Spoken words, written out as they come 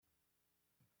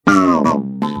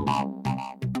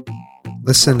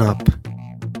Listen up.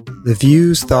 The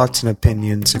views, thoughts, and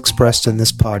opinions expressed in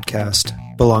this podcast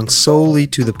belong solely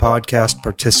to the podcast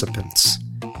participants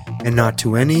and not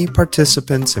to any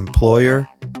participant's employer,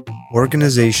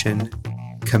 organization,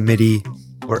 committee,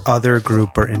 or other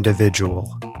group or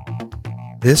individual.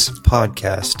 This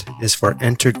podcast is for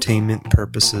entertainment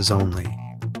purposes only.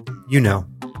 You know,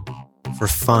 for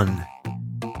fun.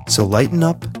 So lighten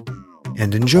up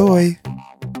and enjoy.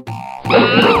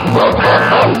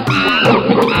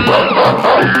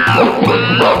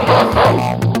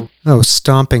 Oh,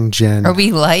 stomping Jen. Are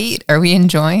we light? Are we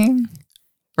enjoying?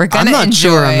 We're gonna I'm not enjoy.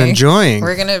 sure I'm enjoying.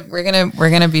 We're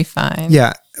gonna be fine.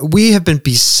 Yeah, we have been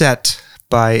beset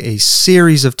by a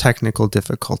series of technical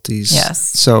difficulties. Yes.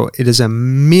 So it is a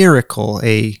miracle,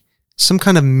 some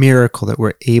kind of miracle that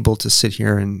we're able to sit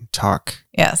here and talk.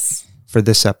 Yes. For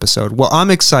this episode. Well,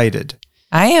 I'm excited.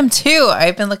 I am too.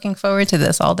 I've been looking forward to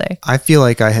this all day. I feel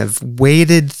like I have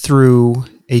waded through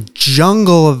a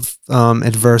jungle of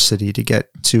adversity to get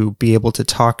to be able to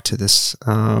talk to this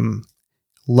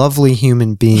lovely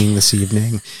human being this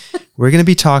evening. We're going to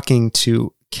be talking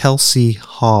to Kelsey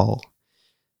Hall.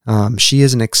 She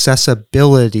is an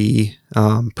accessibility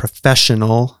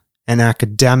professional, an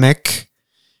academic,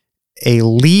 a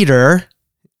leader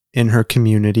in her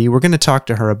community. We're going to talk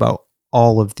to her about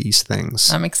all of these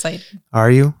things. I'm excited. Are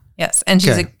you? Yes, and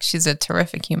Okay. she's a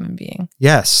terrific human being.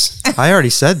 Yes, I already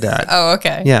said that. Oh,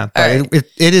 okay. Yeah, but right.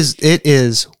 it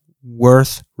is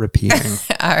worth repeating.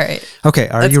 All right. Okay,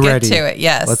 are Let's you get ready? to it.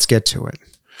 Yes. Let's get to it.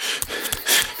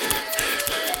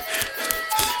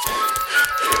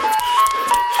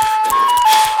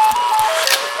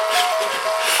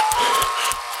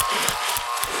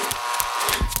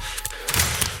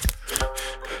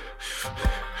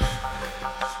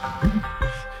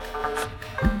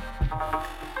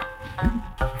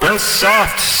 The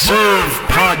Soft Serve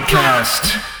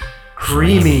Podcast.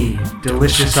 Creamy,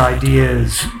 delicious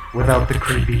ideas without the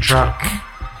creepy truck.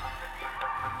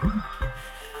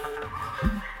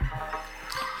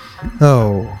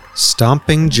 Oh,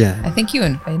 stomping Jen. I think you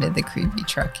invited the creepy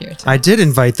truck here today. I did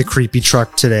invite the creepy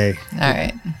truck today. All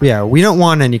right. Yeah, we don't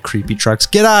want any creepy trucks.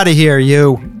 Get out of here,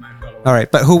 you. All right,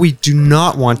 but who we do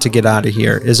not want to get out of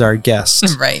here is our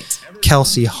guest, Right.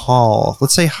 Kelsey Hall.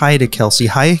 Let's say hi to Kelsey.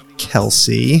 Hi,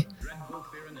 Kelsey.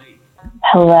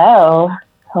 Hello.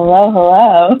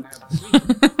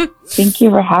 Thank you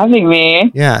for having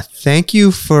me. Yeah, thank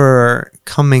you for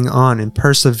coming on and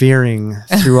persevering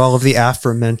through all of the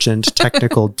aforementioned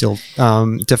technical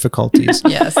difficulties.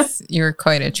 Yes, you're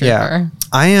quite a trooper. Yeah,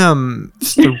 I am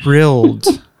thrilled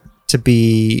to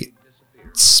be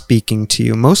speaking to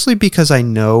you, mostly because I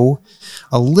know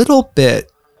a little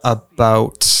bit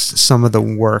about some of the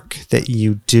work that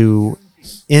you do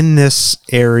in this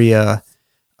area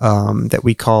that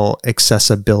we call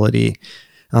accessibility.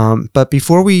 But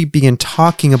before we begin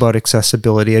talking about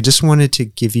accessibility, I just wanted to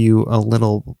give you a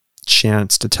little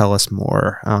chance to tell us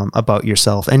more about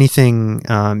yourself. Anything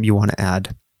you want to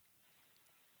add?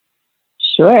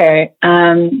 Sure.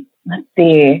 Let's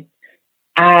see.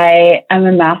 I am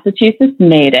a Massachusetts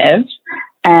native,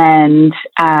 and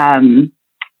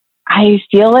I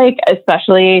feel like,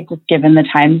 especially just given the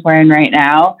times we're in right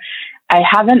now, I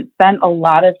haven't spent a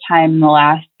lot of time in the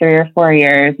last 3 or 4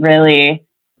 years really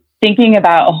thinking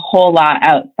about a whole lot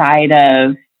outside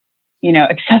of,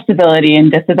 accessibility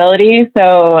and disability.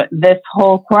 So this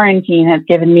whole quarantine has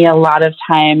given me a lot of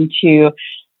time to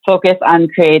focus on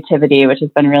creativity, which has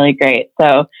been really great.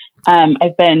 So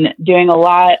I've been doing a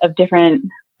lot of different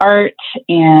art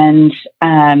and,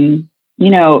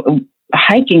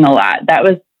 hiking a lot. That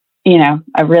was,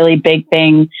 a really big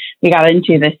thing we got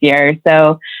into this year.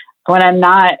 So when I'm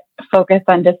not focused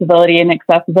on disability and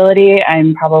accessibility,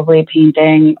 I'm probably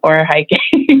painting or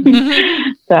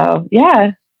hiking. So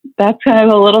yeah, that's kind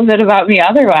of a little bit about me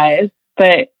otherwise,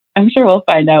 but I'm sure we'll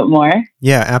find out more.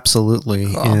 Yeah,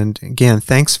 absolutely. Cool. And again,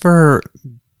 thanks for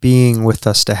being with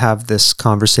us to have this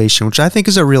conversation, which I think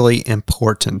is a really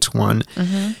important one.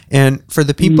 Mm-hmm. And for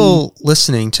the people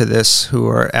listening to this who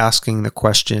are asking the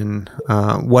question,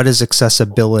 what is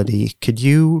accessibility? Could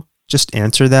you just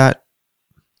answer that?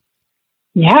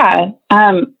 Yeah.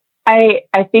 I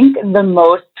think the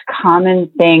most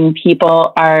common thing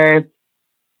people are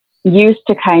used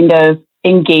to kind of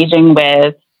engaging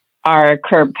with are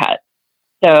curb cuts.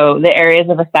 So the areas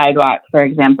of a sidewalk, for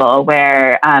example,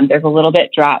 where there's a little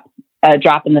bit drop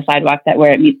in the sidewalk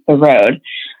where it meets the road.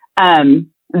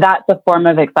 That's a form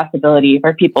of accessibility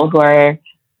for people who are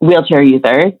wheelchair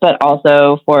users, but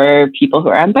also for people who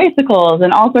are on bicycles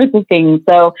and all sorts of things.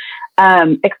 So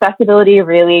accessibility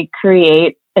really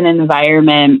creates an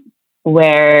environment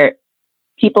where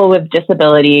people with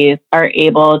disabilities are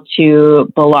able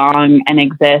to belong and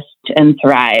exist and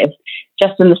thrive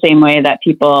just in the same way that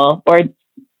people, or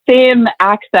same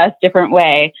access, different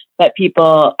way that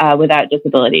people without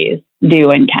disabilities do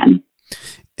and can.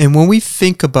 And when we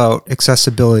think about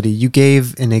accessibility, you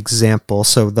gave an example.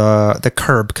 So the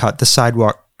curb cut, the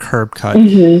sidewalk curb cut,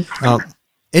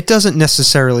 it doesn't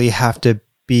necessarily have to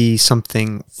be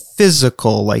something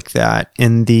physical like that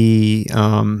in the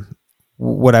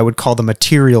what I would call the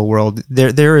material world.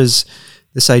 There is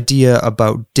this idea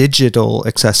about digital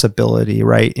accessibility,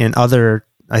 right? And other,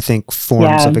 I think,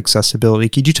 forms of accessibility.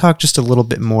 Could you talk just a little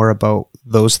bit more about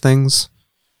those things?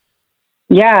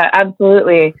 Yeah,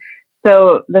 absolutely.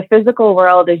 So the physical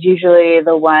world is usually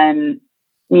the one,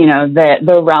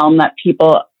 the realm that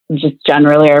people just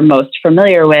generally are most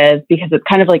familiar with because it's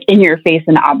kind of like in your face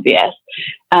and obvious.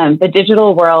 The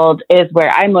digital world is where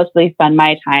I mostly spend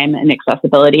my time in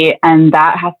accessibility. And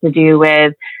that has to do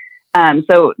with,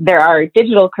 so there are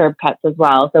digital curb cuts as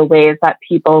well. So ways that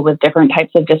people with different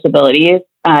types of disabilities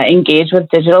engage with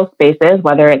digital spaces,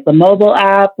 whether it's a mobile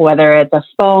app, whether it's a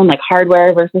phone, like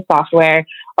hardware versus software,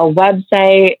 a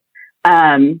website.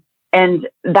 And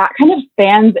that kind of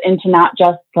spans into not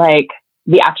just like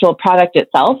the actual product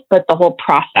itself, but the whole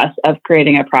process of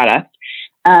creating a product.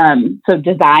 So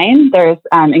design, there's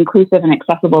inclusive and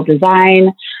accessible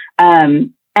design.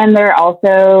 And there are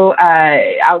also,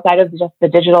 outside of just the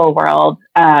digital world,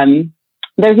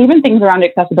 there's even things around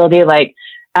accessibility like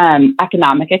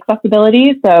economic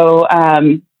accessibility. So,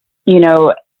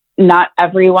 not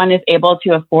everyone is able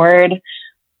to afford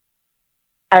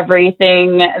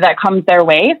everything that comes their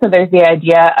way. So there's the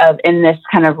idea of, in this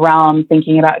kind of realm,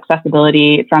 thinking about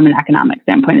accessibility from an economic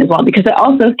standpoint as well, because it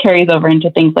also carries over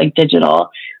into things like digital,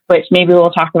 which maybe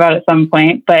we'll talk about at some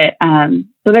point. But so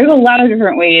there's a lot of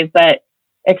different ways that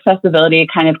accessibility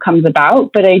kind of comes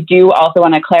about. But I do also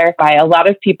want to clarify, a lot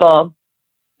of people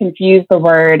confuse the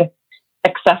word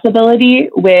accessibility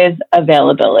with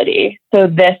availability. So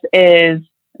this is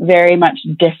very much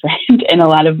different in a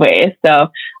lot of ways. So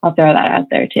I'll throw that out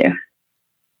there too.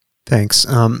 Thanks.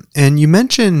 And you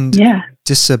mentioned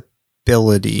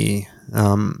disability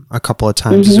a couple of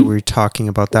times as we were talking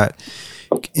about that.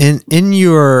 In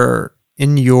your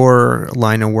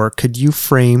line of work, could you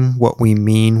frame what we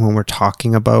mean when we're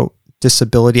talking about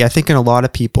disability? I think in a lot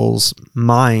of people's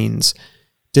minds,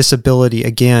 disability,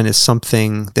 again, is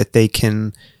something that they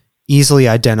can easily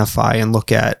identify and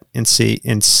look at and see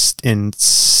and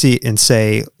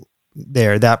say,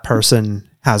 there, that person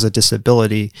has a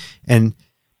disability. And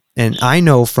I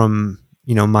know from,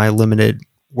 my limited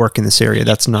work in this area,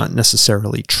 that's not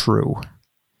necessarily true.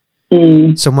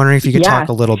 So I'm wondering if you could talk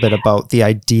a little bit about the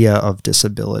idea of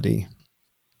disability.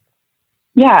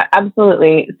 Yeah,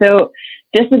 absolutely. So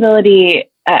disability,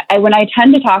 when I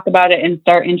tend to talk about it and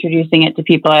start introducing it to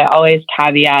people, I always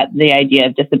caveat the idea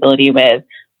of disability with,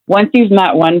 once you've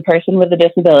met one person with a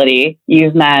disability,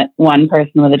 you've met one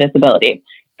person with a disability.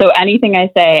 So anything I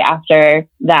say after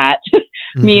that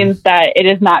means that it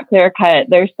is not clear cut.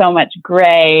 There's so much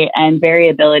gray and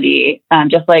variability,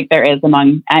 just like there is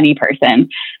among any person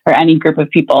or any group of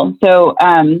people. So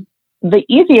the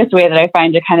easiest way that I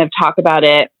find to kind of talk about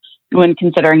it when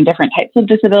considering different types of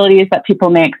disabilities that people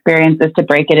may experience is to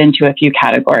break it into a few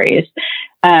categories.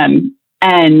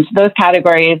 And those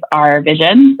categories are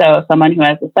vision. So someone who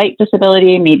has a sight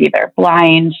disability, maybe they're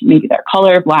blind, maybe they're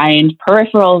colorblind,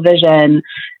 peripheral vision,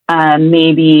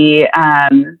 maybe,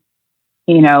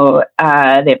 they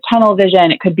have tunnel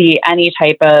vision. It could be any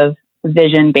type of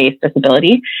vision-based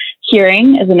disability.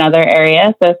 Hearing is another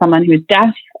area. So someone who's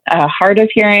deaf, hard of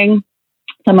hearing,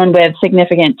 someone with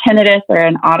significant tinnitus or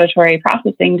an auditory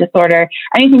processing disorder,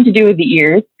 anything to do with the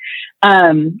ears.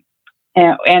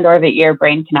 And or the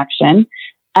ear-brain connection.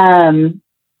 The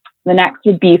next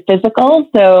would be physical.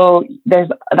 So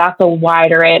that's a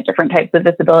wide array of different types of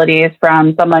disabilities,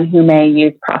 from someone who may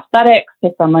use prosthetics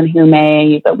to someone who may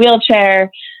use a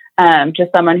wheelchair, to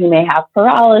someone who may have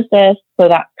paralysis. So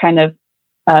that's kind of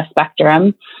a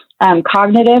spectrum.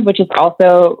 Cognitive, which is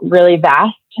also really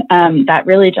vast. That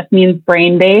really just means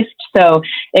brain-based. So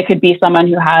it could be someone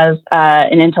who has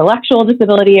an intellectual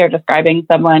disability, or describing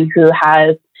someone who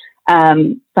has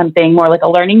something more like a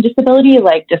learning disability,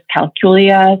 like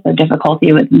dyscalculia, so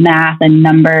difficulty with math and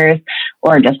numbers,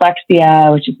 or dyslexia,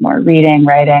 which is more reading,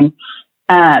 writing.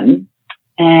 And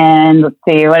let's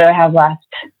see, what do I have left?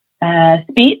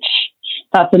 Speech.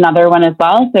 That's another one as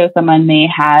well. So someone may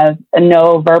have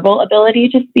no verbal ability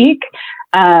to speak,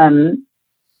 or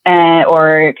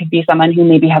it could be someone who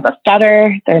maybe has a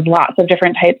stutter. There's lots of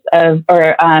different types of,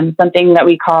 or something that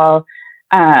we call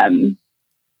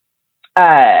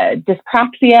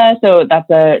dyspraxia. So that's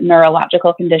a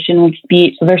neurological condition with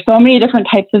speech. So there's so many different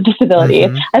types of disabilities.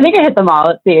 Mm-hmm. I think I hit them all.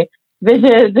 Let's see.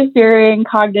 Vision, hearing,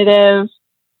 cognitive,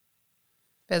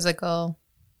 physical,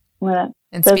 what?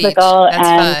 and Physical, speech. That's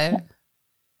and 5.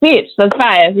 Speech. That's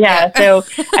 5. Yeah. So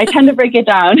I tend to break it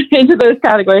down into those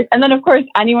categories. And then, of course,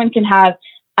 anyone can have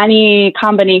any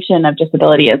combination of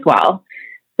disability as well.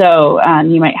 So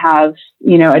you might have,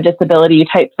 a disability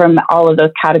type from all of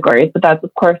those categories, but that's,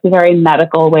 of course, a very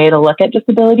medical way to look at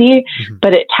disability,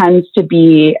 but it tends to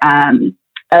be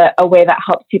a way that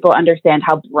helps people understand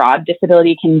how broad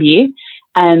disability can be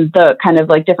and the kind of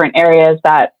like different areas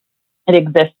that it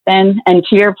exists in. And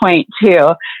to your point, too,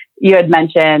 you had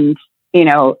mentioned,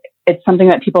 it's something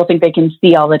that people think they can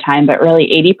see all the time, but really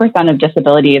 80% of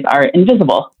disabilities are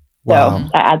invisible. Wow. So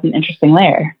that adds an interesting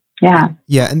layer. Yeah.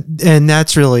 Yeah. And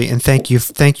that's really, and thank you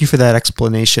for that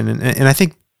explanation. And I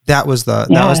think that was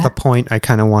the point I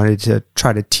kind of wanted to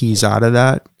try to tease out of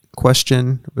that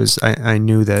question was I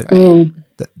knew that,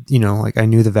 I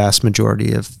knew the vast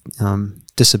majority of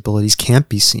disabilities can't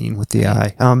be seen with the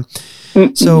eye.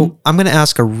 So I'm going to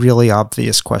ask a really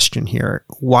obvious question here.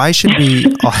 Why should we,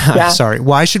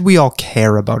 why should we all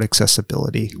care about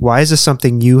accessibility? Why is this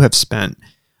something you have spent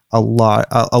a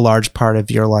large part of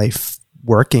your life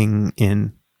working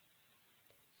in?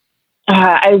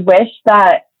 I wish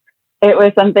that it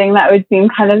was something that would seem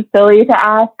kind of silly to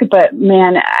ask, but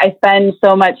man, I spend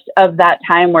so much of that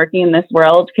time working in this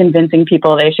world convincing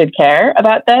people they should care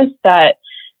about this that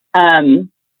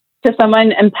to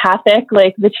someone empathic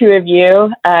like the two of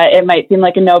you, it might seem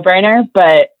like a no-brainer,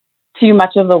 but to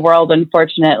much of the world,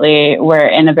 unfortunately, we're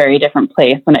in a very different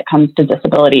place when it comes to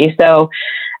disability. So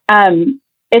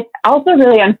it's also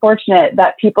really unfortunate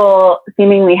that people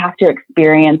seemingly have to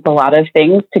experience a lot of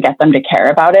things to get them to care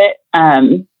about it.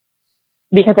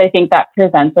 Because I think that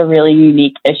presents a really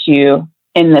unique issue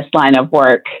in this line of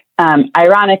work.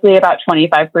 Ironically, about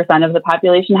 25% of the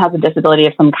population has a disability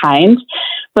of some kind,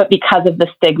 but because of the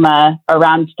stigma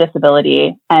around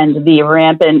disability and the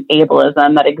rampant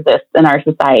ableism that exists in our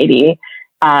society,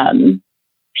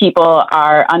 people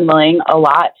are unwilling a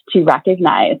lot to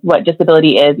recognize what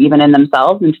disability is even in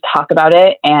themselves and to talk about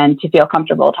it and to feel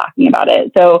comfortable talking about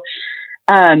it. So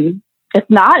it's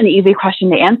not an easy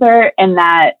question to answer, and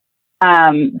that's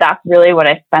really what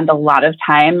I spend a lot of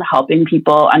time helping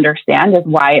people understand is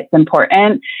why it's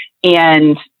important.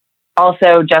 And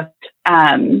also just,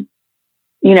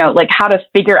 like how to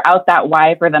figure out that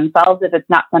why for themselves if it's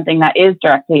not something that is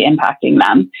directly impacting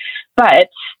them. But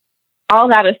all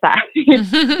that aside,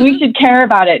 we should care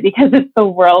about it because it's the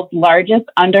world's largest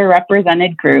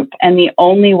underrepresented group and the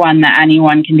only one that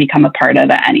anyone can become a part of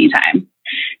at any time.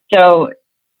 So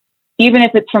even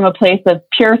if it's from a place of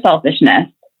pure selfishness,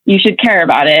 you should care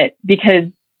about it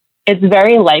because it's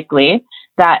very likely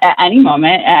that at any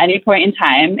moment, at any point in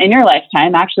time in your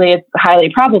lifetime, actually it's highly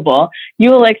probable, you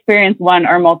will experience one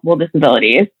or multiple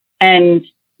disabilities. And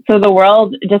so the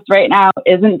world just right now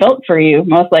isn't built for you,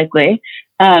 most likely.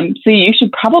 So you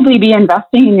should probably be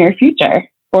investing in your future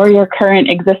or your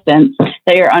current existence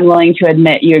that you're unwilling to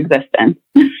admit you exist in.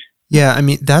 Yeah, I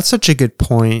mean, that's such a good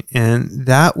point. And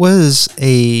that was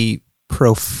a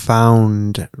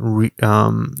profound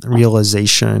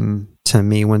realization to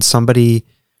me when somebody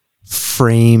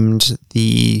framed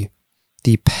the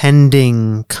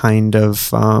pending kind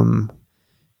of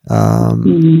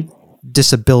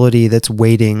disability that's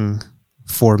waiting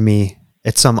for me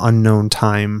at some unknown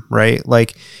time, right?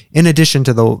 Like, in addition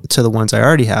to the ones I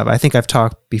already have, I think I've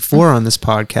talked before on this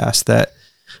podcast that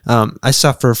I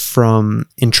suffer from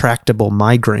intractable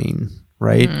migraine,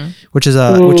 right? Which is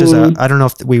a I don't know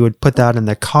if we would put that in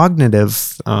the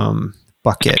cognitive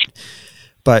bucket,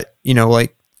 but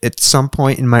like at some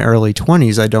point in my early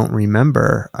 20s, I don't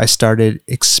remember, I started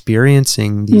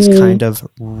experiencing these kind of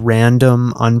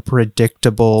random,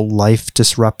 unpredictable, life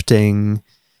disrupting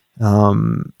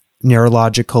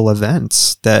neurological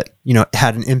events that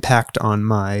had an impact on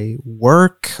my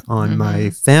work, on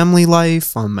my family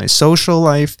life, on my social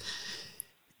life,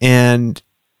 and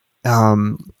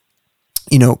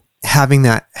having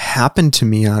that happen to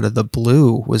me out of the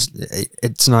blue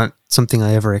it's not something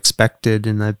I ever expected,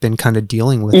 and I've been kind of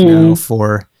dealing with now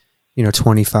for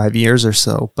 25 years or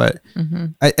so. But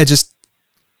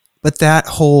but that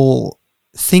whole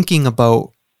thinking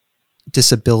about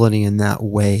disability in that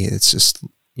way, it's just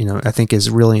I think is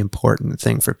a really important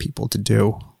thing for people to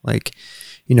do. Like,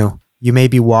 you may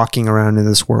be walking around in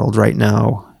this world right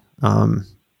now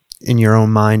in your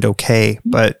own mind, okay,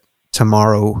 but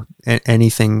tomorrow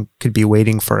anything could be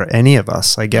waiting for any of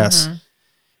us, I guess.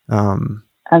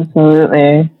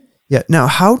 Absolutely. Yeah. Now,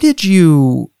 how did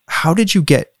you how did you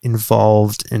get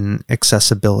involved in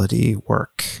accessibility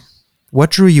work? What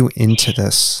drew you into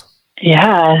this?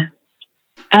 Yeah.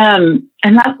 And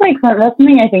that's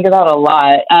something I think about a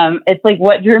lot. It's like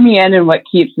what drew me in and what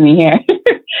keeps me here.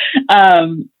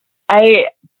 I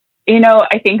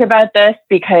think about this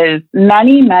because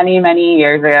many, many, many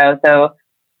years ago, so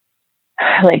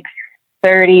like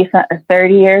 30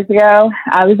 years ago,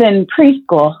 I was in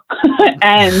preschool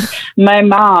and my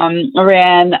mom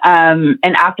ran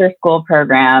an after school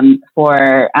program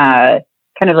for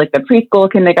kind of like the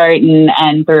preschool, kindergarten,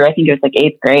 and through, I think it was like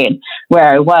 8th grade, where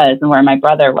I was and where my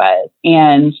brother was.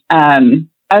 And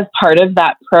as part of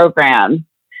that program,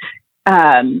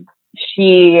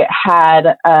 she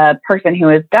had a person who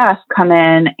was deaf come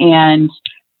in and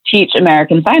teach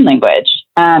American Sign Language.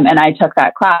 And I took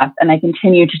that class, and I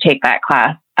continue to take that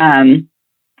class and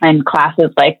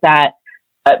classes like that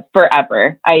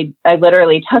forever. I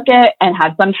literally took it and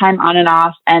had some time on and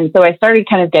off. And so I started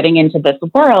kind of getting into this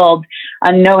world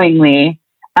unknowingly.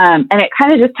 And it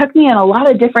kind of just took me in a lot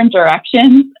of different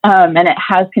directions. And it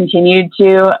has continued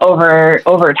to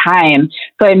over time.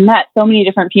 So I met so many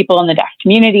different people in the deaf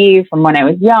community from when I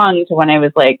was young to when I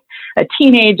was like a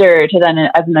teenager to then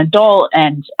as an adult.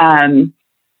 And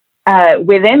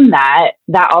within that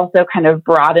also kind of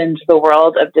broadened the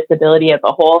world of disability as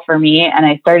a whole for me. And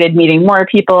I started meeting more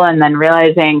people and then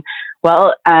realizing,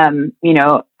 well, I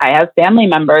have family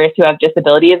members who have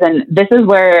disabilities. And this is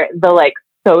where the like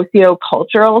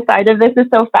socio-cultural side of this is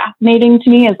so fascinating to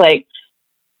me, is like,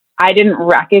 I didn't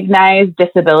recognize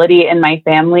disability in my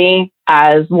family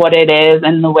as what it is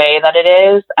and the way that it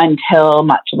is until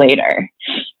much later,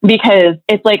 because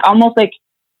it's like almost like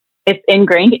it's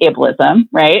ingrained ableism,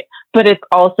 right? But it's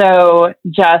also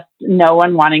just no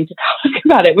one wanting to talk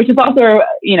about it, which is also,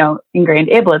 ingrained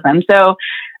ableism. So,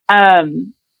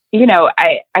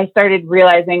 I started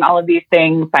realizing all of these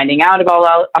things, finding out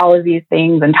about all of these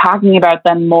things and talking about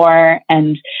them more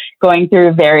and going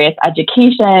through various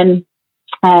education.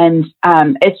 And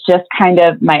it's just kind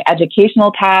of my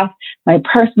educational path, my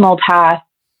personal path.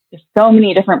 Just so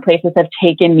many different places have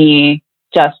taken me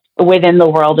just within the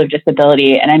world of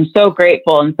disability. And I'm so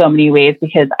grateful in so many ways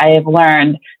because I have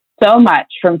learned so much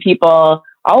from people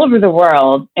all over the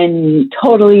world in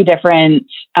totally different,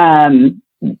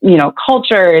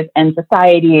 cultures and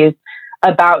societies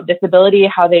about disability,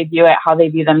 how they view it, how they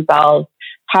view themselves,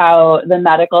 how the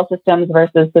medical systems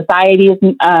versus society's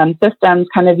systems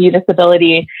kind of view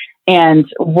disability, and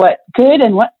what's good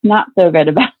and what's not so good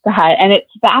about that. And it's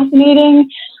fascinating.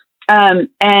 And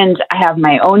I have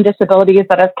my own disabilities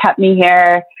that have kept me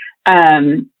here.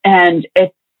 And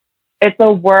it's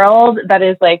a world that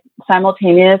is like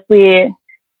simultaneously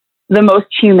the most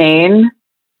humane,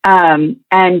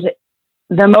 and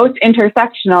the most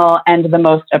intersectional and the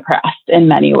most oppressed in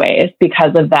many ways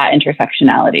because of that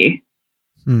intersectionality.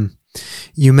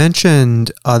 You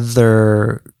mentioned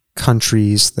other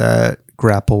countries that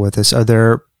grapple with this. Are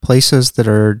there places that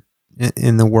are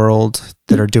in the world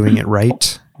that are doing it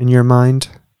right in your mind,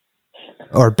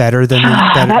 or better than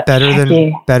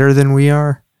we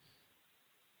are?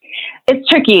 It's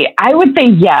tricky. I would say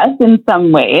yes in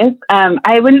some ways.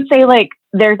 I wouldn't say like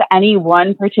there's any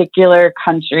one particular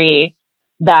country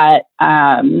that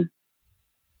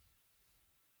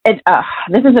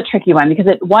this is a tricky one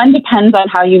because one depends on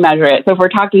how you measure it. So if we're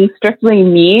talking strictly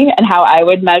me and how I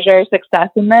would measure success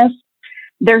in this,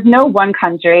 there's no one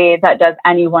country that does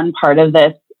any one part of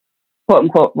this quote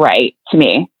unquote right to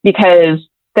me, because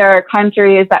there are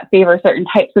countries that favor certain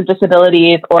types of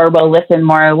disabilities or will listen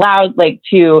more loud,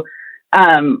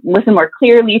 listen more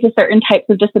clearly to certain types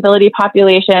of disability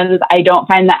populations. I don't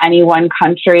find that any one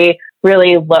country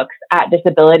really looks at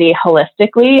disability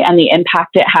holistically and the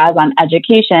impact it has on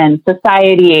education,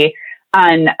 society,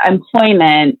 on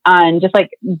employment, on just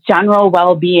like general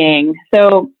well-being.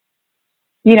 So,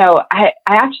 I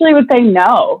actually would say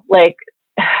no. Like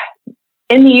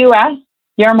in the US,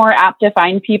 you're more apt to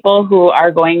find people who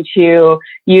are going to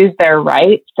use their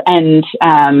rights and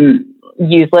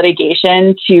use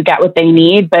litigation to get what they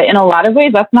need. But in a lot of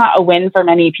ways, that's not a win for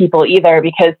many people either,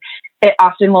 because it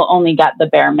often will only get the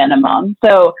bare minimum.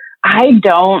 So I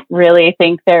don't really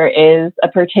think there is a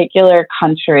particular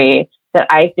country that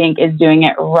I think is doing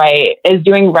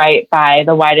right by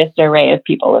the widest array of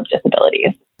people with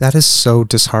disabilities. That is so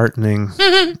disheartening.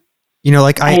 I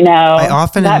know. I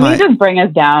often may just bring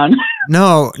us down.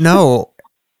 No,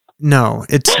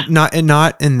 it's not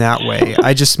in that way.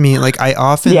 I just mean like I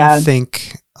often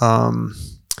think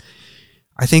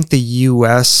I think the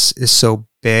US is so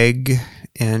big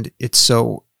and it's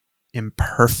so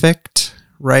imperfect,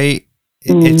 right?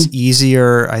 It's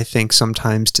easier, I think,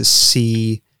 sometimes to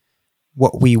see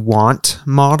what we want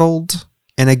modeled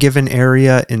in a given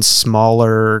area in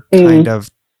smaller, kind of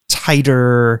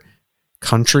tighter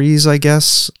countries, I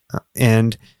guess.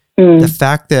 And the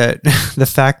fact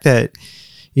that,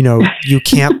 you know, you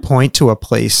can't point to a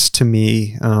place to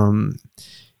me,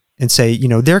 and say, you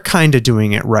know, they're kind of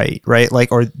doing it right?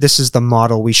 Like, or this is the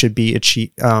model we should be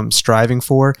striving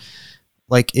for,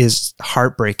 like, is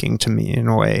heartbreaking to me in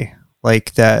a way.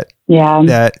 Like that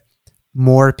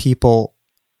more people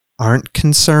aren't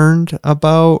concerned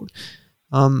about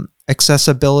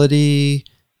accessibility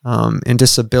and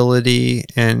disability.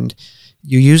 And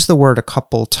you use the word a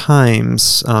couple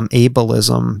times,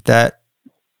 ableism, that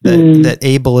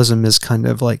ableism is kind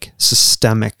of like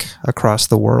systemic across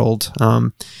the world.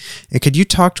 And could you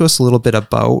talk to us a little bit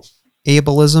about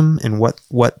ableism and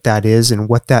what that is and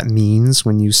what that means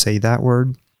when you say that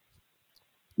word?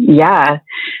 Yeah.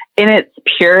 In its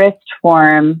purest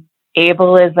form,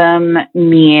 ableism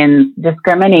means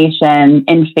discrimination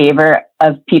in favor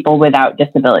of people without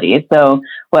disabilities. So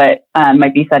what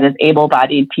might be said as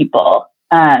able-bodied people.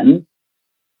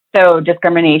 So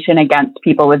discrimination against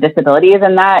people with disabilities,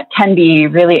 and that can be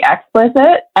really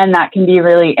explicit and that can be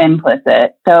really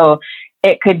implicit. So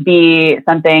it could be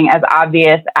something as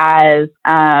obvious as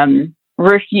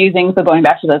refusing, so going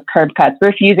back to those curb cuts,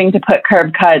 refusing to put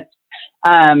curb cuts,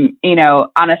 you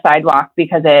know, on a sidewalk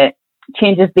because it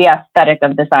changes the aesthetic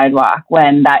of the sidewalk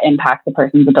when that impacts a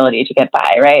person's ability to get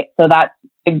by, right? So that's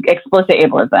explicit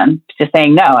ableism, just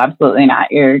saying, no, absolutely not.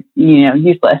 You're, you know,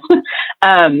 useless.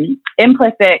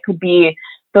 Implicit could be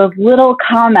those little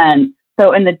comments.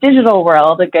 So in the digital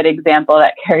world, a good example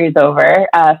that carries over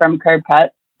from curb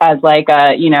cuts as like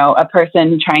a, you know, a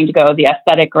person trying to go the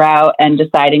aesthetic route and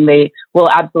deciding they will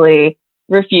absolutely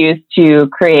refuse to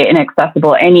create an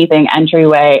accessible anything,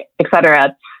 entryway,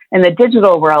 etc. In the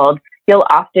digital world, you'll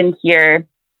often hear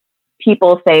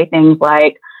people say things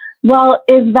like, well,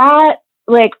 is that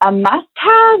like a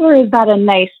must-have or is that a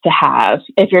nice to have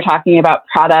if you're talking about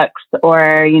products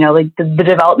or, you know, like the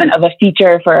development of a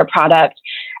feature for a product?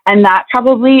 And that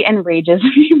probably enrages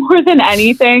me more than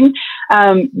anything,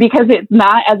 because it's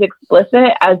not as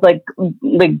explicit as like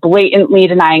blatantly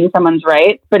denying someone's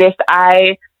rights. But if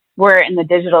I were in the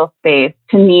digital space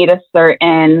to need a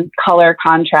certain color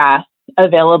contrast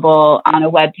available on a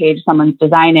web page someone's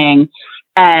designing,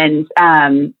 and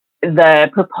the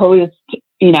proposed,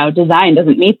 you know, design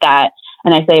doesn't meet that,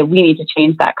 and I say we need to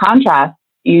change that contrast,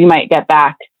 you might get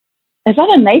back, is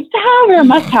that a nice to have or a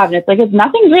must have? And it's like,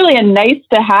 nothing's really a nice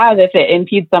to have if it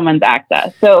impedes someone's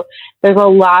access. So there's a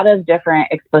lot of different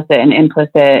explicit and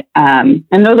implicit, and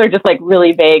those are just like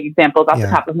really vague examples off the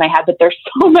top of my head, but there's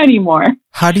so many more.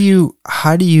 How do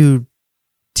you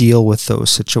deal with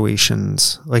those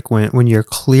situations? Like when you're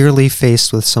clearly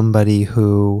faced with somebody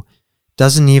who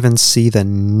doesn't even see the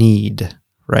need,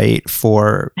 right,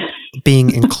 for being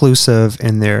inclusive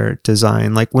in their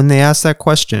design. Like when they ask that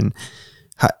question,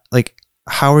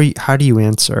 how do you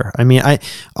answer? I mean, I'm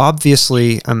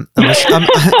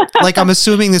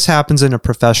assuming this happens in a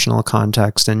professional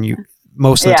context, and you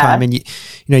most of the time, and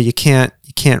you can't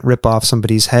rip off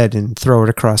somebody's head and throw it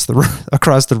across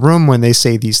the room when they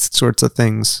say these sorts of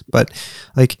things. But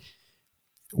like,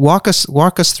 walk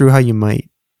us through how you might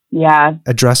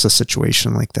address a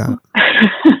situation like that.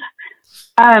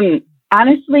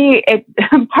 Honestly,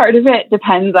 part of it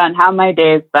depends on how my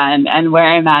day's been and where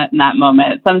I'm at in that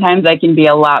moment. Sometimes I can be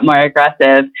a lot more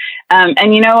aggressive.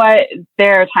 And you know what?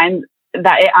 There are times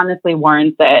that it honestly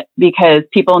warrants it because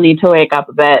people need to wake up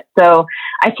a bit. So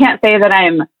I can't say that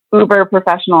I'm uber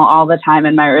professional all the time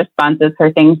in my responses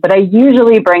for things, but I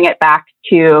usually bring it back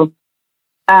to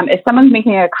if someone's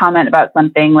making a comment about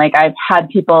something, like I've had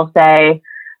people say,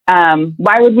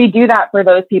 why would we do that for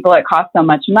those people? It costs so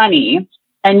much money.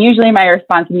 And usually my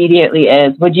response immediately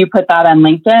is, would you put that on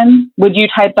LinkedIn? Would you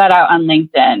type that out on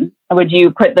LinkedIn? Would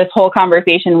you put this whole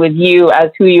conversation with you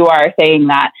as who you are saying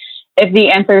that? If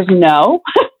the answer is no,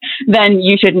 then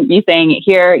you shouldn't be saying it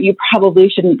here. You probably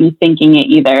shouldn't be thinking it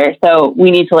either. So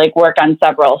we need to like work on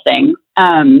several things.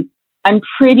 I'm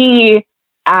pretty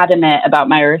adamant about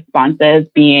my responses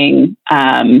being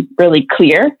really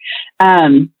clear.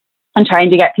 I'm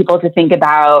trying to get people to think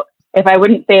about, if I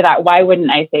wouldn't say that, why wouldn't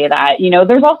I say that? You know,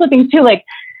 there's also things too, like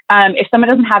if someone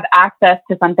doesn't have access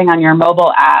to something on your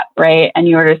mobile app, right? And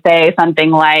you were to say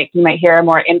something like, you might hear a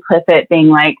more implicit thing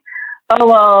like, oh,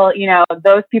 well, you know,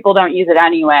 those people don't use it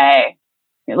anyway.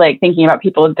 Like thinking about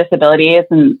people with disabilities,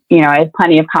 and, you know, I have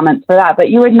plenty of comments for that, but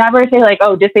you would never say like,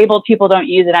 oh, disabled people don't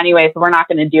use it anyway, so we're not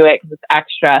going to do it because it's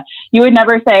extra. You would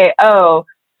never say, oh,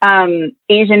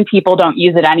 Asian people don't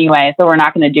use it anyway, so we're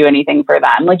not going to do anything for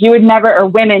them. Like, you would never, or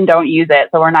women don't use it,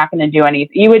 so we're not going to do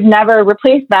anything. You would never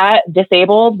replace that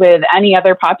disabled with any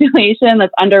other population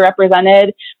that's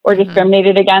underrepresented or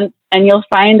discriminated against. And you'll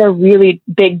find a really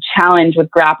big challenge with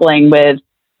grappling with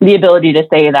the ability to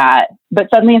say that. But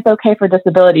suddenly it's okay for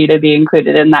disability to be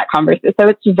included in that conversation. So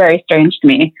it's very strange to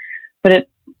me. But it's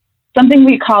something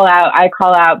we call out. I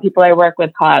call out, people I work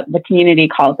with call out, the community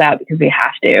calls out because we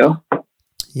have to.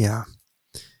 Yeah.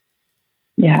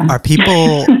 Yeah. Are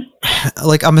people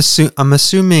like, I'm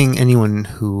assuming anyone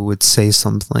who would say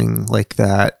something like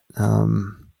that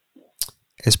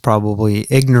is probably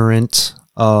ignorant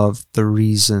of the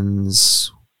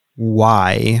reasons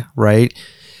why, right?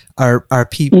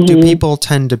 Do people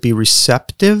tend to be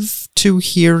receptive to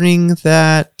hearing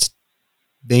that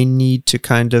they need to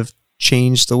kind of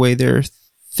change the way they're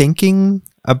thinking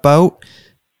about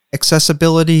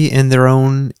accessibility in their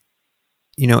own,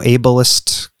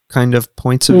 ableist kind of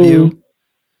points of view?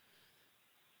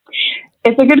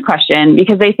 It's a good question,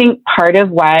 because I think part of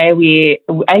why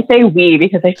I say we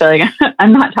because I feel like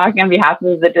I'm not talking on behalf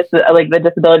of the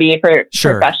disability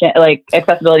profession, like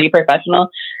accessibility professional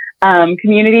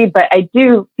community, but I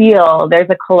do feel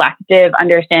there's a collective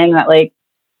understanding that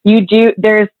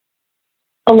there's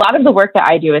a lot of the work that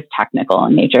I do is technical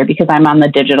in nature because I'm on the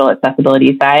digital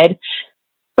accessibility side.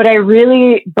 But I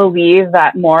really believe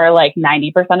that more like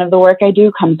 90% of the work I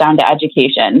do comes down to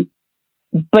education.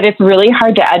 But it's really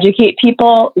hard to educate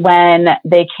people when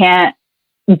they can't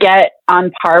get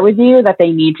on par with you that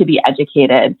they need to be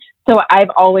educated. So I've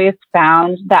always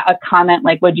found that a comment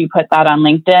like, would you put that on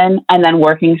LinkedIn? And then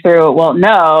working through, well,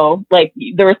 no, like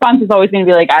the response is always going to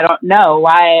be like, I don't know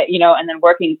why, and then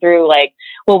working through like,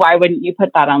 well, why wouldn't you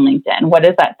put that on LinkedIn? What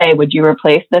does that say? Would you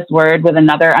replace this word with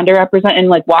another underrepresented? And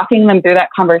like walking them through that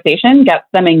conversation gets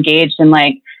them engaged in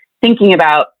like thinking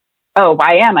about, oh,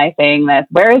 why am I saying this?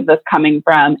 Where is this coming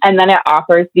from? And then it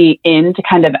offers the in to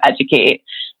kind of educate,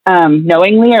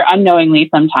 knowingly or unknowingly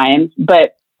sometimes.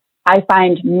 But I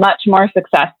find much more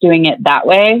success doing it that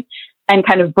way and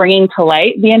kind of bringing to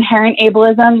light the inherent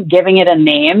ableism, giving it a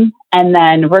name, and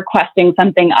then requesting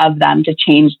something of them to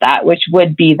change that, which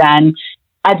would be then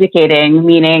educating,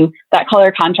 meaning that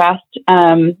color contrast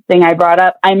thing I brought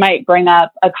up. I might bring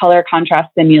up a color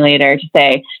contrast simulator to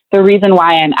say, the reason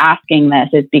why I'm asking this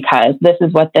is because this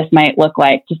is what this might look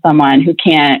like to someone who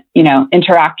can't,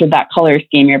 interact with that color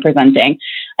scheme you're presenting.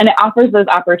 And it offers those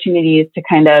opportunities to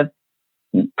kind of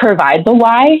provide the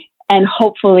why. And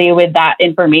hopefully with that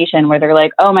information where they're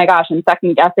like, oh my gosh, I'm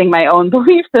second guessing my own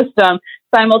belief system.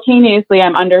 Simultaneously,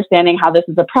 I'm understanding how this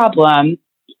is a problem.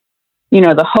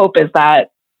 The hope is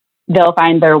that they'll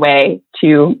find their way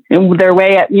to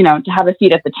have a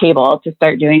seat at the table to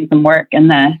start doing some work in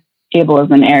the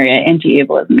ableism area,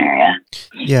 anti-ableism area.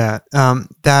 Yeah.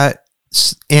 That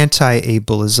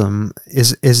anti-ableism,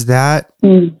 is that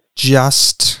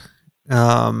just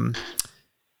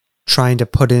trying to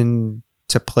put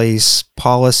into place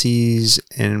policies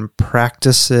and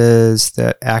practices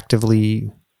that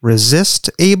actively resist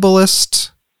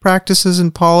ableist practices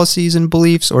and policies and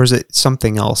beliefs, or is it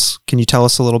something else? Can you tell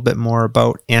us a little bit more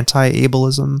about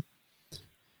anti-ableism?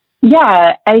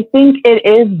 Yeah, I think it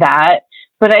is that,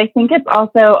 but I think it's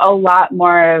also a lot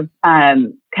more of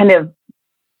kind of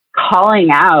calling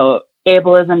out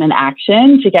ableism in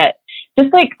action to get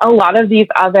just like a lot of these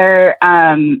other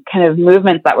kind of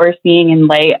movements that we're seeing in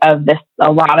light of this,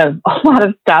 a lot of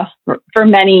stuff for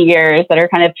many years that are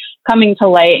kind of coming to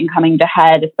light and coming to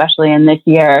head, especially in this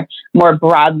year, more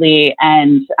broadly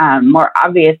and more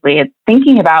obviously. It's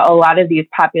thinking about a lot of these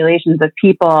populations of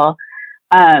people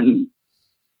and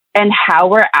how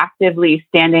we're actively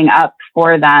standing up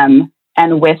for them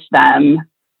and with them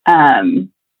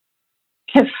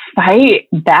to fight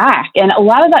back. And a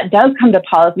lot of that does come to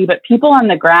policy, but people on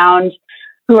the ground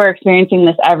who are experiencing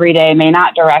this every day may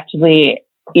not directly,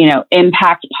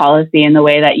 impact policy in the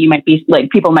way that you might be, like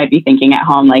people might be thinking at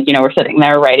home, like, we're sitting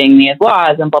there writing these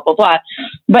laws and blah, blah, blah.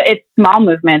 But it's small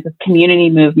movements, it's community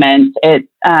movements. It's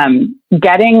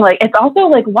it's also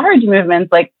like large movements.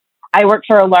 Like I work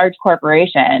for a large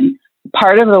corporation.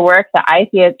 Part of the work that I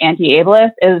see as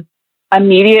anti-ableist is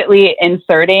immediately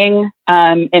inserting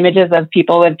images of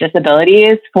people with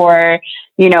disabilities for,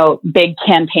 big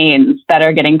campaigns that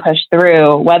are getting pushed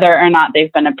through, whether or not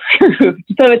they've been approved.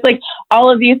 So it's like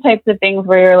all of these types of things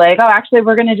where you're like, oh, actually,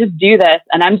 we're going to just do this.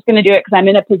 And I'm just going to do it because I'm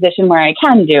in a position where I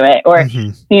can do it. Or,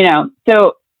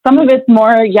 so some of it's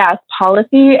more, yes,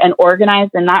 policy and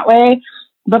organized in that way.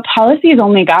 But policy's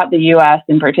only got the U.S.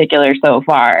 in particular so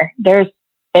far.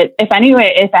 If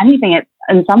anything, it's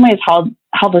in some ways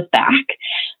held us back.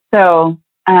 So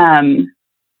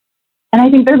I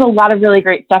think there's a lot of really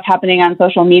great stuff happening on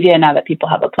social media now that people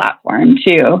have a platform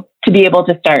to be able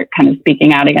to start kind of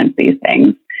speaking out against these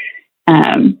things,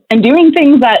 and doing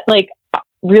things that like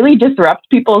really disrupt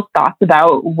people's thoughts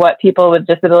about what people with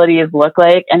disabilities look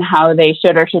like and how they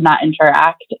should or should not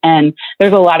interact. And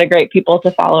there's a lot of great people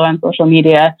to follow on social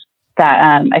media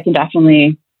that I can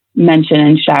definitely mention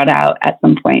and shout out at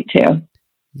some point too.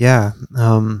 Yeah.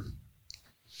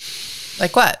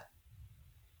 Like what?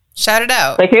 Shout it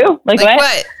out. Like who? Like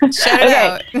what? Shout it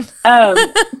out.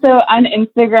 So on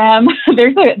Instagram,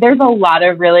 there's a lot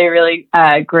of really, really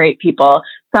great people.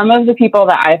 Some of the people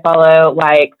that I follow,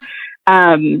 like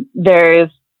I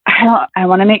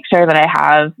want to make sure that I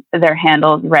have their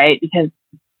handles right, because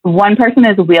one person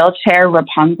is Wheelchair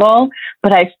Rapunzel,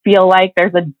 but I feel like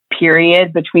there's a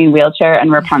period between Wheelchair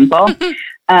and Rapunzel.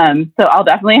 So I'll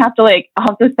definitely I'll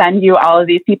have to send you all of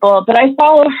these people, but I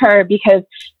follow her because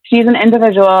she's an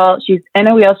individual. She's in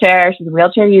a wheelchair. She's a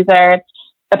wheelchair user,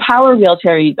 a power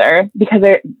wheelchair user, because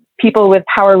people with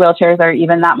power wheelchairs are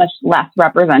even that much less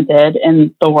represented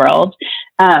in the world.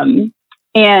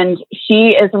 And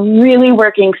she is really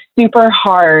working super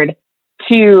hard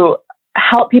to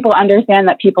help people understand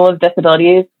that people with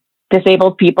disabilities,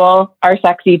 disabled people, are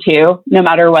sexy too, no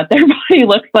matter what their body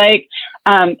looks like.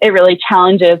 It really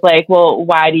challenges well,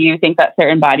 why do you think that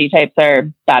certain body types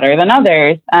are better than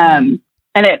others?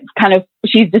 And it's kind of,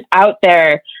 she's just out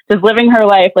there just living her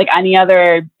life like any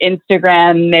other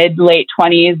Instagram late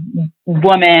 20s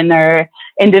woman or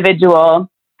individual,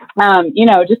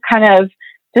 just kind of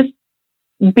just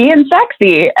being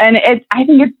sexy. And I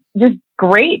think it's just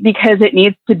great because it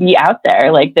needs to be out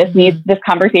there. Like this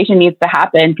conversation needs to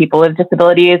happen. People with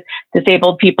disabilities,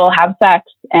 disabled people have sex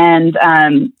and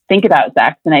think about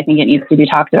sex. And I think it needs to be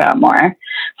talked about more.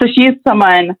 So she's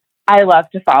someone I love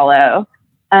to follow.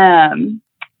 And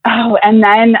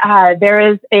then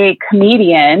there is a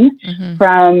comedian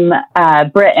from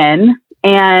Britain,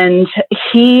 and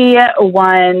he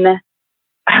won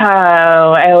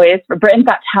Britain's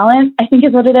Got Talent, I think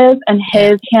is what it is. And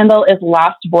his handle is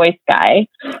Lost Voice Guy.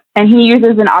 And he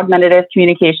uses an augmentative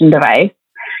communication device,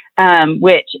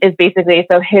 which is basically,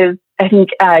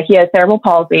 he has cerebral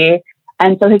palsy.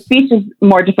 And so his speech is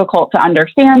more difficult to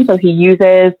understand. So he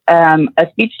uses a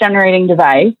speech generating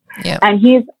device. Yep. And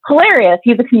he's hilarious.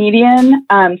 He's a comedian,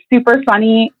 super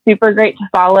funny, super great to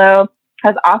follow,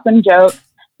 has awesome jokes.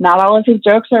 Not all of his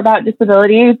jokes are about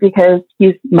disability because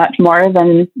he's much more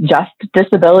than just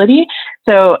disability.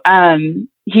 So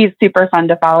he's super fun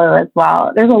to follow as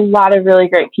well. There's a lot of really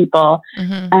great people.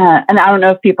 And I don't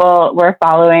know if people were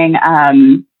following,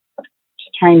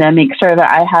 just trying to make sure that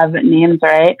I have names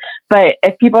right. But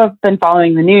if people have been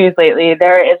following the news lately,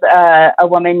 there is a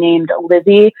woman named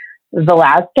Lizzie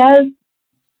Velasquez.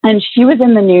 And she was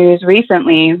in the news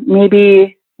recently,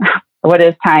 maybe, what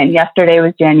is time? Yesterday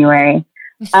was January.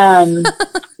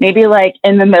 Maybe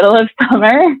in the middle of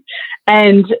summer,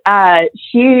 and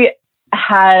she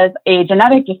has a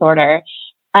genetic disorder,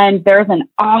 and there's an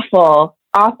awful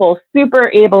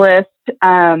super ableist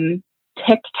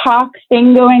TikTok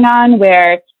thing going on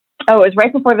where it was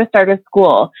right before the start of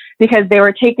school, because they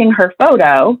were taking her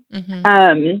photo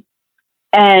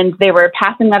and they were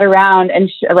passing that around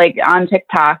and on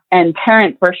TikTok, and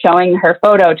parents were showing her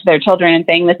photo to their children and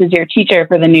saying, "This is your teacher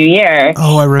for the new year."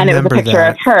 Oh, I remember. And it was a picture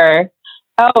of her.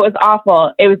 Oh, it was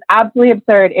awful. It was absolutely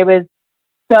absurd. It was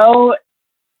so,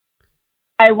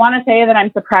 I want to say that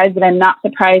I'm surprised, but I'm not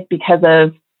surprised because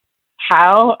of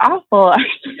how awful our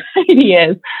society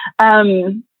is.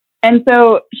 And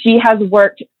so she has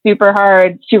worked super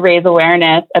hard to raise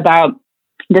awareness about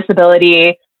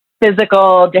disability,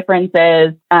 physical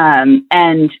differences,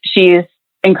 and she's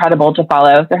incredible to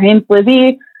follow. So her name's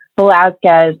Lizzie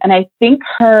Velasquez, and I think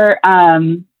her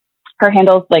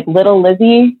handle's Little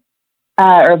Lizzie,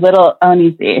 or Little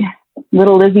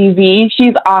Lizzie V.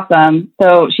 She's awesome.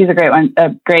 So she's a great one, a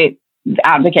great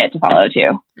advocate to follow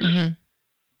too.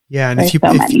 Yeah, and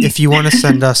if you want to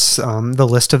send us the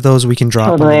list of those, we can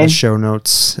drop them in the show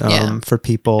notes for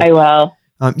people. I will.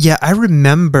 I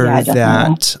remember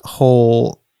that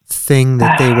whole thing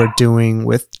that they were doing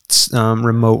with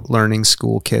remote learning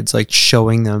school kids,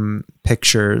 showing them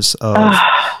pictures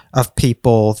of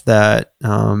people that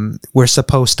we're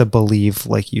supposed to believe,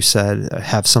 like you said,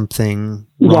 have something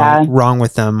wrong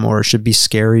with them or should be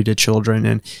scary to children,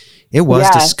 and it was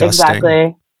disgusting.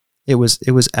 Exactly. It was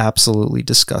absolutely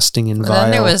disgusting and vile.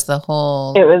 Then there was the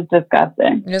whole. It was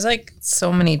disgusting. There's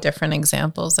so many different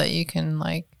examples that you can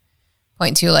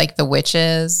point to, the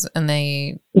witches and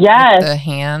the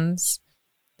hands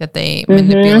that they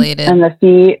manipulated and the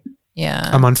feet. Yeah,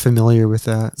 I'm unfamiliar with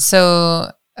that.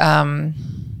 So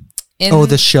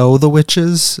The show The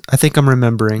Witches? I think I'm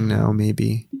remembering now,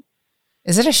 maybe.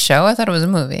 Is it a show? I thought it was a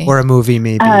movie. Or a movie,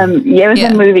 maybe. It was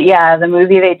a movie. Yeah, the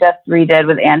movie they just redid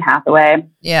with Anne Hathaway.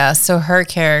 Yeah, so her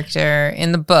character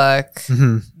in the book,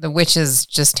 the witches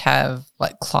just have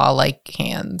like claw-like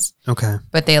hands. Okay.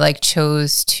 But they like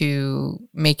chose to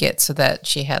make it so that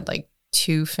she had like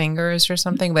 2 fingers or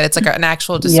something. But it's like an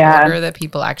actual disorder that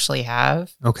people actually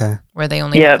have. Okay. Where they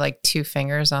only have like 2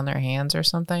 fingers on their hands or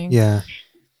something. Yeah.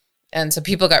 And so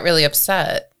people got really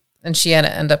upset. And she had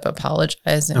to end up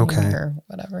apologizing or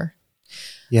whatever.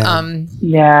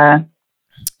 Yeah.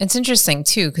 It's interesting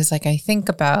too, because like I think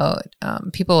about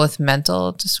people with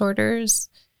mental disorders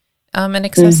and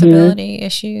accessibility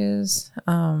issues.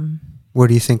 What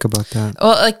do you think about that?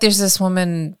 Well, like there's this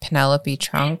woman, Penelope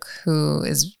Trunk, who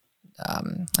is,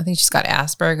 I think she's got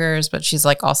Asperger's, but she's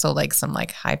like also like some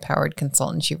like high-powered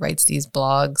consultant. She writes these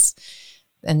blogs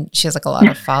and she has like a lot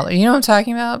of followers. You know what I'm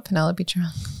talking about? Penelope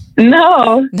Trunk?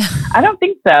 No, I don't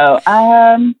think so.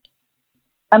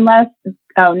 Unless,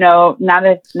 not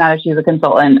if she's a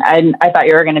consultant. I thought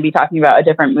you were going to be talking about a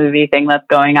different movie thing that's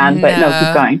going on, but no,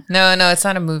 keep going. No, it's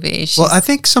not a movie. Well, I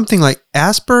think something like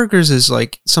Asperger's is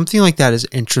like, something like that is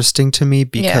interesting to me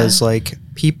because like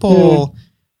people,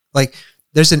 like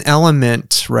there's an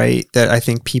element, right, that I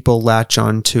think people latch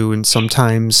onto, and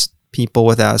sometimes people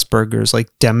with Asperger's like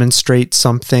demonstrate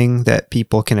something that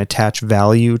people can attach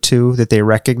value to, that they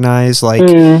recognize, like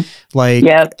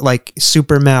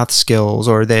super math skills,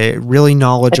 or they're really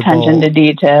knowledgeable. Attention to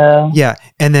detail. Yeah.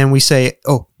 And then we say,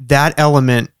 oh, that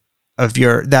element of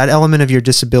your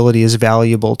disability is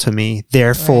valuable to me.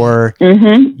 Therefore,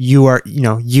 you are,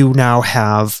 you now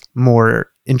have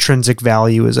more intrinsic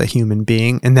value as a human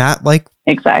being. And that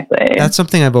exactly. That's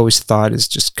something I've always thought is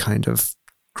just kind of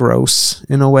gross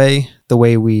in a way, the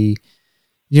way we,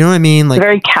 you know what I mean? Like a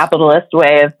very capitalist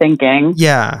way of thinking.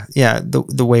 Yeah. Yeah.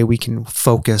 The way we can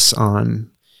focus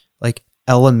on like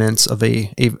elements of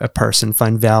a person,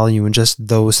 find value in just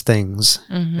those things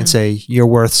and say, you're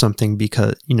worth something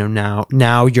because,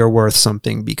 now you're worth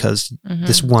something because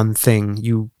this one thing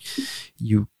you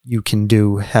can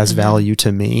do has value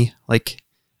to me. Like,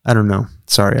 I don't know.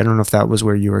 Sorry. I don't know if that was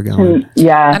where you were going.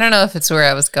 Yeah. I don't know if it's where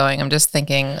I was going. I'm just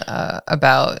thinking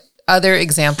about other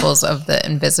examples of the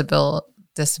invisible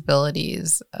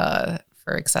disabilities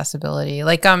for accessibility.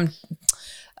 Like,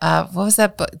 what was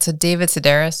that book? So David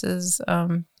Sedaris's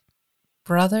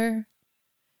brother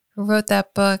who wrote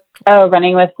that book. Oh,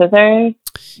 Running with Scissors?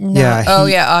 No.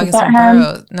 Augustin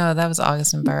Burroughs. No, that was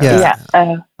Augustin Burroughs.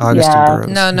 Augustin Burroughs.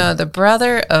 No, the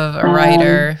brother of a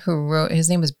writer who wrote, his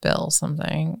name was Bill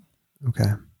something.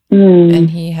 Okay. And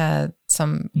he had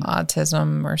some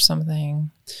autism or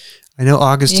something. I know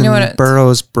Augustin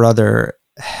Burroughs' brother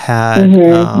had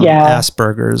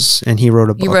Asperger's, and he wrote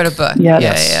a book. He wrote a book. Yep.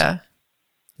 Yeah.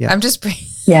 I'm just bringing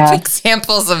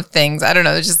examples of things. I don't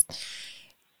know. It's just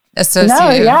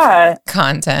associative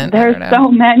content. There's so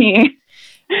many.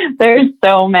 There's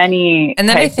so many. And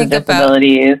then I think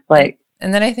disabilities.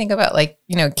 And then I think about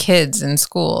kids in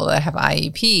school that have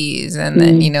IEPs, and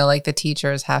then the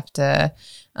teachers have to,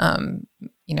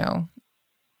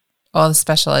 all the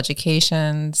special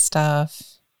education stuff.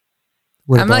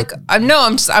 I'm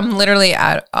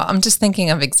just thinking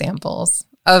of examples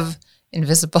of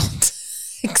invisible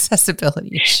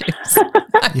accessibility issues.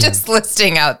 I'm just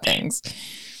listing out things.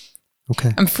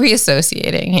 Okay. I'm free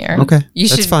associating here. Okay. You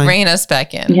should rein us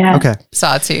back in. Yeah. Okay.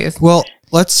 Sawtooth. Well,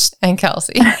 and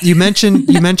Kelsey. You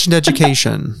mentioned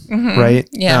education, right?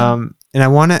 Yeah. And I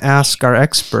want to ask our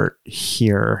expert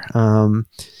here.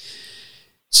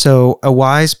 So a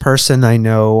wise person I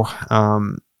know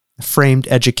framed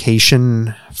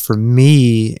education for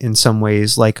me in some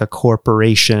ways like a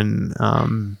corporation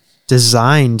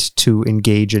designed to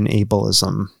engage in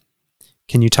ableism.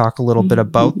 Can you talk a little bit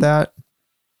about that?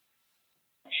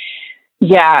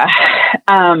 Yeah.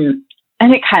 And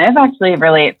it kind of actually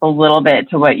relates a little bit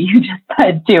to what you just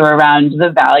said too, around the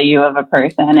value of a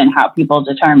person and how people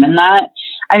determine that.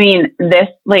 I mean, and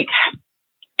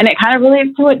it kind of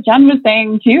relates to what Jen was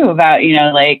saying too about,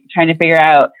 trying to figure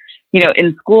out,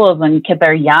 in schools when kids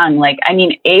are young,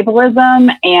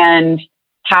 ableism and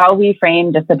how we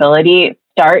frame disability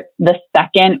starts the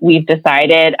second we've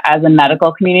decided as a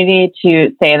medical community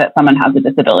to say that someone has a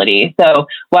disability. So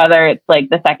whether it's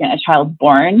the second a child's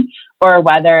born, or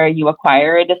whether you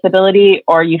acquire a disability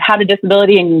or you've had a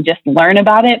disability and you just learn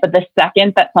about it, but the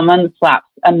second that someone slaps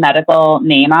a medical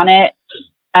name on it,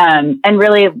 and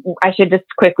really I should just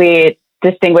quickly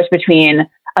distinguish between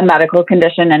a medical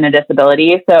condition and a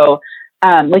disability. So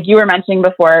like you were mentioning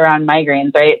before around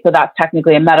migraines, right? So that's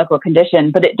technically a medical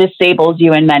condition, but it disables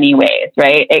you in many ways,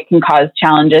 right? It can cause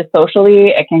challenges socially.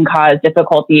 It can cause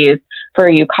difficulties for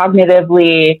you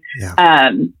cognitively,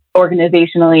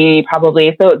 organizationally,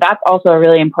 probably. So that's also a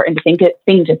really important thing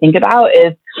to think about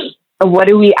is what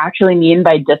do we actually mean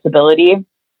by disability?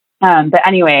 But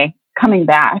anyway, coming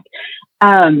back,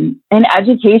 and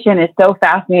education is so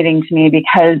fascinating to me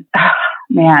because,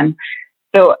 man,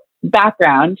 so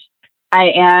background,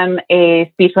 I am a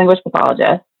speech language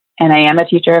pathologist and I am a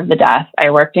teacher of the deaf.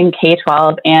 I worked in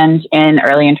K-12 and in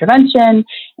early intervention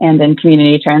and in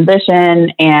community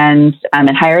transition and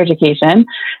in higher education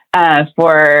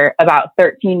for about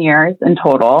 13 years in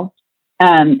total.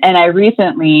 And I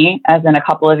recently, as in a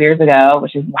couple of years ago,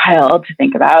 which is wild to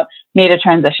think about, made a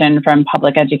transition from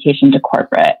public education to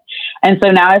corporate. And so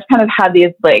now I've kind of had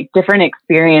these like different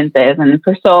experiences. And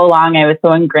for so long, I was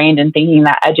so ingrained in thinking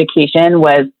that education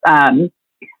was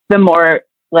the more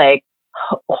like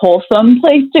wholesome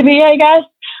place to be, I guess,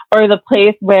 or the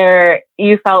place where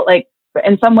you felt like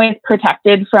in some ways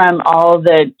protected from all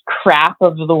the crap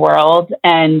of the world,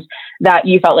 and that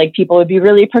you felt like people would be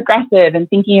really progressive and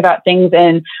thinking about things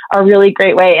in a really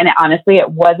great way. And honestly, it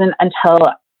wasn't until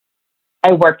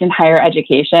I worked in higher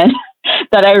education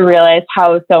that I realized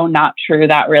how so not true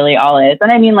that really all is.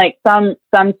 And I mean, like some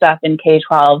stuff in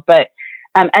K-12, but,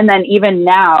 and then even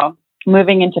now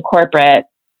moving into corporate,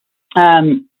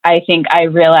 I think I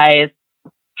realized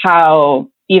how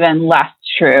even less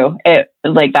true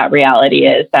that reality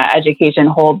is, that education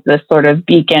holds this sort of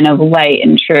beacon of light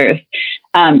and truth.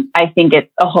 I think it's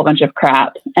a whole bunch of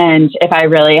crap. And if I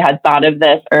really had thought of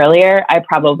this earlier, I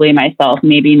probably myself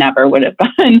maybe never would have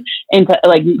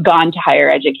gone to higher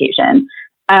education.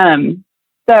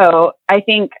 So I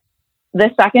think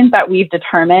the second that we've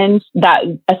determined that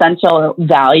essential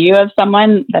value of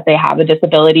someone, that they have a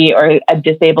disability or a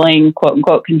disabling quote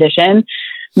unquote condition,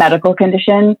 medical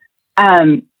condition,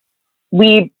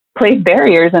 we place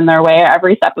barriers in their way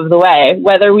every step of the way,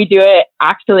 whether we do it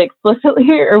actually explicitly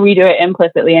or we do it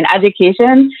implicitly. In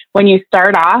education, when you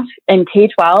start off in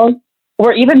K-12,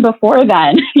 or even before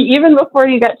then, even before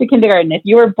you get to kindergarten, if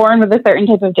you were born with a certain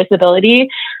type of disability,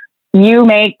 you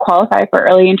may qualify for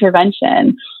early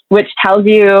intervention, which tells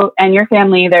you and your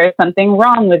family there's something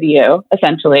wrong with you,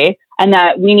 essentially, and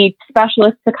that we need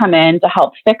specialists to come in to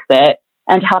help fix it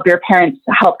and to help your parents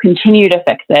help continue to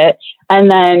fix it. And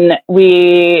then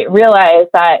we realize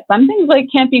that some things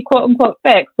can't be quote unquote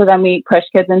fixed. So then we push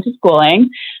kids into schooling,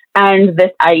 and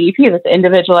this IEP, this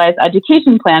individualized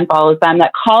education plan, follows them,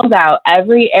 that calls out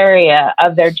every area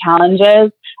of their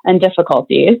challenges and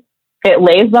difficulties. It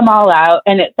lays them all out,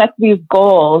 and it sets these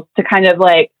goals to kind of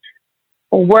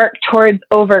work towards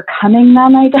overcoming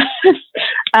them, I guess.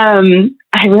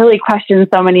 I really question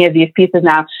so many of these pieces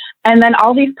now. And then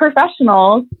all these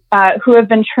professionals who have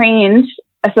been trained.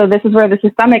 So this is where the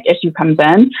systemic issue comes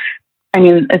in. I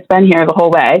mean, it's been here the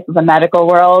whole way. So the medical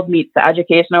world meets the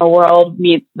educational world,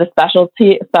 meets the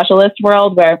specialist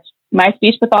world, where my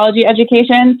speech pathology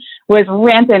education was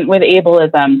rampant with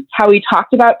ableism. How we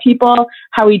talked about people,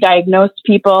 how we diagnosed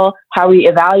people, how we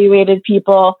evaluated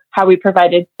people, how we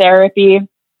provided therapy.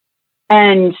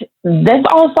 And this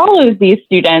all follows these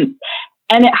students,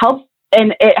 and it helps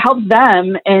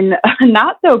them in a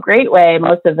not so great way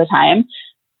most of the time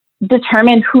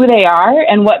determine who they are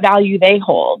and what value they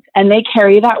hold. And they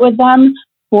carry that with them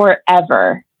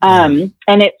forever. And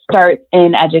it starts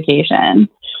in education.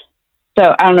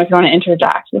 So I don't know if you want to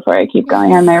interject before I keep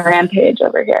going on my rampage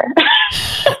over here.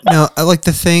 No,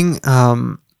 the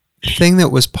thing that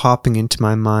was popping into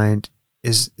my mind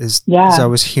is as I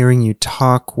was hearing you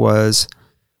talk was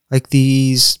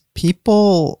these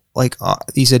people,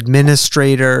 these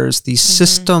administrators, these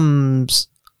systems,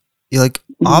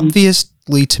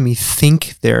 obviously to me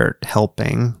think they're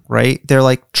helping, right?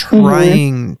 They're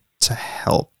trying to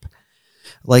help.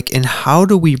 And how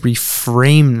do we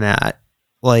reframe that?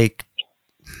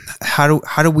 How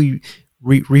do we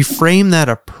reframe that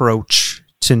approach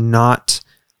to not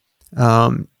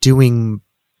doing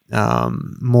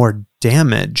more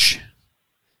damage?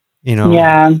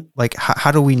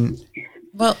 How do we?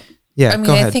 Well, yeah. I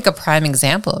mean, I think a prime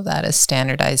example of that is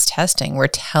standardized testing. We're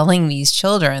telling these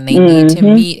children they need to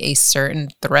meet a certain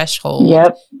threshold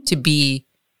to be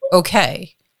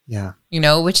okay. Yeah.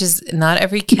 Which is not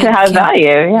every kid to have value.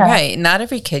 Yeah. Right. Not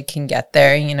every kid can get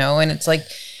there, and it's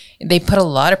they put a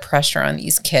lot of pressure on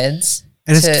these kids.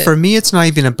 And for me, it's not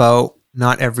even about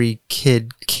not every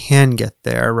kid can get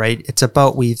there, right? It's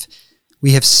about we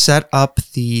have set up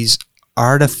these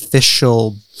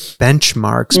artificial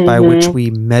benchmarks by which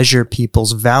we measure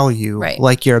people's value, right?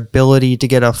 Like your ability to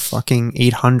get a fucking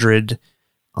 800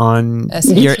 on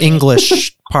SAT. your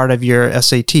English part of your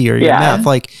SAT or your math.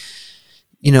 Like,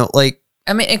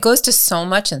 I mean, it goes to so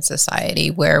much in society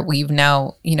where we've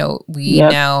now,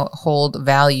 now hold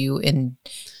value in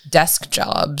desk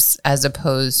jobs as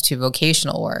opposed to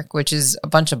vocational work, which is a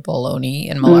bunch of baloney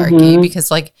and malarkey because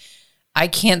like I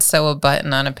can't sew a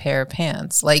button on a pair of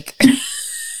pants. Like,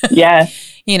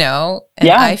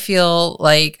 I feel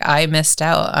like I missed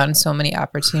out on so many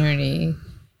opportunity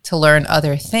to learn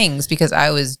other things because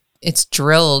it's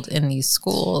drilled in these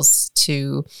schools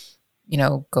to,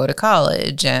 go to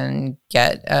college and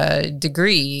get a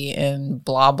degree and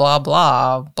blah, blah,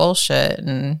 blah bullshit.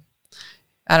 And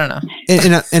I don't know.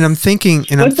 And I'm thinking,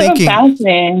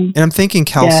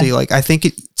 Kelsey, like, I think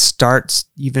it starts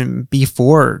even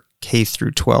before K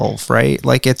through 12, right?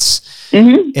 Like it's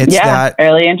that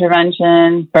early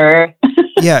intervention, birth.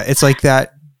 It's like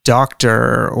that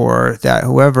doctor or that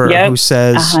whoever who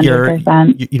says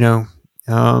 100%.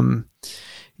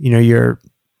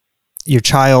 your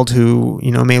child who,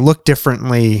 may look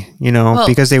differently,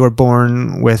 because they were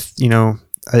born with,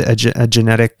 a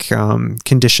genetic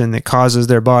condition that causes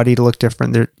their body to look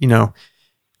different. They're,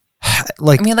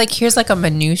 here's like a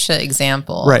minutia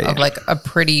example of like a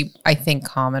pretty, I think,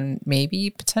 common, maybe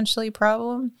potentially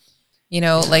problem.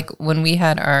 Like when we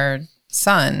had our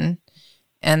son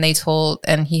and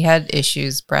he had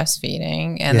issues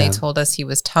breastfeeding and they told us he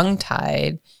was tongue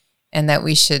tied and that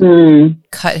we should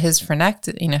cut his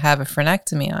frenectomy, have a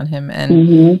frenectomy on him.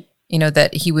 And,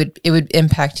 that it would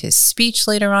impact his speech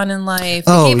later on in life.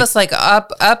 They gave us like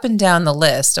up and down the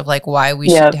list of like why we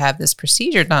should have this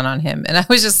procedure done on him. And I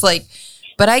was just like,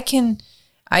 but I can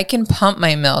pump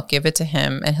my milk, give it to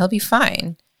him and he'll be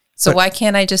fine. So why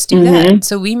can't I just do that?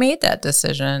 So we made that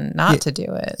decision not to do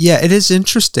it. Yeah, it is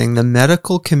interesting. The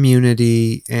medical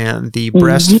community and the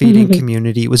breastfeeding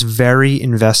community was very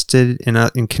invested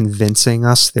in convincing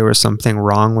us there was something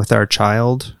wrong with our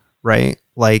child, right?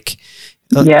 Like,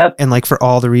 and like for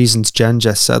all the reasons Jen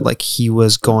just said, like he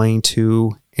was going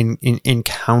to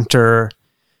encounter,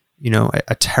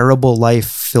 a terrible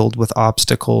life filled with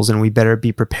obstacles, and we better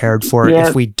be prepared for it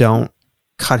if we don't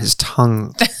cut his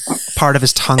tongue, part of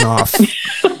his tongue off. And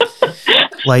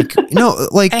I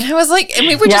was like, and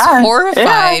we were just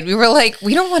horrified. We were like,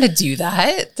 we don't want to do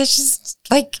that. That's just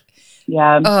like,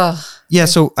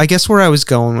 So I guess where I was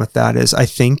going with that is, I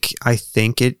think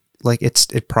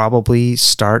it probably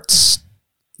starts.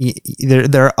 There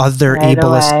are other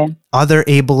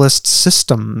ableist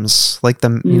systems like the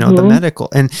the medical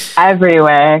and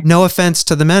everywhere. No offense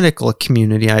to the medical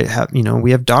community. We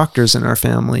have doctors in our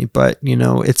family, but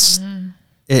it's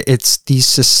these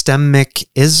systemic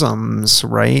isms,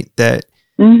 right? That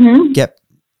get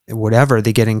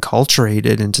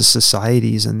enculturated into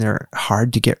societies, and they're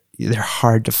hard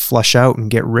to flush out and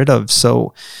get rid of.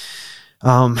 So.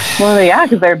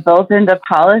 Because they're built into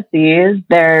policies,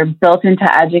 they're built into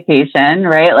education,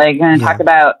 right? Like, when I talk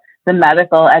about the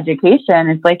medical education,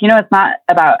 it's like, it's not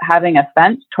about having a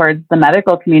fence towards the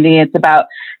medical community. It's about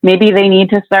maybe they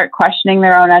need to start questioning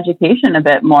their own education a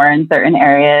bit more in certain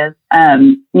areas.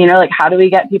 Like, how do we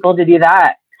get people to do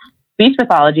that? Speech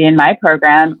pathology in my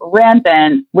program,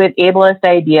 rampant with ableist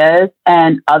ideas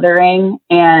and othering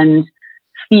and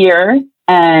fear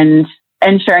and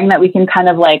ensuring that we can kind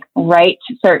of like write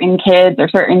certain kids or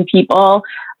certain people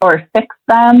or fix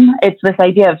them. It's this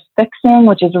idea of fixing,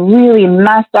 which is really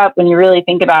messed up when you really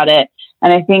think about it.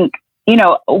 And I think,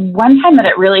 one time that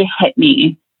it really hit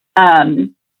me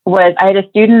was I had a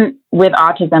student with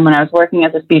autism when I was working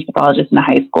as a speech pathologist in a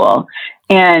high school.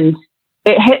 And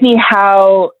it hit me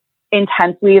how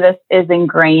intensely this is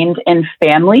ingrained in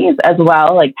families as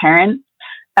well, like parents.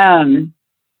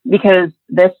 Because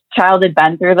this child had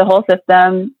been through the whole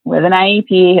system with an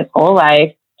IEP his whole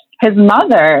life. His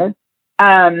mother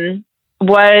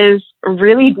was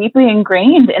really deeply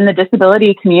ingrained in the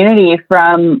disability community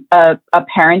from a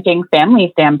parenting family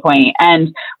standpoint,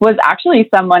 and was actually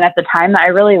someone at the time that I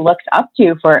really looked up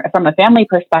to from a family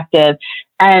perspective.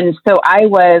 And so I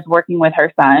was working with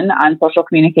her son on social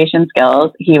communication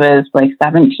skills. He was like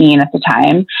 17 at the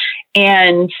time.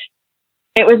 And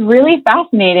it was really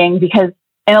fascinating because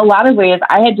in a lot of ways,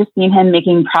 I had just seen him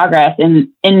making progress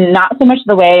in not so much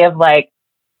the way of like,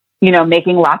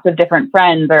 making lots of different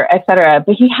friends or et cetera,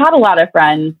 but he had a lot of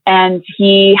friends and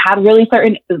he had really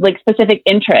certain like specific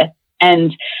interests.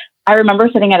 And I remember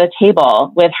sitting at a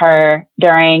table with her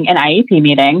during an IEP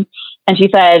meeting, and she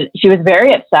said she was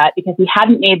very upset because he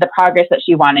hadn't made the progress that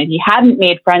she wanted. He hadn't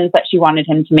made friends that she wanted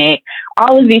him to make,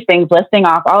 all of these things, listing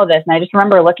off all of this. And I just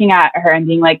remember looking at her and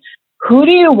being like, who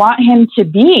do you want him to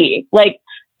be? Like,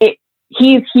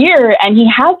 he's here and he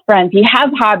has friends, he has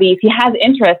hobbies, he has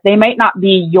interests. They might not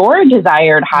be your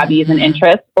desired hobbies and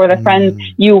interests or the friends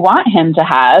you want him to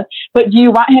have, but do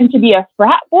you want him to be a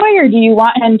frat boy or do you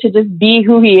want him to just be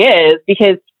who he is?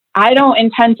 Because I don't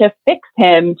intend to fix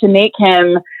him to make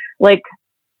him like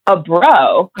a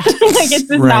bro. Like it's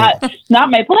just not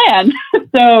my plan.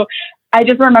 So I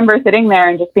just remember sitting there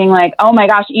and just being like, oh my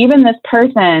gosh, even this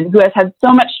person who has had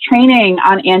so much training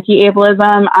on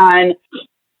anti-ableism, on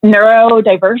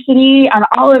neurodiversity, on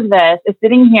all of this, is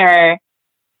sitting here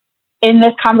in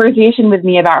this conversation with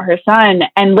me about her son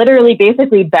and literally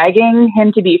basically begging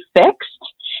him to be fixed.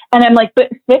 And I'm like, but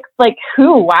fixed like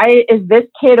who? Why is this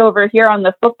kid over here on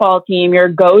the football team your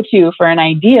go-to for an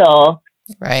ideal?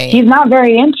 Right. He's not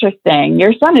very interesting.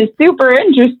 Your son is super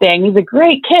interesting. He's a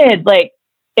great kid. Like,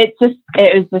 it was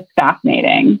just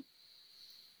fascinating.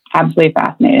 Absolutely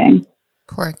fascinating.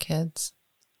 Poor kids.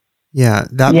 Yeah,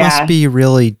 that must be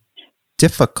really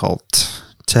difficult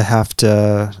to have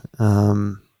to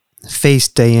face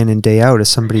day in and day out as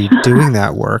somebody doing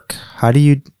that work. What do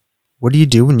you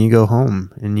do when you go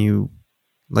home and you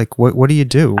like, what do you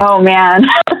do? Oh man.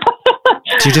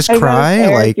 Do you just cry?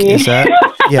 Like, is that,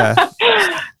 yeah.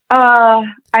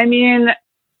 I mean,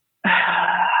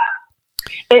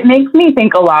 it makes me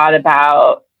think a lot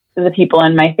about the people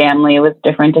in my family with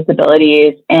different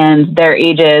disabilities and their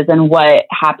ages and what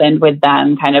happened with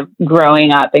them kind of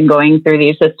growing up and going through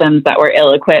these systems that were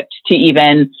ill-equipped to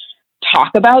even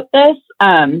talk about this.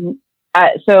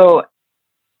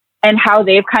 And how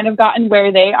they've kind of gotten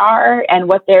where they are and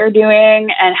what they're doing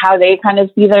and how they kind of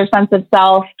see their sense of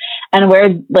self and where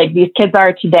like these kids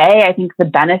are today. I think the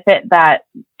benefit that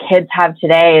kids have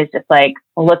today is just like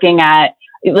looking at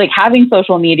like having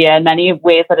social media in many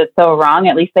ways that it's so wrong.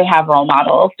 At least they have role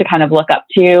models to kind of look up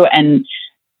to and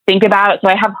think about.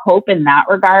 So I have hope in that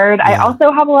regard. Yeah. I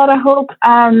also have a lot of hope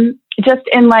just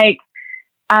in like,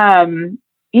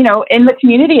 you know, in the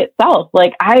community itself.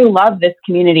 Like I love this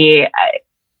community.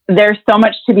 There's so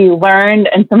much to be learned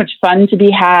and so much fun to be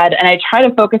had. And I try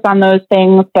to focus on those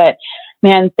things, but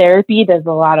man, therapy does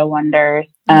a lot of wonders.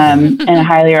 And I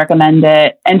highly recommend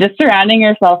it. And just surrounding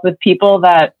yourself with people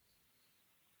that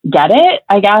get it,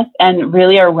 I guess, and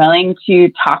really are willing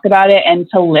to talk about it and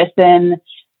to listen,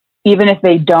 even if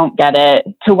they don't get it,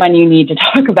 to when you need to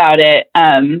talk about it.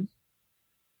 And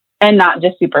not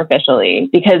just superficially,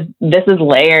 because this is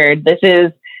layered. This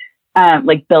is,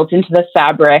 like built into the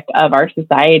fabric of our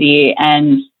society.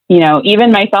 And, you know,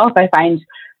 even myself, I find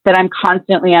that I'm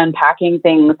constantly unpacking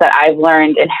things that I've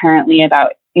learned inherently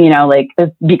about, you know, like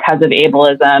because of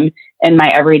ableism in my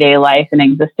everyday life and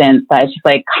existence. That's just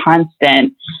like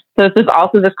constant. So this is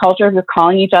also this culture of just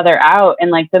calling each other out in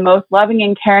like the most loving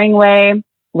and caring way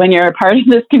when you're a part of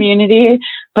this community,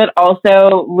 but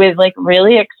also with like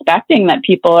really expecting that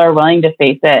people are willing to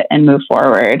face it and move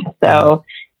forward. So,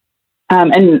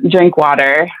 and drink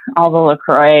water, all the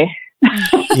LaCroix.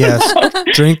 Yes.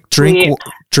 Drink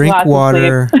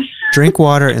water, drink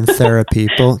water and therapy.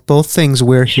 Both things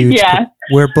we're huge. Yeah.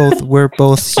 We're both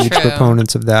huge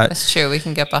proponents of that. That's true. We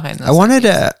can get behind those.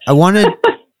 I wanted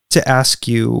to ask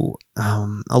you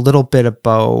a little bit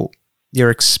about your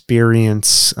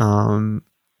experience in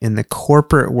the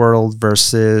corporate world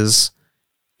versus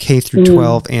K through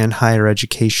 12 and higher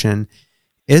education.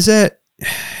 Is it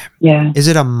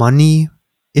a money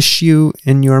issue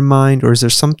in your mind, or is there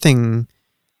something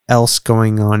else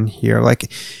going on here?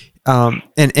 Like,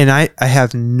 and I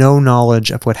have no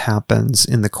knowledge of what happens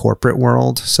in the corporate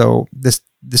world. So this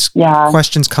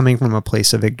question's coming from a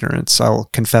place of ignorance. I'll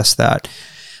confess that.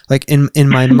 Like in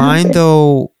my mind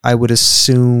though, I would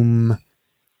assume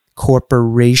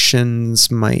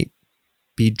corporations might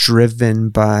be driven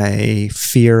by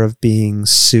fear of being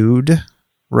sued,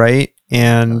 right?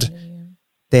 And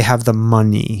they have the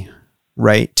money,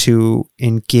 right, to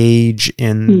engage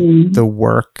in the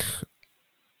work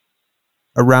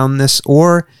around this.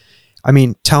 Or, I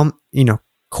mean,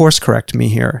 course correct me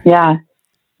here. Yeah.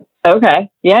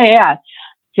 Okay. Yeah.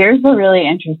 Here's the really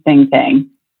interesting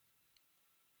thing.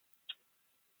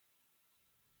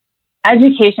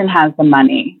 Education has the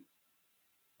money.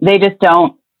 They just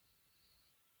don't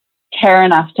care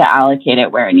enough to allocate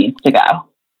it where it needs to go.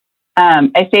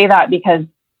 I say that because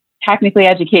technically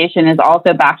education is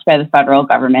also backed by the federal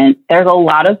government. There's a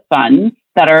lot of funds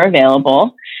that are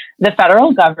available. The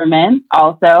federal government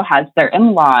also has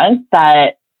certain laws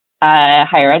that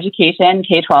higher education,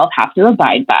 K-12, have to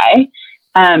abide by.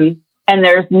 And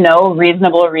there's no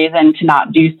reasonable reason to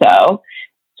not do so.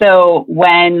 So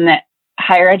when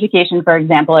higher education, for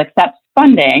example, accepts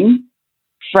funding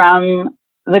from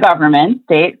the government,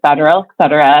 state, federal, et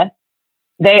cetera,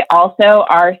 they also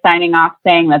are signing off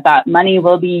saying that money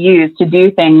will be used to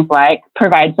do things like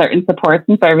provide certain supports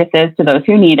and services to those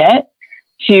who need it,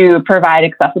 to provide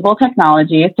accessible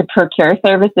technologies, to procure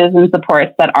services and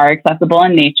supports that are accessible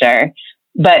in nature,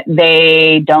 but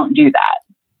they don't do that.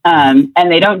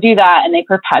 And they don't do that, and they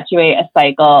perpetuate a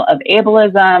cycle of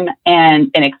ableism and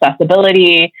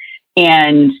inaccessibility,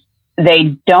 and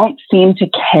they don't seem to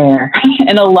care.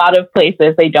 In a lot of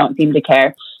places, they don't seem to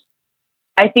care.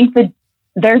 I think that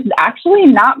there's actually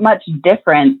not much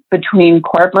difference between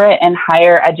corporate and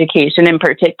higher education in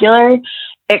particular,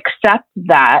 except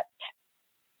that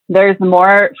there's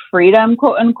more freedom,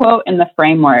 quote unquote, in the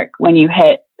framework when you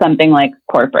hit something like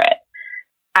corporate.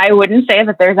 I wouldn't say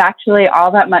that there's actually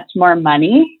all that much more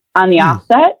money on the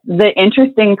offset. The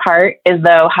interesting part is,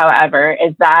 though, however,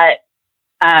 is that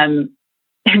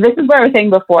this is what I was saying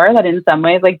before, that in some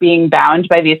ways, like being bound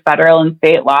by these federal and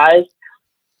state laws,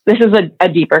 this is a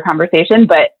deeper conversation,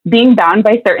 but being bound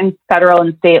by certain federal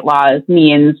and state laws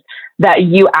means that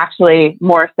you actually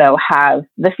more so have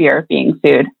the fear of being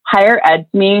sued. Higher ed,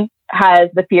 to me, has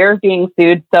the fear of being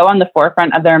sued so on the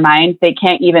forefront of their mind, they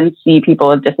can't even see people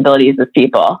with disabilities as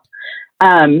people.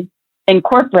 In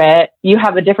corporate, you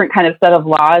have a different kind of set of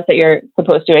laws that you're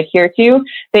supposed to adhere to.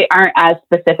 They aren't as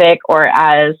specific or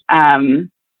as,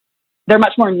 they're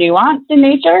much more nuanced in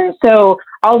nature. So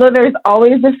although there's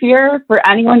always a fear for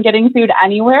anyone getting sued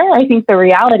anywhere, I think the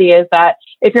reality is that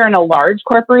if you're in a large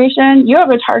corporation, you have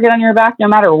a target on your back no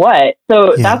matter what.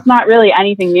 So that's not really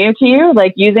anything new to you.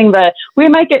 Like using the "we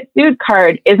might get sued"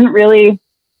 card isn't really,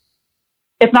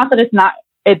 it's not that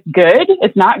it's good.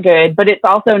 It's not good, but it's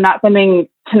also not something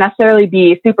to necessarily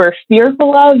be super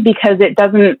fearful of, because it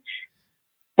doesn't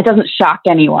shock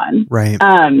anyone. Right.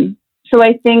 So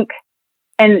I think,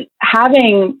 and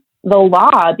having the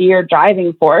law be your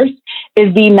driving force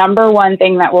is the number one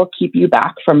thing that will keep you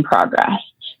back from progress,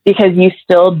 because you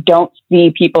still don't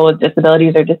see people with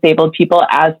disabilities or disabled people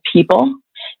as people.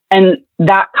 And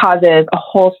that causes a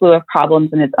whole slew of problems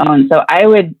in its own. So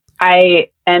I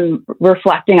am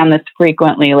reflecting on this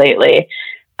frequently lately,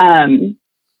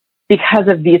 because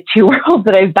of these two worlds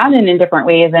that I've been in different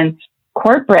ways. And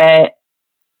corporate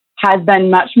has been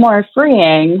much more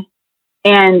freeing,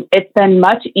 and it's been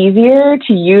much easier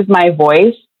to use my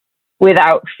voice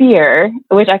without fear,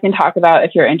 which I can talk about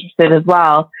if you're interested as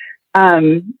well.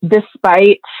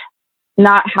 Despite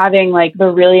not having like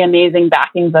the really amazing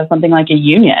backings of something like a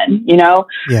union, you know?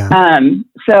 Yeah.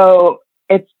 So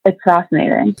it's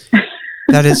fascinating.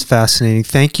 That is fascinating.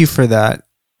 Thank you for that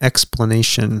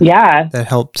explanation. Yeah. That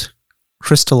helped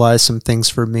crystallize some things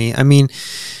for me. I mean,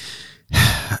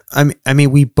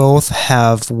 we both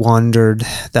have wandered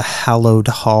the hallowed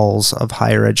halls of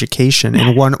higher education,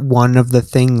 and one of the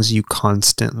things you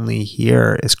constantly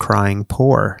hear is crying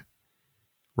poor,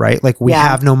 right? Like we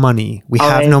have no money. We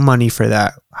have no money for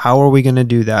that. How are we going to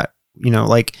do that? You know,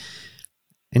 like,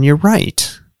 and you're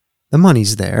right. The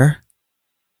money's there.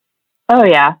 Oh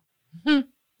yeah.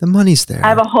 The money's there. I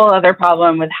have a whole other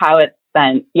problem with how it's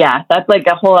spent. Yeah. That's like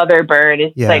a whole other bird.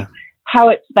 It's like how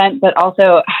it's spent, but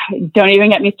also don't even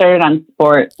get me started on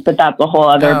sports, but that's a whole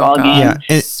other ballgame.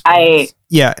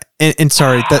 Yeah. And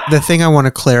sorry, the thing I want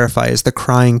to clarify is the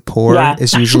crying poor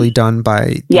is usually done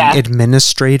by the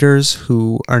administrators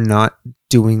who are not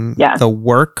doing the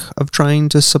work of trying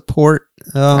to support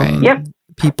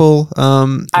people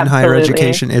in higher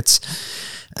education. It's,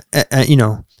 you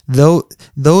know,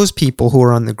 those people who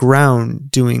are on the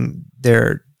ground doing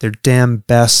their damn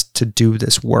best to do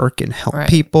this work and help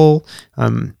people,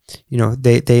 you know,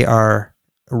 they are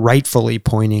rightfully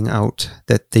pointing out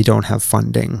that they don't have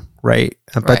funding, right?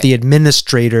 But the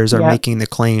administrators are making the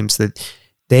claims that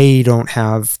they don't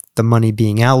have the money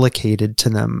being allocated to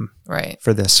them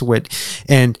for this.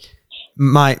 And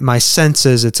my sense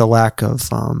is it's a lack of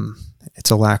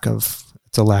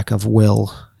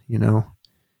will, you know.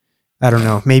 I don't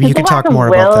know. Maybe you could talk more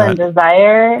about that. Will and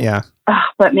desire. Yeah.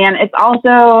 But man, it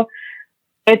also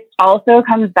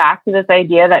comes back to this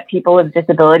idea that people with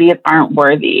disabilities aren't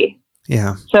worthy.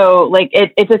 Yeah. So like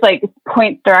it just like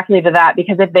points directly to that,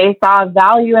 because if they saw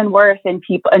value and worth in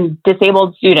people and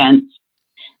disabled students,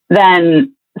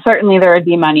 then certainly there would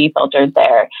be money filtered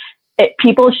there.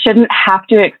 People shouldn't have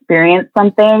to experience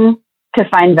something to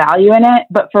find value in it,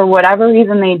 but for whatever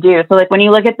reason they do. So like when you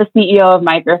look at the CEO of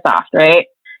Microsoft, right?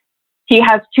 He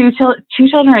has two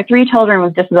children or three children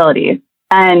with disabilities.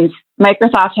 And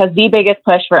Microsoft has the biggest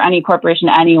push for any corporation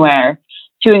anywhere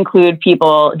to include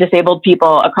disabled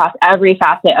people across every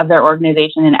facet of their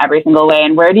organization in every single way.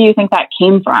 And where do you think that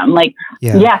came from? Like,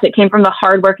 yes, it came from the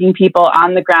hardworking people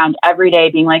on the ground every day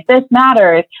being like, this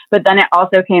matters. But then it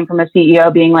also came from a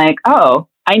CEO being like, oh,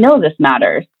 I know this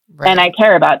matters and I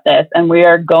care about this, and we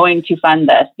are going to fund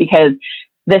this because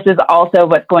this is also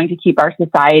what's going to keep our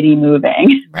society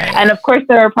moving. Right. And of course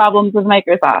there are problems with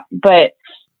Microsoft, but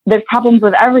there's problems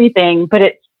with everything, but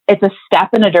it's a step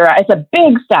in it's a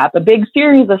big step, a big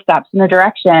series of steps in a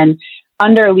direction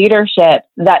under leadership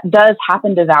that does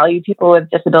happen to value people with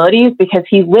disabilities, because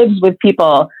he lives with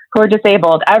people who are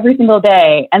disabled every single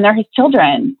day and they're his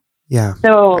children. Yeah.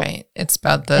 So right. It's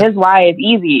about his why is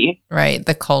easy. Right.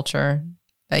 The culture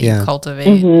that Yeah. you cultivate.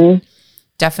 Mm-hmm.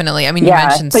 Definitely. I mean, you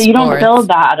mentioned but you don't sports. build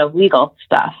that out of legal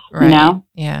stuff, Right. you know?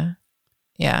 Yeah.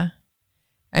 Yeah.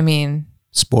 I mean,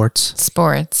 Sports.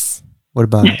 What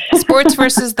about it? sports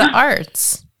versus the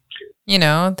arts. You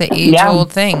know, the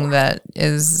age-old thing that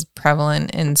is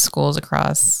prevalent in schools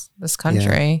across this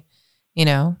country, you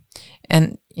know,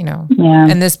 and, you know,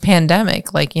 and this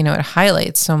pandemic, like, you know, it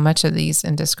highlights so much of these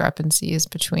indiscrepancies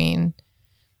between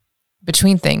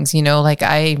things, you know, like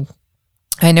I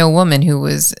know a woman who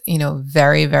was, you know,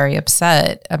 very, very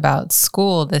upset about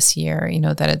school this year, you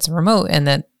know, that it's remote and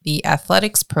that the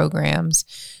athletics programs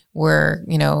were,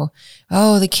 you know,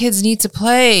 oh, the kids need to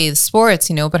play sports,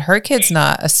 you know, but her kid's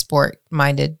not a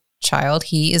sport-minded child.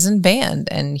 He is in band,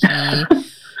 and he,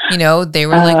 you know, they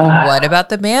were like, what about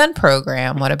the band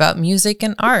program? What about music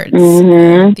and arts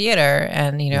and theater?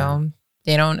 And, you know,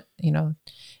 they don't, you know,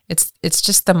 it's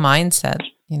just the mindset,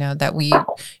 you know, that we, you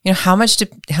know, how much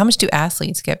do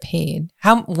athletes get paid?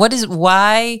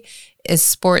 Why is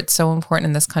sports so important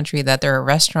in this country that there are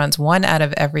restaurants, 1 out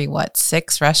of every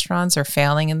 6 restaurants are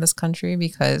failing in this country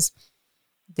because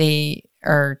they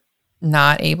are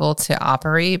not able to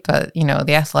operate, but, you know,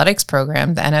 the athletics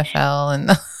program, the NFL, and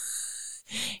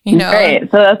you know, right.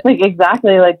 So that's like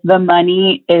exactly like the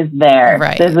money is there.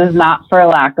 Right. This is not for a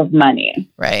lack of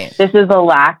money. Right. This is a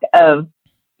lack of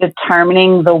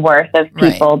determining the worth of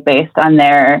people based on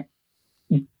their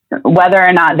whether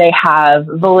or not they have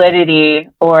validity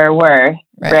or worth,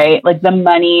 right? Like the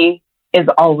money is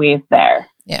always there.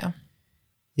 Yeah.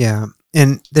 Yeah.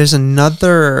 And there's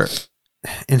another,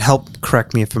 and help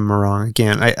correct me if I'm wrong.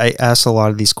 Again, I ask a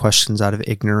lot of these questions out of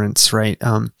ignorance, right?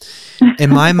 In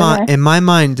my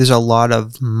mind, there's a lot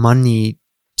of money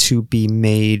to be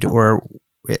made, or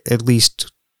at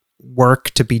least work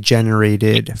to be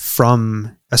generated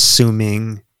from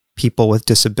assuming people with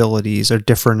disabilities are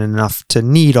different enough to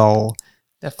need all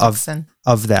of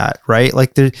that, right?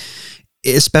 Like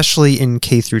especially in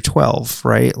K through 12,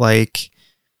 right? Like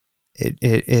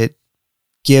it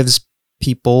gives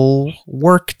people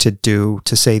work to do,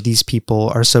 to say these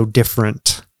people are so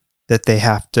different that they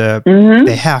have to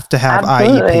have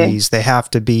Absolutely. IEPs, they have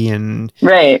to be in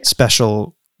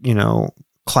special, you know,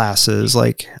 classes.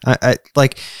 Like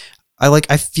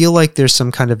I feel like there's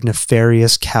some kind of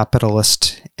nefarious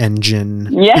capitalist engine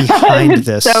behind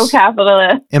this. So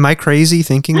capitalist. Am I crazy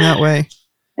thinking that way?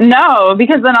 No,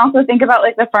 because then also think about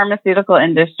like the pharmaceutical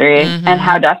industry and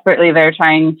how desperately they're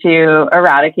trying to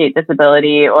eradicate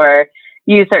disability or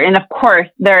use certain, of course,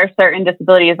 there are certain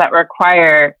disabilities that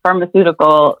require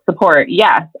pharmaceutical support.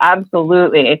 Yes,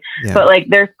 absolutely. Yeah. But like,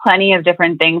 there's plenty of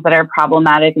different things that are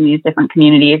problematic in these different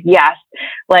communities. Yes.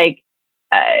 Like,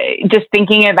 just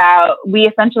thinking about, we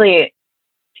essentially,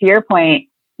 to your point,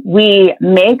 we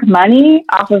make money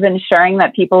off of ensuring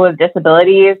that people with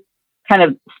disabilities kind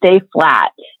of stay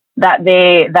flat, that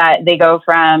they go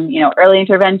from, you know, early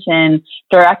intervention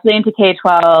directly into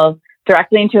K-12,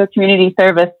 directly into a community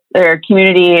service or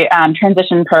community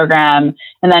transition program,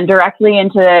 and then directly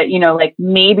into, you know, like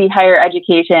maybe higher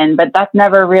education, but that's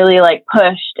never really like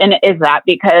pushed. And is that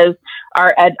because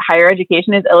our higher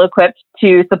education is ill-equipped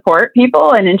to support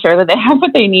people and ensure that they have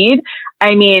what they need?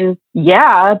 I mean,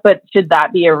 yeah, but should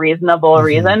that be a reasonable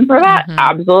reason for that?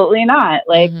 Absolutely not.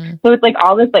 Like, so it's like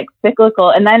all this like cyclical,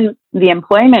 and then the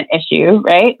employment issue,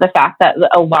 right? The fact that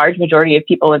a large majority of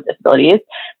people with disabilities,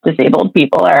 disabled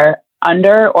people, are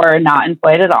under or not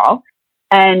employed at all.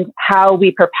 And how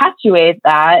we perpetuate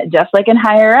that, just like in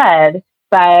higher ed,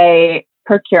 by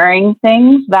procuring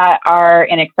things that are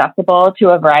inaccessible to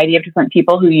a variety of different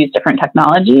people who use different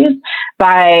technologies,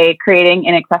 by creating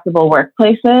inaccessible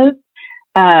workplaces,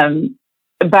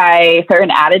 by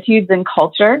certain attitudes and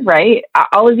culture, right?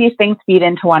 All of these things feed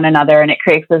into one another, and it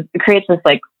creates this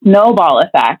like snowball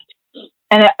effect.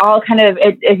 And it all kind of,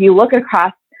 if you look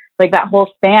across like that whole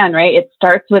span, right? It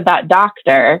starts with that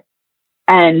doctor,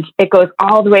 and it goes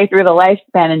all the way through the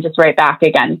lifespan and just right back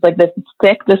again. It's like this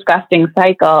sick, disgusting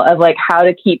cycle of like how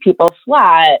to keep people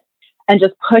flat and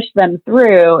just push them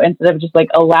through instead of just like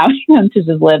allowing them to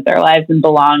just live their lives and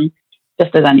belong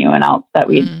just as anyone else that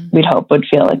we'd hope would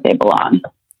feel like they belong.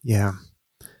 Yeah.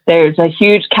 There's a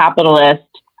huge capitalist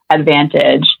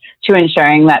advantage to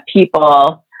ensuring that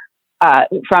people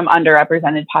from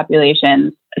underrepresented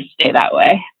populations stay that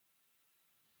way.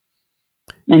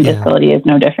 And disability is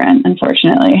no different,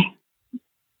 unfortunately.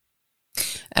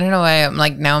 I don't know why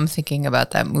now I'm thinking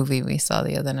about that movie we saw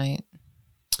the other night.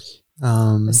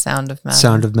 The Sound of Metal.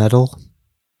 Sound of Metal.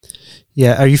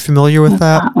 Yeah, are you familiar with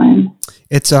that? One?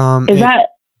 It's that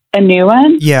a new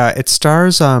one? Yeah, it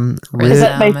stars Is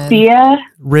that by Sia?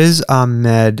 Riz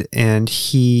Ahmed, and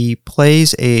he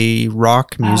plays a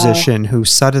rock musician who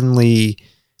suddenly,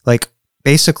 like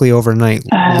basically overnight,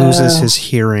 loses his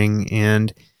hearing,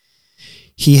 and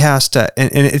he has to, and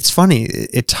it's funny,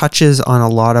 it touches on a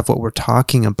lot of what we're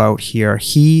talking about here.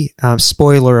 He,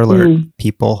 spoiler alert,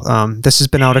 people, this has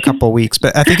been out a couple of weeks,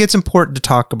 but I think it's important to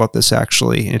talk about this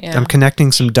actually. I'm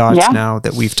connecting some dots now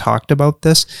that we've talked about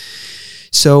this.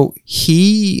 So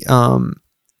he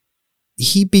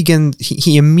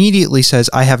immediately says,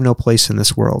 I have no place in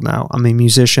this world now. I'm a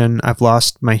musician. I've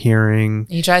lost my hearing.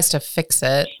 He tries to fix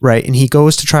it. Right. And he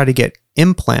goes to try to get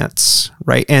implants.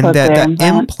 Right. And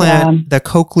the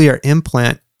cochlear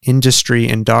implant industry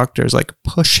and doctors like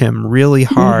push him really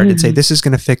hard and say, this is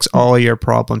going to fix all your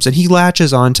problems. And he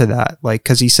latches onto that, like,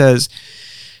 because he says,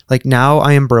 like, now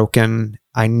I am broken.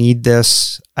 I need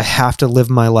this. I have to live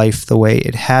my life the way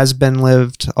it has been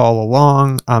lived all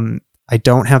along. I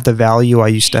don't have the value I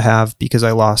used to have because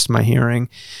I lost my hearing.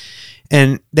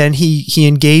 And then he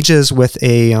engages with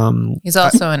a... he's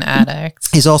also an addict.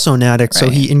 He's also an addict. Right. So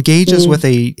he engages with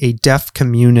a deaf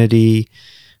community.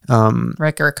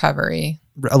 Like a recovery.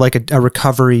 Like a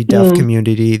recovery deaf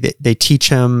community. They teach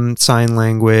him sign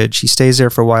language. He stays there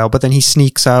for a while, but then he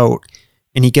sneaks out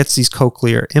and he gets these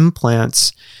cochlear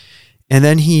implants. And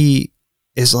then he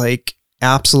is like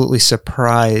absolutely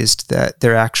surprised that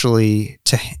they're actually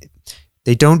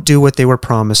they don't do what they were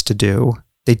promised to do.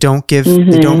 They don't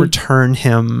they don't return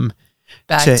him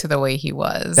back to the way he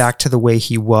was.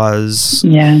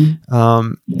 Yeah.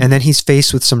 And then he's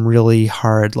faced with some really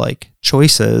hard like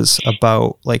choices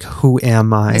about like, who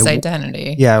am I? His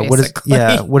identity. Yeah. Basically.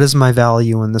 What is my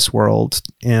value in this world?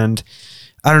 And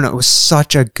I don't know. It was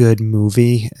such a good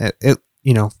movie.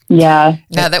 Yeah.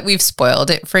 Now that we've spoiled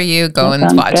it for you, go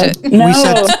and watch it. No. We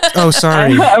said,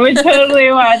 sorry. I would totally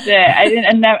watch it.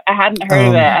 I hadn't heard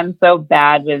of it. I'm so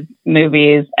bad with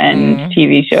movies and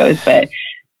TV shows, but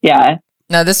yeah.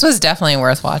 No, this was definitely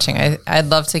worth watching. I'd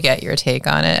love to get your take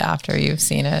on it after you've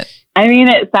seen it. I mean,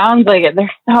 it sounds like it.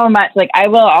 There's so much. Like, I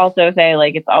will also say,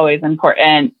 like, it's always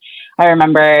important. I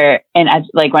remember when I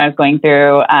was going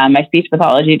through my speech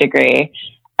pathology degree,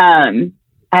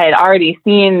 I had already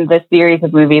seen this series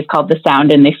of movies called The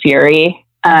Sound and the Fury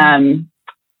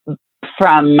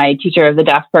from my teacher of the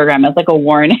deaf program as like a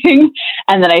warning.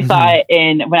 And then I saw it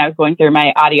when I was going through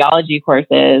my audiology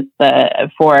courses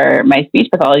for my speech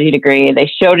pathology degree.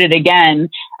 They showed it again.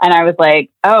 And I was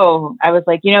like,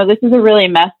 this is a really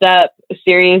messed up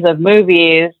series of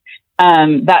movies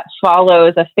that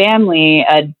follows a family,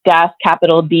 a deaf,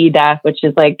 capital D deaf, which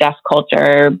is like deaf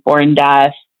culture, born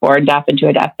deaf into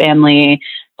a deaf family.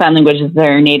 Sign language is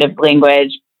their native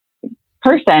language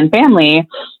family,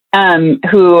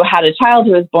 who had a child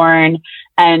who was born,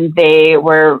 and they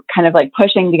were kind of like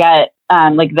pushing to get,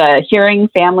 like the hearing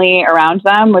family around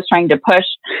them was trying to push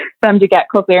them to get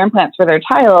cochlear implants for their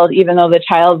child, even though the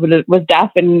child was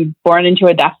deaf and born into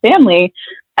a deaf family.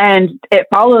 And it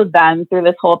followed them through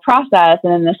this whole process.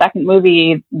 And in the second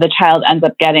movie, the child ends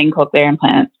up getting cochlear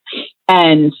implants.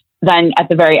 And then at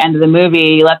the very end of the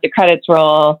movie, you let the credits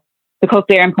roll. The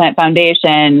Cochlear Implant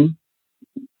Foundation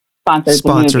sponsors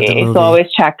the movie. So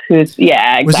always check who's,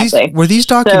 exactly. Were these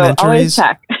documentaries? So always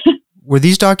check. Were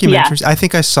these documentaries? Yeah. I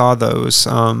think I saw those.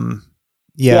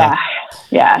 Yeah.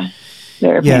 They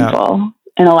were painful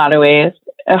in a lot of ways.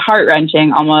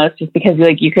 Heart-wrenching almost, just because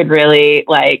you could really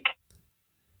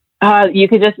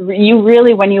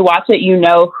when you watch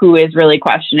it, who is really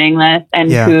questioning this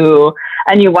and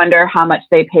and you wonder how much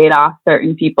they paid off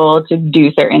certain people to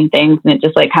do certain things. And it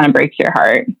just kind of breaks your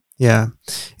heart. Yeah.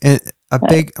 And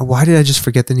why did I just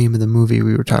forget the name of the movie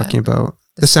we were talking about?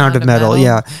 The Sound of Metal.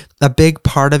 Yeah. A big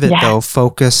part of it though,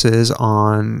 focuses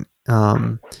on,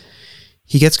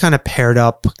 he gets kind of paired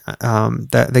up,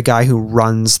 the guy who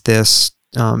runs this,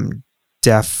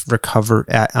 deaf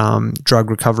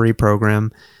drug recovery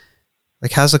program,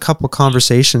 has a couple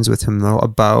conversations with him though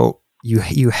about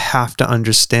you have to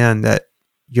understand that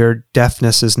your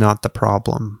deafness is not the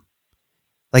problem.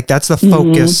 That's the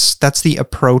focus. That's the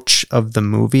approach of the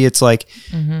movie. It's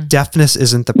deafness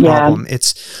isn't the problem.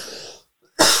 It's,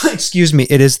 excuse me,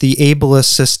 it is the ableist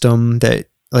system that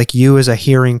you as a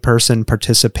hearing person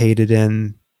participated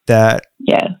in that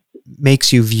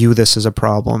makes you view this as a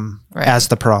problem, as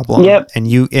the problem. And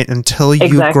until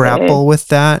you grapple with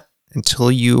that,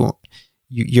 until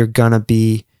you're gonna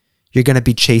be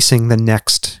chasing the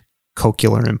next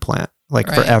cochlear implant, like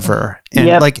forever. And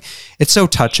like, it's so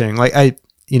touching. Like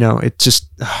it just,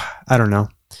 I don't know.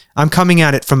 I'm coming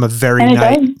at it from a very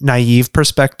naive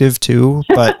perspective too,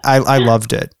 but I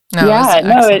loved it.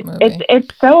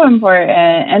 It's so important.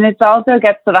 And it also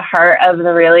gets to the heart of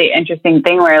the really interesting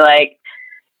thing where like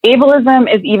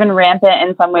ableism is even rampant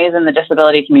in some ways in the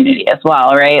disability community as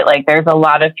well, right? Like there's a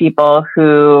lot of people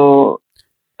who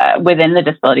within the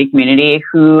disability community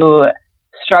who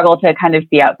struggle to kind of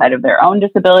see outside of their own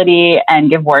disability and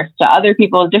give worth to other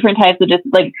people's different types of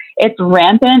like it's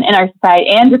rampant in our society.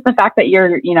 And just the fact that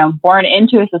you're, born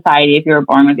into a society, if you were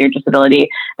born with your disability,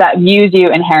 that views you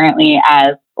inherently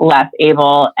as less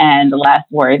able and less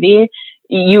worthy.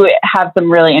 You have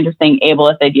some really interesting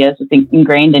ableist ideas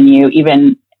ingrained in you,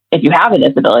 even if you have a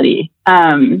disability.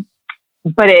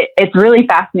 But it's really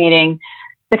fascinating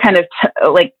to kind of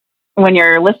like when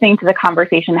you're listening to the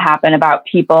conversation happen about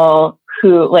people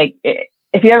who, like,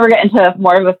 if you ever get into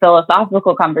more of a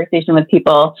philosophical conversation with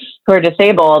people who are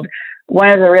disabled, one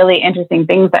of the really interesting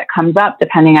things that comes up,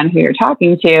 depending on who you're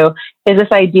talking to, is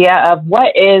this idea of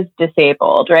what is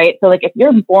disabled, right? So, like, if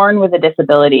you're born with a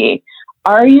disability,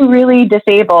 are you really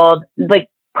disabled? Like,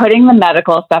 putting the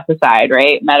medical stuff aside,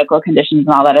 right? Medical conditions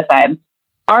and all that aside,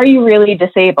 are you really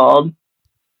disabled?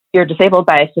 You're disabled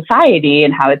by society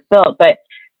and how it's built, but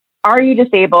are you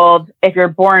disabled if you're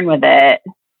born with it?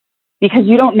 Because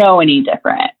you don't know any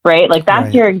different, right? Like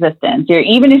that's your existence.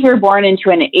 Even if you're born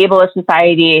into an ableist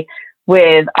society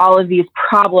with all of these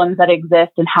problems that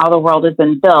exist and how the world has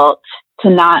been built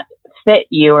to not fit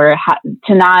you or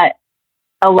to not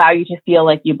allow you to feel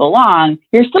like you belong,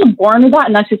 you're still born with that.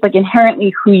 And that's just like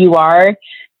inherently who you are,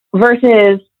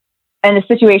 versus in a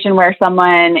situation where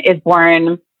someone is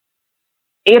born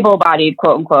able-bodied,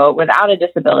 quote unquote, without a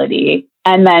disability,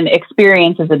 and then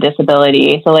experiences a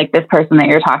disability. So like this person that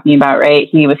you're talking about, right?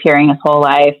 He was hearing his whole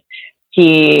life.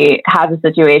 He has a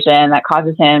situation that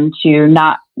causes him to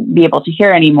not be able to hear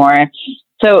anymore.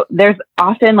 So there's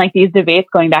often like these debates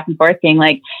going back and forth being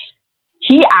like,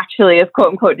 he actually is quote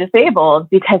unquote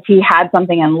disabled because he had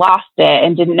something and lost it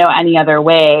and didn't know any other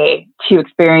way to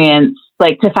experience,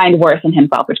 like to find worth in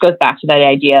himself, which goes back to that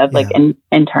idea of like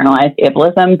internalized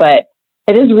ableism. But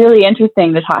it is really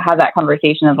interesting to have that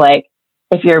conversation of like,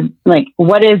 if you're like,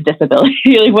 what is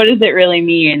disability? Like, what does it really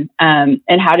mean? And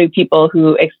how do people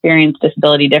who experience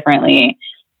disability differently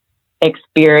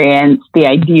experience the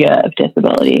idea of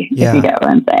disability? If you get what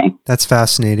I'm saying. That's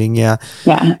fascinating. Yeah.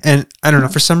 And I don't know,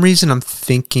 for some reason I'm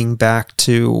thinking back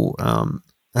to,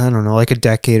 I don't know, like a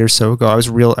decade or so ago, I was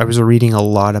reading a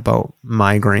lot about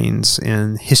migraines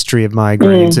and history of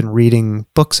migraines and reading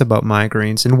books about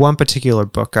migraines. And one particular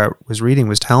book I was reading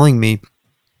was telling me,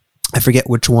 I forget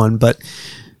which one, but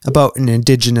about an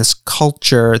indigenous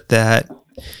culture that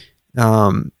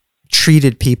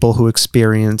treated people who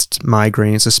experienced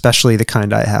migraines, especially the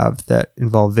kind I have that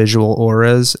involve visual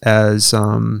auras, as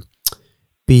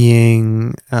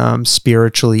being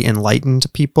spiritually enlightened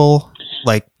people.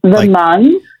 Like the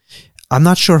Mun? I'm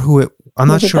not sure who it. I'm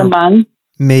not sure. The Mun?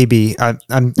 Maybe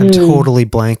I'm totally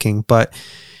blanking, but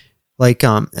like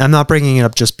I'm not bringing it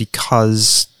up just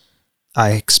because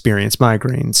I experience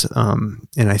migraines,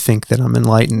 and I think that I'm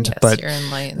enlightened. Yes, but you're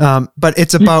enlightened. But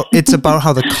it's about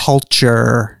how the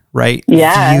culture, right,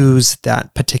 views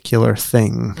that particular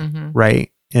thing,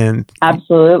 right, and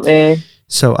absolutely.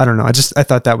 So I don't know. I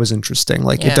thought that was interesting.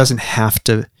 Like it doesn't have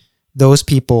to. Those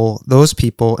people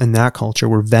in that culture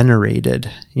were venerated,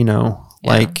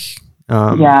 like.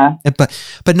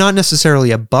 But not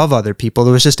necessarily above other people.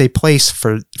 There was just a place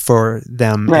for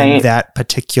them in that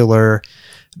particular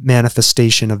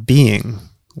manifestation of being.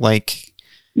 Like,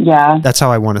 that's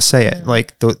how I want to say it.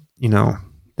 Like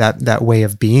that way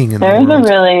of being in the world.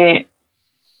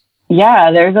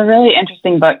 There's a really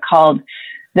interesting book called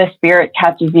The Spirit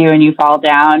Catches You and You Fall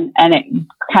Down. And it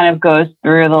kind of goes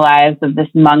through the lives of this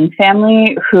Hmong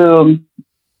family who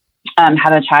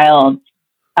had a child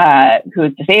who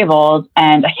was disabled,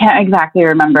 and I can't exactly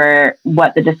remember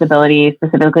what the disability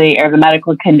specifically or the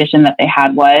medical condition that they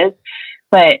had was,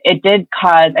 but it did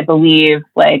cause, I believe,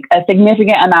 like a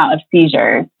significant amount of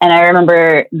seizures. And I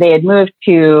remember they had moved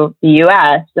to the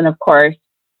US, and of course,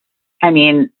 I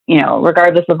mean,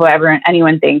 regardless of whatever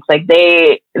anyone thinks, like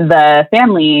the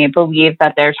family believed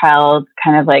that their child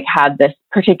kind of like had this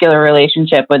particular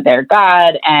relationship with their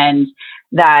God, and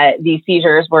that these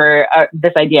seizures were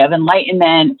this idea of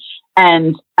enlightenment.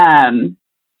 And,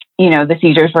 the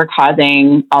seizures were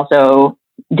causing also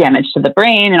damage to the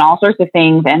brain and all sorts of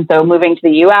things. And so moving to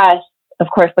the US, of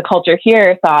course, the culture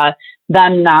here saw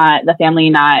the family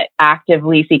not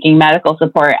actively seeking medical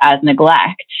support as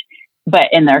neglect, but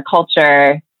in their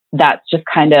culture, that's just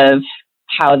kind of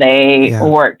how they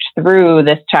worked through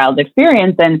this child's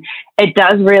experience. And it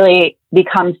does really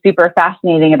become super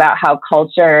fascinating about how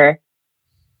culture,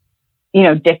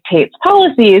 dictates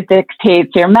policies,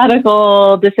 dictates your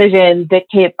medical decisions,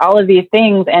 dictates all of these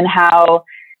things, and how,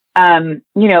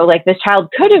 like this child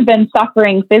could have been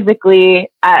suffering physically.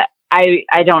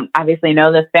 I don't obviously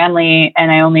know this family,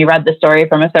 and I only read the story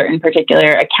from a certain particular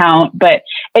account, but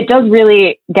it does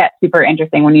really get super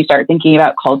interesting when you start thinking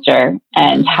about culture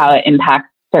and how it impacts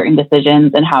certain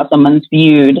decisions and how someone's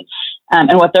viewed,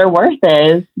 and what their worth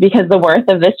is, because the worth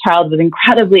of this child was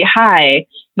incredibly high.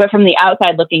 But from the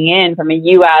outside looking in, from a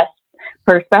U.S.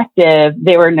 perspective,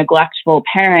 they were neglectful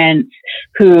parents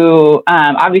who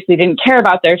obviously didn't care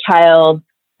about their child.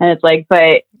 And it's like,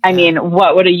 but I mean,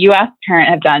 what would a U.S. parent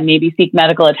have done? Maybe seek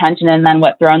medical attention, and then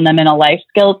thrown them in a life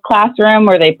skills classroom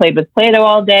where they played with Play-Doh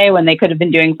all day when they could have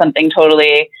been doing something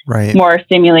totally more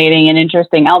stimulating and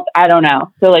interesting else. I don't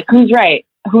know. So like, who's right?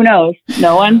 Who knows?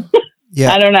 No one.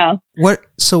 I don't know. What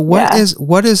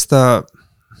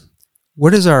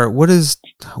is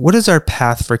our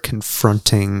path for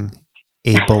confronting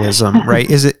ableism, right?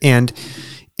 Is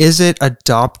it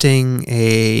adopting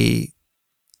a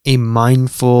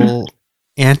mindful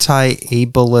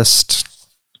anti-ableist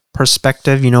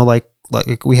perspective?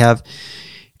 Like we have,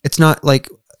 it's not like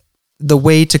the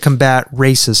way to combat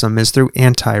racism is through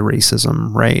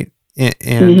anti-racism, right? And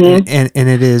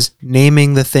it is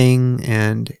naming the thing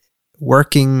and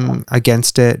working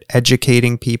against it,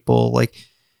 educating people, like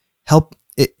help.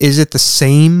 Is it the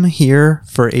same here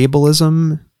for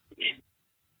ableism?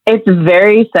 It's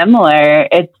very similar.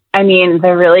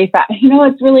 They're really fast.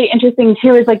 What's really interesting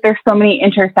too is like there's so many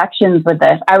intersections with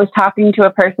this. I was talking to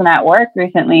a person at work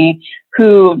recently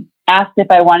who asked if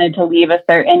I wanted to leave a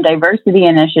certain diversity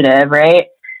initiative, right?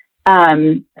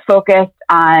 Focused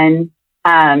on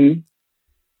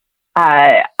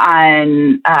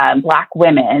Black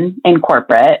women in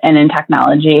corporate and in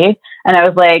technology. And I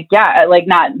was like, yeah, like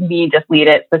not me just lead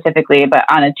it specifically, but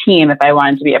on a team if I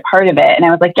wanted to be a part of it. And I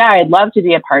was like, yeah, I'd love to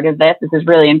be a part of this. This is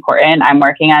really important. I'm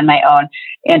working on my own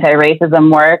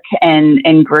anti-racism work and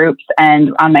in groups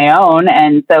and on my own.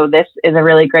 And so this is a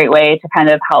really great way to kind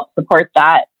of help support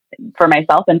that for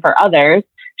myself and for others.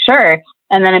 Sure.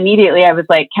 And then immediately I was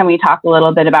like, can we talk a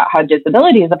little bit about how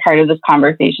disability is a part of this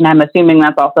conversation? I'm assuming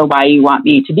that's also why you want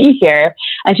me to be here.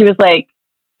 And she was like,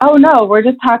 oh no, we're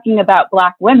just talking about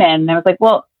Black women. And I was like,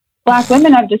 well, Black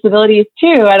women have disabilities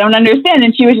too. I don't understand.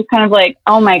 And she was just kind of like,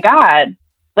 oh my God.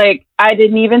 Like, I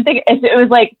didn't even think it was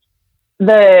like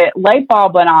the light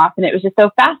bulb went off, and it was just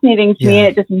so fascinating to me. And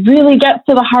it just really gets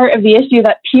to the heart of the issue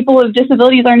that people with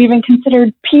disabilities aren't even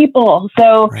considered people.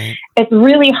 So it's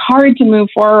really hard to move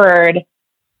forward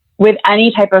with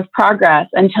any type of progress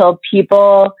until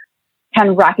people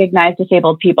can recognize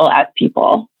disabled people as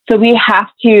people. So we have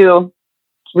to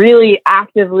really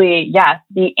actively,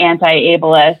 be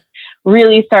anti-ableist,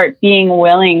 really start being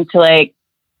willing to like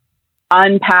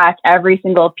unpack every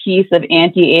single piece of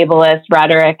anti-ableist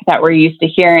rhetoric that we're used to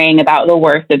hearing about the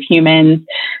worth of humans.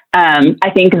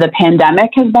 I think the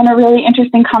pandemic has been a really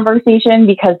interesting conversation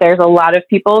because there's a lot of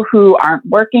people who aren't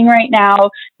working right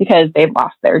now because they've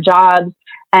lost their jobs.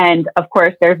 And of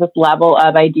course, there's this level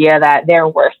of idea that they're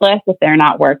worthless if they're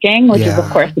not working, which is, of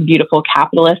course, a beautiful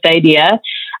capitalist idea.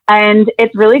 And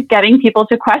it's really getting people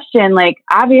to question, like,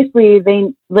 obviously,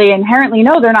 they inherently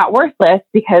know they're not worthless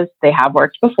because they have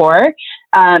worked before.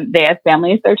 They have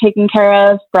families they're taking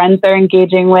care of, friends they're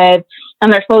engaging with,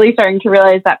 and they're slowly starting to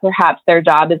realize that perhaps their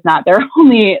job is not their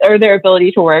only, or their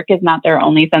ability to work is not their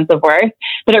only sense of worth.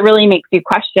 But it really makes you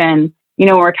question,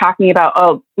 we're talking about,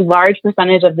 a large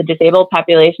percentage of the disabled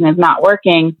population is not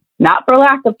working, not for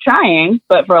lack of trying,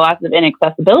 but for lack of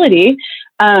inaccessibility,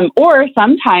 or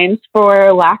sometimes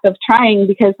for lack of trying,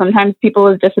 because sometimes people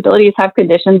with disabilities have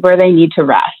conditions where they need to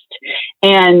rest.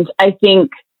 And I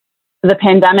think the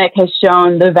pandemic has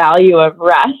shown the value of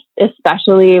rest,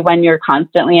 especially when you're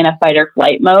constantly in a fight or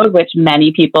flight mode, which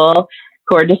many people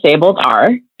who are disabled are,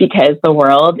 because the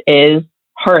world is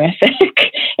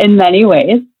horrific in many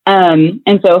ways.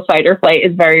 And so fight or flight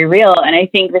is very real. And I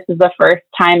think this is the first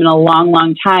time in a long,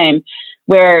 long time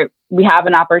where we have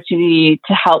an opportunity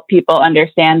to help people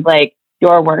understand, like,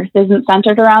 your worth isn't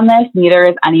centered around this, neither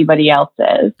is anybody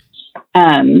else's.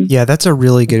 That's a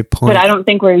really good point. But I don't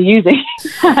think we're using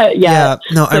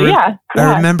I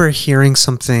remember hearing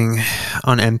something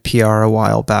on NPR a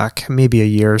while back, maybe a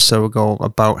year or so ago,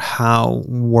 about how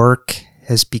work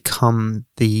has become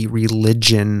the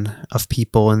religion of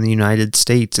people in the United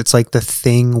States. It's like the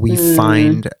thing we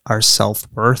find our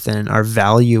self-worth in, our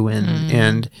value in.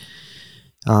 And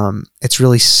it's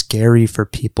really scary for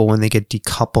people when they get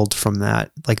decoupled from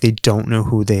that. Like they don't know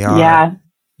who they are,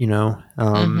 you know?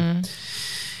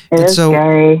 It is so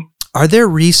scary. Are there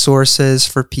resources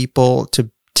for people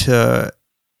to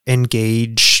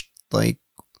engage like,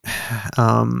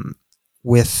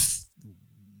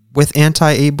 with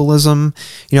anti-ableism?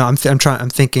 You know, I'm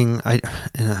thinking,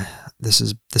 this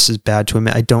is bad to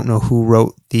admit. I don't know who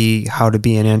wrote the How to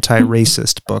Be an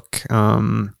Anti-Racist book.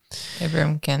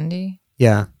 Ibram Kendi.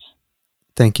 Yeah.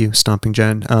 Thank you, Stomping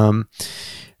Jen. Are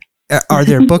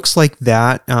there books like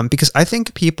that? Because I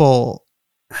think people,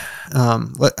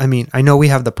 I mean, I know we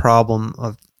have the problem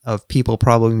of people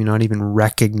probably not even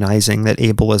recognizing that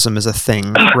ableism is a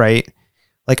thing, right?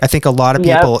 Like, I think a lot of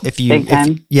people, if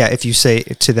you say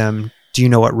to them, do you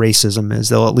know what racism is?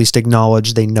 They'll at least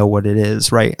acknowledge they know what it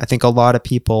is, right? I think a lot of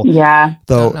people,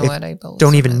 though,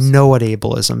 don't even know what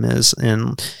ableism is.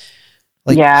 And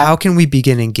like, how can we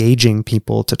begin engaging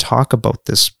people to talk about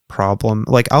this problem?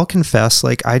 Like, I'll confess,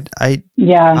 like,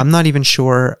 I'm not even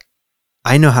sure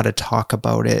I know how to talk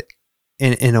about it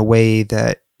in a way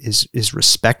that is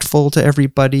respectful to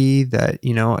everybody, that,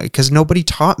 you know, because nobody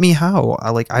taught me how.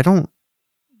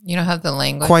 You don't have the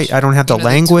language. I don't have the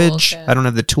language. I don't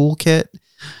have the toolkit.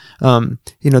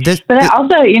 You know, I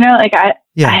also, you know, like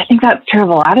I think that's true of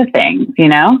a lot of things, you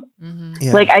know,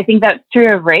 like I think that's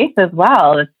true of race as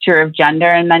well. It's true of gender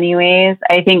in many ways.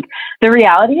 I think the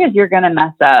reality is you're going to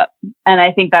mess up. And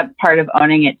I think that's part of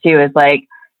owning it too, is like,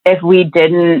 if we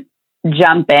didn't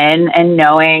jump in and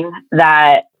knowing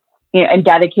that, you know, and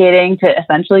dedicating to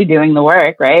essentially doing the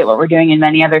work, right? What we're doing in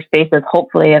many other spaces,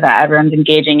 hopefully that everyone's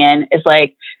engaging in, is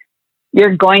like,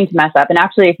 you're going to mess up. And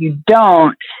actually, if you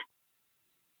don't,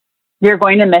 you're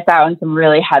going to miss out on some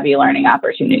really heavy learning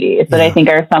opportunities that I think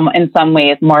are in some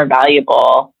ways more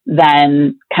valuable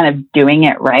than kind of doing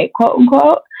it right, quote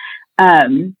unquote.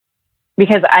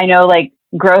 Because I know like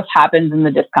growth happens in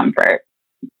the discomfort.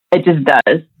 It just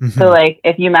does. So like,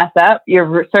 if you mess up,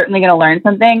 you're certainly going to learn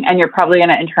something, and you're probably going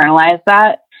to internalize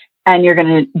that, and you're going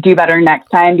to do better next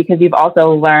time because you've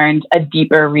also learned a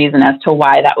deeper reason as to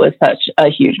why that was such a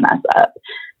huge mess up.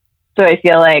 So I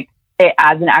feel like it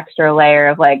adds an extra layer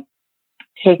of like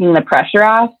taking the pressure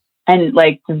off and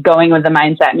like just going with the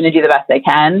mindset, I'm going to do the best I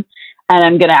can, and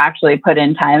I'm going to actually put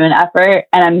in time and effort,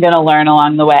 and I'm going to learn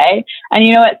along the way. And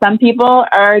you know what? Some people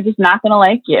are just not going to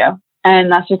like you.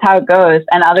 And that's just how it goes.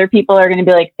 And other people are going to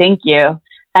be like, thank you.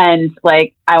 And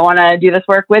like, I want to do this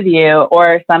work with you.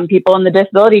 Or some people in the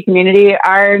disability community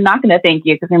are not going to thank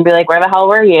you because they're going to be like, where the hell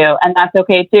were you? And that's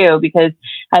okay too, because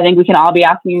I think we can all be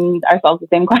asking ourselves the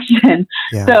same question.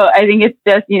 Yeah. So I think it's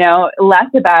just, you know, less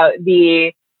about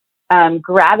the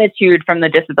gratitude from the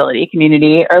disability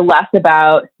community, or less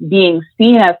about being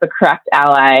seen as the correct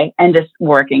ally, and just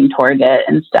working toward it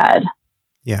instead.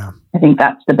 Yeah. I think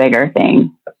that's the bigger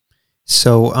thing.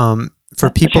 So, for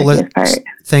people,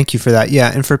 thank you for that.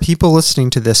 Yeah. And for people listening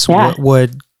to this, what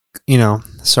would, you know,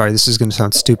 sorry, this is going to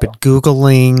sound stupid,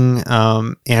 Googling,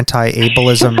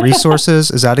 anti-ableism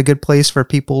resources, is that a good place for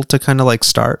people to kind of like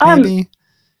start maybe?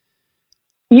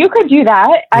 You could do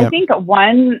that. I think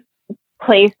one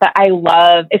place that I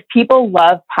love, if people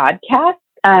love podcasts,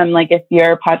 like if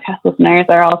your podcast listeners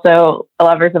are also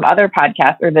lovers of other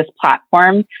podcasts or this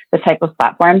platform, this type of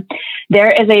platform, there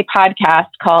is a podcast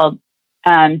called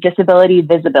Disability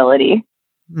Visibility.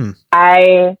 It's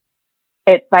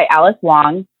by Alice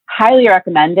Wong. Highly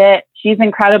recommend it. She's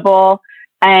incredible.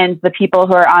 And the people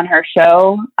who are on her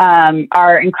show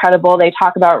are incredible. They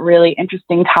talk about really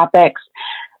interesting topics.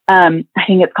 I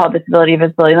think it's called Disability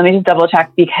Visibility. Let me just double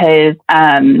check, because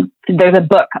there's a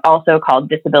book also called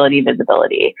Disability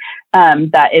Visibility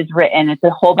that is written. It's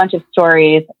a whole bunch of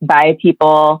stories by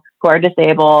people who are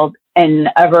disabled in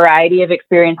a variety of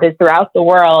experiences throughout the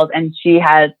world. And she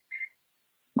has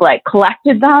like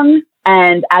collected them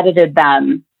and edited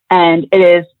them. And it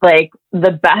is like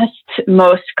the best,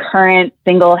 most current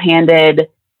single-handed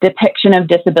depiction of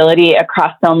disability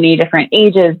across so many different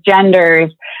ages,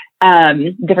 genders,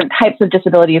 different types of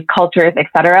disabilities, cultures,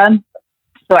 etc.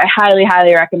 So I highly,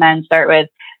 highly recommend start with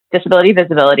Disability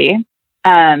Visibility.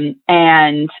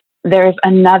 And there's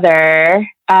another,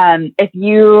 if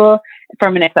you,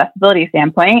 from an accessibility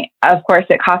standpoint, of course,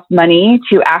 it costs money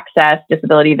to access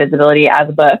Disability Visibility as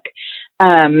a book.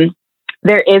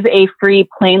 There is a free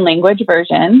plain language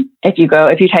version. If you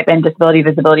type in Disability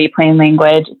Visibility plain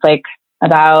language, it's like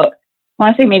about,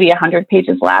 want to say maybe 100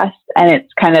 pages less. And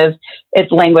it's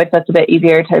language that's a bit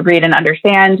easier to read and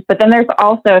understand. But then there's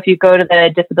also, if you go to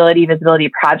the Disability Visibility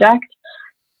Project,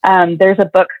 there's a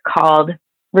book called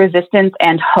Resistance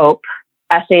and Hope,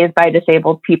 Essays by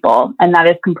Disabled People. And that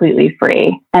is completely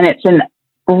free. And it's a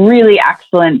really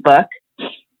excellent book.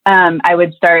 I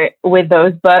would start with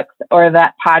those books or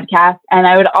that podcast. And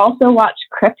I would also watch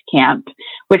Crypt Camp,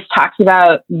 which talks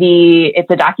about it's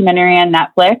a documentary on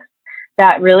Netflix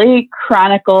that really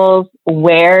chronicles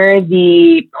where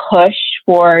the push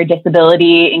for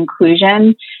disability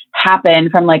inclusion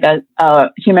happened from like a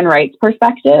human rights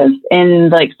perspective in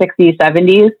like 60s,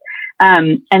 70s.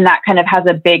 And that kind of has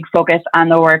a big focus on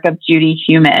the work of Judy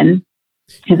Heumann,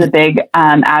 who's a big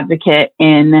advocate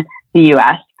in the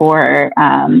US for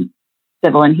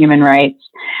civil and human rights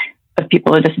of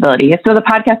people with disability. So the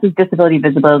podcast is Disability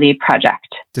Visibility Project.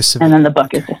 And then the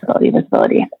book is Disability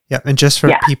Visibility. Yeah. And just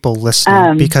for people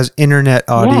listening, because internet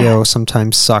audio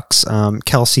sometimes sucks.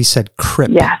 Kelsey said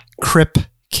Crip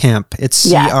Camp. It's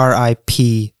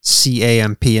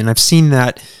CRIPCAMP. And I've seen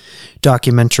that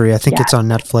documentary. I think it's on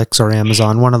Netflix or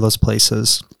Amazon, one of those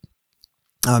places.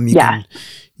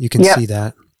 You can see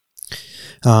that.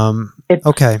 It's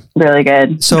okay. really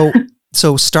good.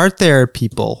 So start there,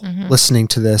 people listening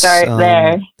to this. Start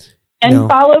there. And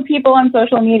follow people on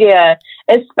social media,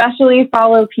 especially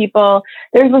follow people.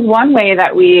 There's this one way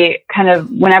that we kind of,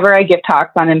 whenever I give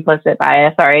talks on implicit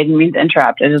bias, sorry, I didn't mean to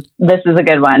interrupt. This is a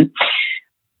good one.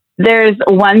 There's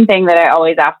one thing that I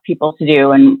always ask people to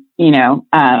do, and,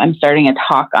 I'm starting a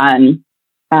talk on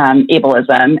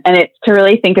ableism, and it's to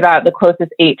really think about the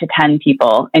closest 8 to 10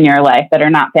 people in your life that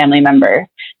are not family members.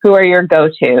 Who are your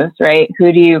go-tos, right?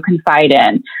 Who do you confide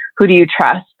in? Who do you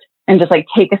trust? And just like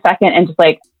take a second and just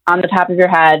like on the top of your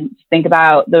head, think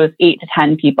about those 8 to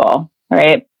 10 people,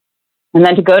 right? And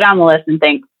then to go down the list and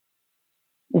think,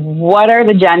 what are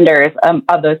the genders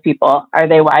of those people? Are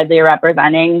they widely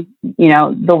representing,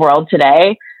 the world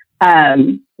today?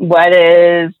 What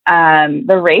is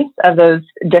the race of those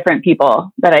different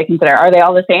people that I consider? Are they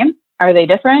all the same? Are they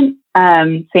different?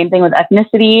 Same thing with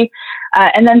ethnicity.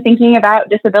 And then thinking about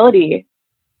disability.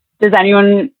 Does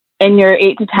anyone in your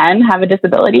 8 to 10 have a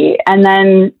disability? And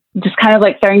then just kind of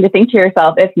like starting to think to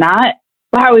yourself, if not,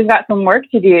 wow, we've got some work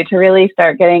to do to really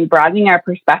start broadening our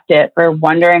perspective for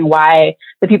wondering why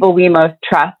the people we most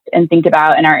trust and think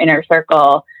about in our inner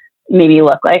circle maybe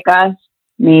look like us,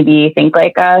 maybe think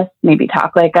like us, maybe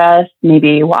talk like us,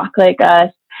 maybe walk like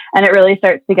us. And it really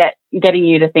starts to getting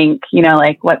you to think,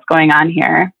 like what's going on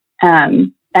here.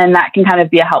 And that can kind of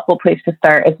be a helpful place to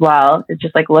start as well. It's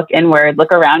just like, look inward,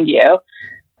 look around you.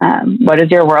 What does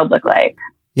your world look like?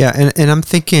 Yeah. And I'm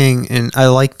thinking, and I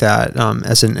like that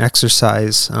as an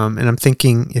exercise. And I'm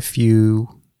thinking if you,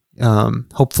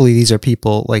 hopefully these are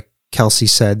people, like Kelsey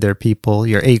said, they're people,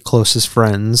 your 8 closest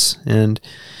friends. And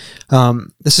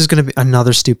this is going to be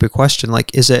another stupid question.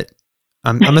 Like, is it,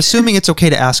 I'm assuming it's okay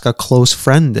to ask a close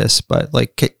friend this, but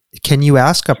like, can you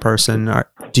ask a person,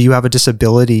 do you have a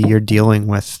disability you're dealing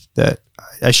with that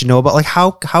I should know about? Like,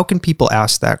 how can people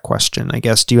ask that question, I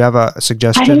guess? Do you have a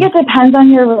suggestion? I think it depends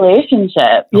on your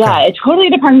relationship. Okay. Yeah, it totally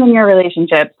depends on your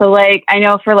relationship. So like, I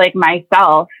know for like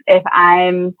myself, if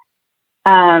I'm,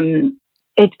 I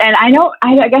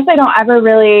guess I don't ever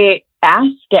really ask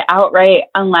it outright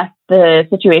unless the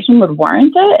situation would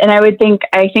warrant it. And I think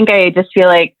I just feel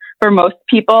like for most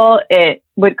people, it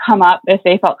would come up if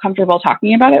they felt comfortable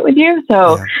talking about it with you.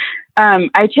 So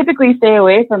I typically stay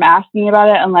away from asking about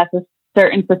it unless a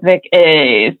certain specific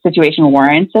situation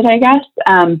warrants it, I guess.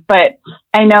 But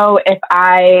I know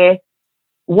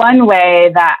one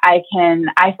way that I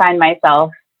find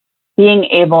myself being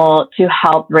able to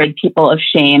help rid people of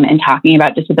shame in talking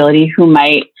about disability who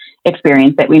might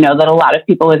experience it. We know that a lot of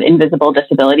people with invisible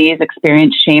disabilities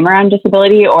experience shame around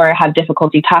disability or have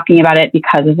difficulty talking about it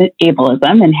because of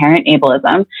ableism, inherent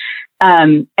ableism.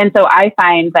 And so I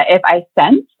find that if I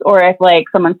sense, or if like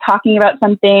someone's talking about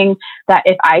something, that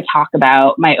if I talk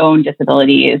about my own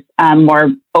disabilities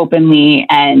more openly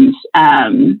and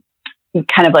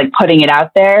kind of like putting it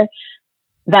out there,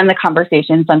 then the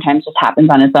conversation sometimes just happens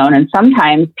on its own. And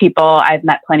sometimes I've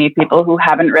met plenty of people who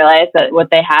haven't realized that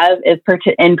what they have is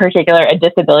in particular a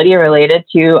disability related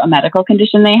to a medical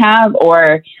condition they have,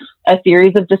 or a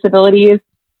series of disabilities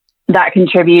that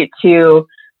contribute to,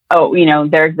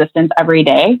 their existence every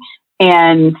day.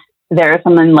 And there are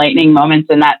some enlightening moments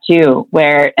in that too,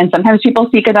 and sometimes people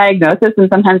seek a diagnosis, and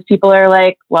sometimes people are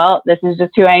like, well, this is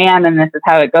just who I am, and this is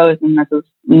how it goes, and this is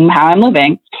how I'm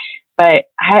living. But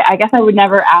I guess I would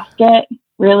never ask it,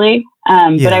 really.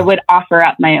 But I would offer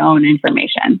up my own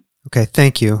information. Okay,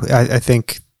 thank you. I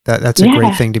think That's a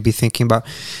great thing to be thinking about.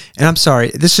 And I'm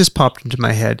sorry, this just popped into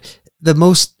my head.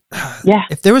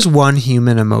 If there was one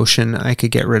human emotion I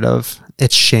could get rid of,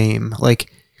 it's shame.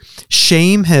 Like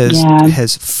shame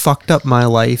has fucked up my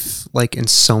life like in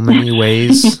so many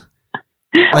ways.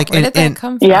 Like where did that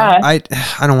come from? Yeah. I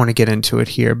don't want to get into it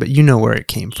here, but you know where it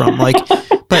came from. Like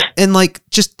like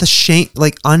just the shame,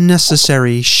 like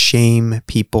unnecessary shame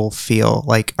people feel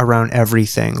like around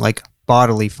everything, like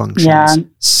bodily functions,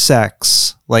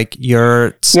 sex, like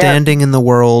you're standing in the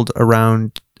world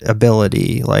around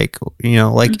ability, like, you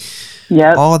know, like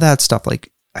all of that stuff.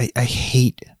 Like I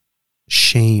hate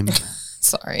shame.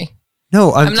 Sorry.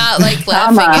 No, I'm not like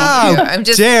laughing at you. I'm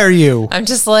just dare you. I'm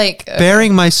just like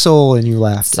bearing my soul and you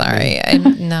laughed. Sorry,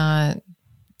 I'm not.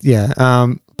 Yeah.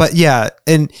 But yeah,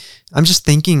 and I'm just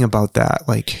thinking about that.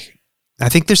 Like, I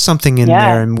think there's something in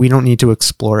there, and we don't need to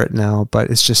explore it now.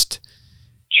 But it's just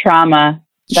trauma.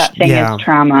 That thing is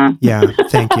trauma. Yeah.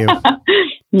 Thank you.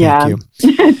 Yeah. Thank you.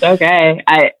 It's okay.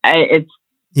 It's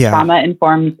trauma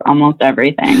informs almost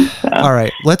everything. So. All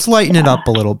right, let's lighten it up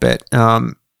a little bit. You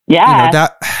know,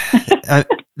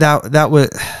 that was.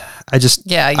 I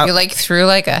just you like threw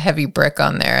like a heavy brick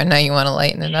on there, and now you want to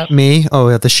lighten it up. Me?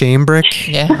 Oh, the shame brick.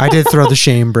 Yeah, I did throw the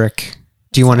shame brick.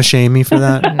 Do you want to shame me for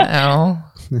that? No.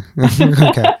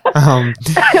 Okay.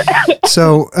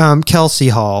 So, Kelsey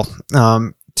Hall,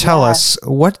 tell us,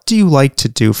 what do you like to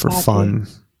do for fun?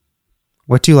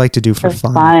 What do you like to do for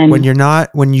fun? When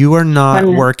you are not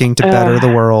working to better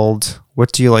the world?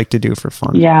 What do you like to do for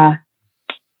fun? Yeah.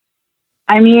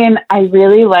 I mean, I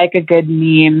really like a good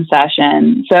meme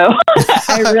session. So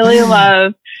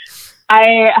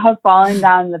I have fallen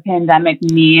down the pandemic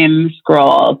meme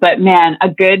scroll, but man, a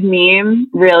good meme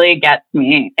really gets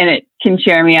me and it can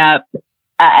cheer me up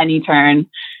at any turn.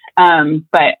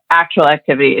 But actual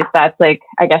activities, that's like,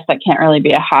 I guess that can't really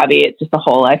be a hobby. It's just a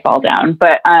hole I fall down.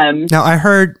 But now I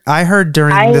heard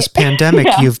during this pandemic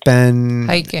you've been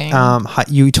hiking.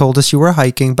 You told us you were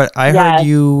hiking, but I heard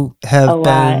you have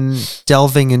been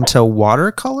delving into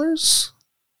watercolors.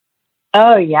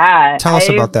 Oh yeah. Tell us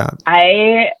about that.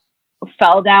 I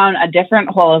fell down a different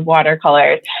hole of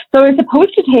watercolors. So I was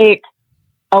supposed to take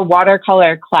a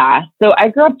watercolor class. So I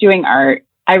grew up doing art.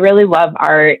 I really love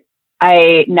art.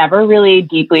 I never really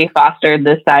deeply fostered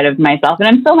this side of myself, and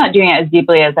I'm still not doing it as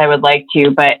deeply as I would like to,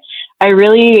 but I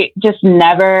really just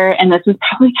never, and this was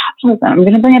probably capitalism, I'm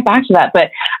going to bring it back to that,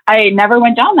 but I never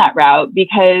went down that route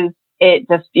because it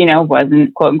just,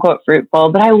 wasn't quote unquote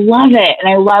fruitful, but I love it. And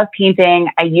I love painting.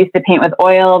 I used to paint with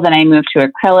oil, then I moved to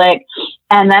acrylic.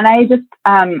 And then I just,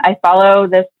 I follow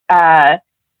this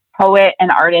poet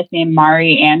and artist named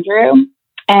Mari Andrew,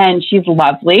 and she's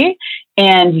lovely.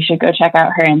 And you should go check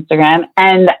out her Instagram.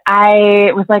 And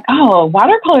I was like, oh,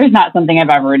 watercolor is not something I've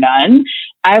ever done.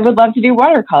 I would love to do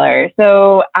watercolor.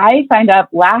 So I signed up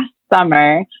last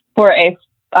summer for a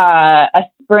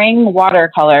spring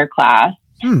watercolor class.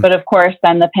 But of course,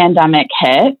 then the pandemic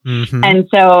hit. Mm-hmm. And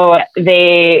so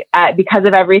they, because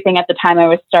of everything at the time I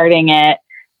was starting it,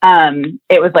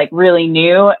 it was like really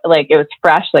new, like it was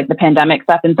fresh, like the pandemic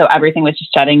stuff. And so everything was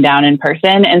just shutting down in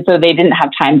person. And so they didn't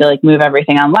have time to like move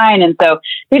everything online. And so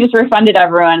they just refunded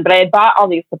everyone, but I had bought all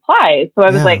these supplies. So I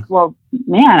was like, well,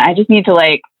 man, I just need to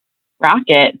like rock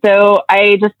it. So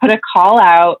I just put a call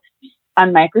out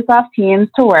on Microsoft Teams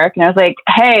to work. And I was like,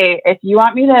 hey, if you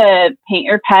want me to paint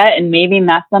your pet and maybe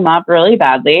mess them up really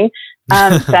badly,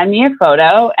 send me a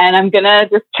photo and I'm going to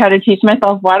just try to teach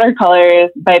myself watercolors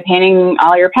by painting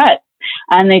all your pets.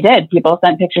 And they did. People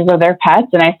sent pictures of their pets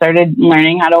and I started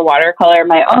learning how to watercolor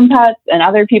my own pets and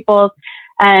other people's.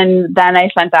 And then I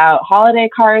sent out holiday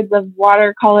cards of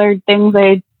watercolored things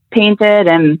I painted.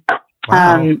 And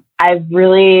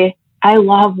I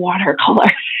love watercolor.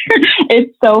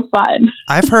 It's so fun.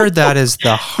 I've heard that is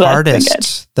the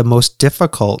hardest, the most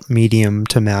difficult medium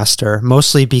to master,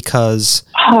 mostly because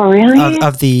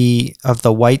of the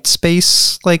white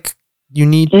space. Like you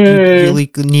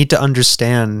really need to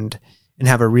understand and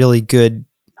have a really good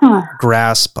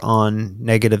grasp on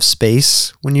negative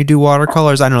space when you do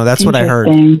watercolors. I don't know. That's what I heard.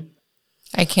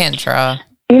 I can't draw.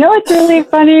 You know what's really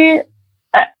funny?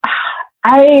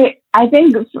 I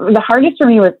think the hardest for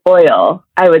me was oil,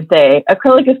 I would say.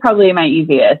 Acrylic is probably my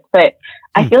easiest, but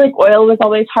I feel like oil was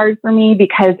always hard for me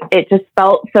because it just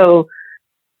felt so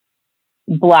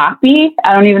bloppy.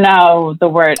 I don't even know the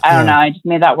word. I don't know. I just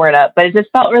made that word up, but it just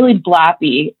felt really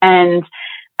bloppy. And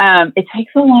it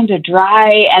takes so long to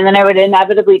dry. And then I would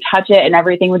inevitably touch it and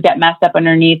everything would get messed up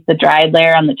underneath the dried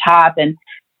layer on the top. And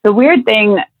the weird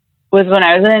thing was when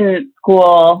I was in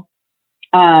school,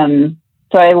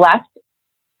 so I left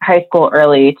high school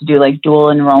early to do like dual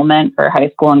enrollment for high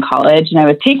school and college. And I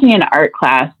was taking an art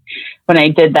class when I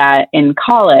did that in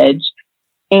college.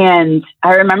 And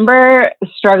I remember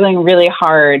struggling really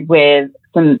hard with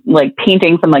some like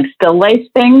painting some like still life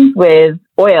things with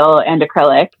oil and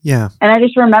acrylic. Yeah. And I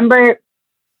just remember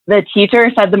the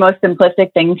teacher said the most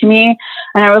simplistic thing to me.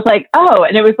 And I was like, oh,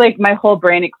 and it was like my whole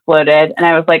brain exploded. And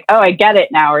I was like, oh, I get it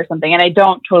now or something. And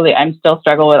I'm still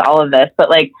struggle with all of this, but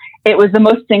like, it was the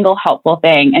most single helpful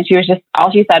thing. And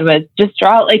all she said was just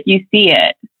draw it like you see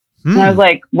it. And I was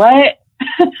like, what?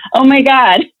 Oh my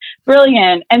God,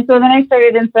 brilliant. And so then I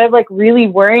started, instead of like really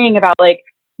worrying about like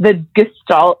the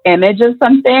gestalt image of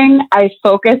something, I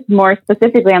focused more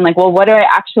specifically on like, well, what do I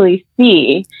actually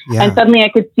see? Yeah. And suddenly I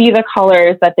could see the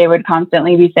colors that they would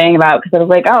constantly be saying about, because I was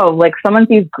like, oh, like someone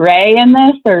sees gray in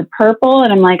this or purple.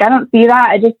 And I'm like, I don't see that.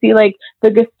 I just see like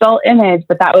the gestalt image.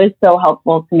 But that was so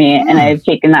helpful to me. And I've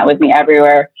taken that with me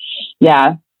everywhere.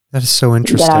 Yeah. That is so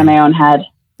interesting. Get out of my own head.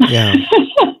 Yeah.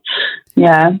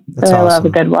 Yeah. That's so awesome. I love a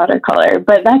good watercolor.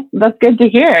 But that's good to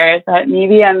hear, that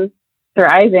maybe I'm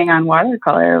thriving on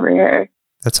watercolor over here.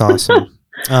 That's awesome.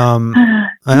 I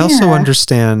also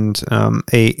understand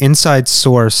a inside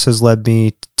source has led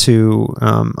me to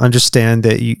understand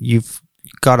that you've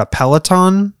got a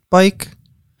Peloton bike.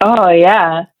 Oh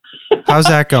yeah. How's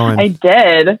that going? I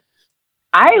did.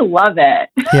 I love it.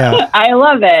 Yeah. I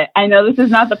love it. I know this is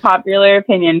not the popular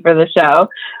opinion for the show.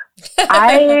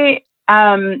 I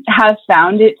have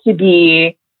found it to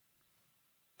be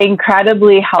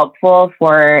incredibly helpful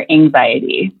for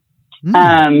anxiety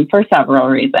for several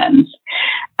reasons.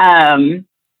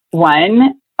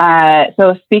 One,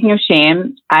 so speaking of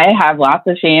shame, I have lots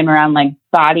of shame around like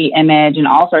body image and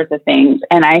all sorts of things.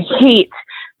 And I hate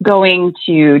going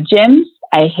to gyms.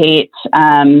 I hate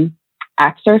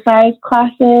exercise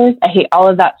classes. I hate all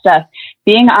of that stuff.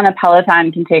 Being on a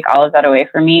Peloton can take all of that away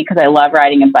from me, because I love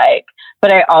riding a bike.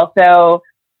 But I also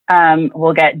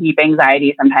will get deep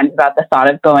anxiety sometimes about the thought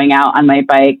of going out on my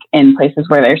bike in places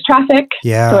where there's traffic.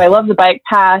 Yeah. So I love the bike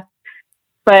path,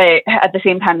 but at the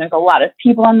same time, there's a lot of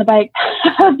people on the bike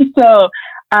path. So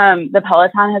the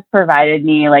Peloton has provided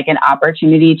me like an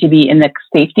opportunity to be in the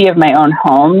safety of my own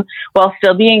home while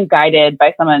still being guided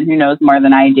by someone who knows more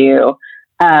than I do.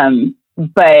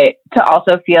 But to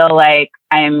also feel like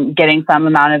I'm getting some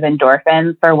amount of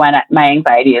endorphins for when my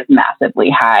anxiety is massively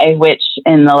high, which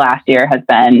in the last year has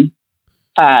been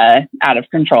out of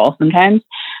control sometimes.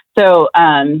 So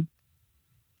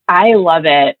I love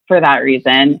it for that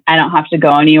reason. I don't have to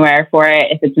go anywhere for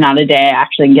it. If it's not a day I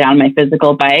actually get on my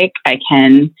physical bike, I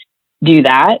can do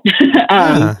that.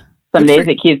 Some days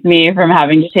it keeps me from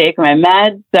having to take my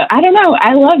meds. So I don't know.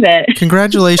 I love it.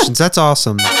 Congratulations. That's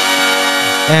awesome.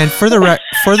 And for the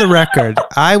record,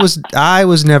 I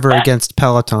was never against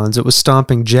Pelotons. It was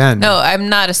Stomping Jen. No, I'm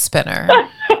not a spinner.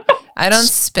 I don't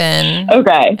spin.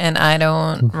 Okay. And I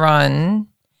don't run.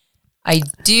 I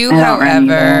do,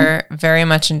 however, very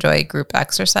much enjoy group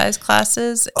exercise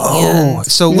classes.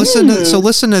 So listen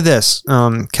to this,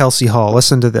 Kelsey Hall.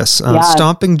 Listen to this.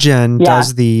 Stomping Jen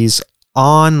does these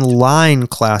online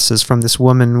classes from this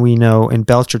woman we know in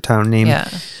Belchertown named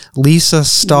Lisa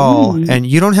Stahl, and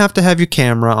you don't have to have your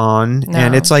camera on,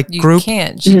 and it's like you group.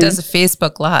 Can't. She does a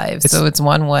Facebook Live, so it's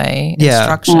one way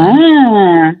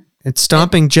instruction. It's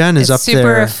Stomping Jen is up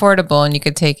there. It's super affordable, and you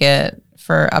could take it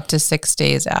for up to 6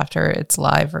 days after it's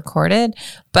live recorded.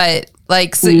 But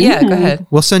like, so go ahead.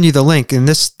 We'll send you the link. And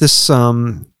this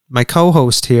my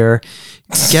co-host here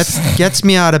gets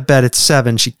me out of bed at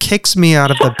 7. She kicks me out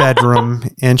of the bedroom,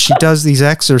 and she does these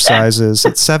exercises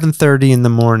at 7:30 in the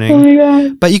morning. Oh my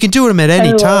God. But you can do them at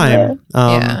any time.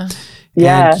 And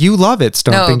you love it,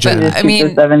 Stomping Jen. But I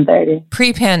mean, 7:30.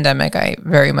 Pre-pandemic, I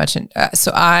very much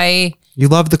you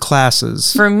love the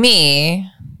classes. For me,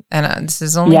 and this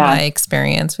is only my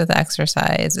experience with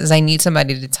exercise, is I need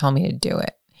somebody to tell me to do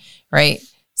it, right?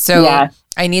 So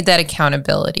I need that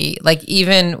accountability. Like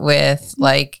even with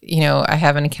like, I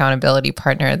have an accountability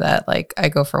partner that like I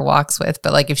go for walks with,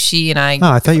 but like if she and I...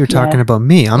 Oh, I thought you were talking about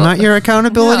me. I'm not your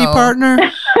accountability partner?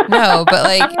 No, but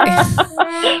like,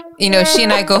 she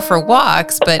and I go for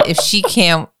walks, but if she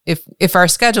can't, if our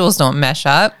schedules don't mesh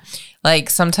up,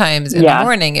 like sometimes in the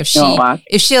morning, if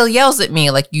she yells at me,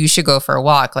 like, you should go for a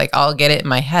walk, like I'll get it in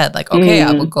my head, like, okay,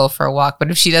 I will go for a walk. But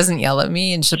if she doesn't yell at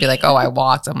me and she'll be like, oh, I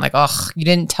walked. I'm like, oh, you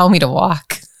didn't tell me to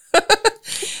walk.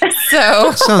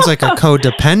 So sounds like a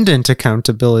codependent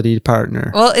accountability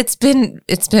partner. Well, it's been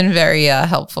very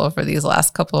helpful for these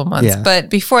last couple of months. Yeah. But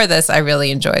before this, I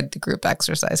really enjoyed the group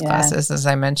exercise classes, as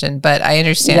I mentioned. But I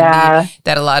understand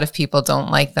that a lot of people don't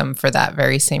like them for that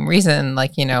very same reason.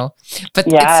 Like, but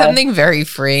it's something very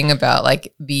freeing about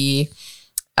like the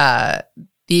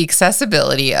the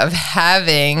accessibility of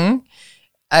having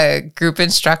a group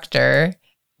instructor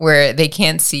where they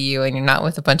can't see you and you're not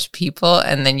with a bunch of people,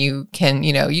 and then you can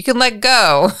let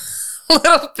go a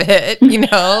little bit,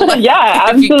 like, yeah,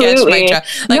 absolutely.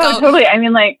 No, totally. I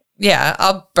mean, like, yeah,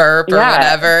 I'll burp or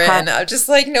whatever, and I'm just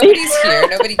like, nobody's here,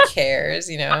 nobody cares,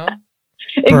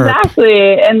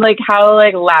 Exactly. And like how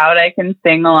like loud I can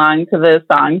sing along to the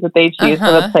songs that they choose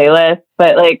for the playlist.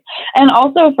 But like, and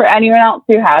also for anyone else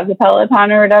who has a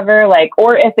Peloton or whatever, like,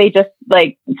 or if they just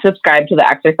like subscribe to the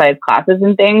exercise classes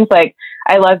and things, like,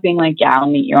 I love being like, yeah, I'll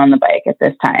meet you on the bike at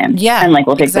this time. Yeah. And like,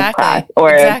 we'll take this class.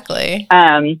 Or,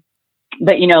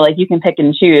 but like you can pick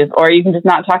and choose, or you can just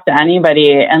not talk to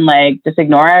anybody and like just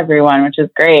ignore everyone, which is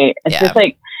great. It's just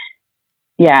like,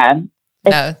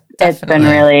 it's been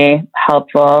really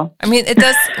helpful. I mean, it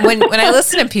does when I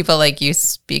listen to people like you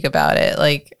speak about it,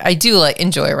 like I do like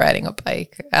enjoy riding a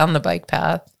bike on the bike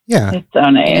path. Yeah. It's so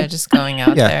nice. Just going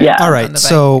out there. Yeah. All right.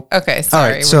 So, okay.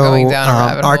 Sorry. We're going down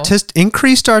a rabbit hole.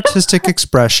 Increased artistic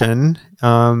expression,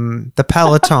 the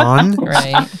Peloton.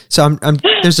 Right. So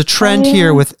there's a trend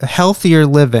here with healthier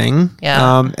living.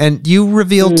 Yeah. And you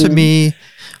revealed to me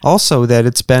also that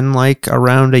it's been like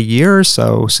around a year or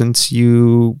so since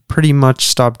you pretty much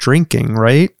stopped drinking,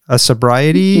 right? A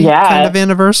sobriety kind of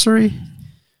anniversary.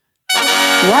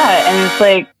 Yeah. And it's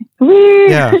like, woo.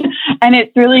 Yeah. And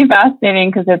it's really fascinating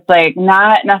because it's like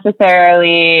not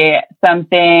necessarily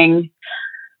something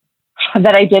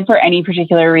that I did for any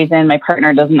particular reason. My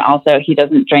partner he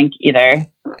doesn't drink either.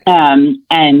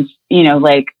 And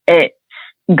like it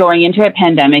going into a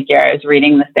pandemic year, I was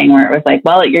reading this thing where it was like,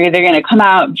 well, you're either going to come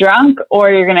out drunk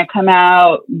or you're going to come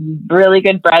out really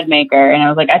good bread maker. And I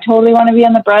was like, I totally want to be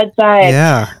on the bread side.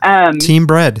 Yeah. Team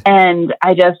bread. And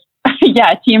I just,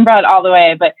 team bread all the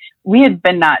way. But we had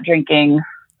been not drinking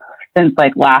since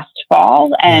like last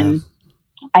fall. And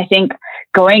I think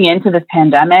going into this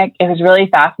pandemic, it was really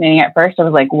fascinating. At first, I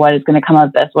was like, what is going to come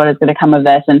of this? What is going to come of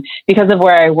this? And because of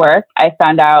where I work, I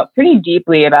found out pretty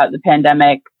deeply about the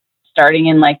pandemic starting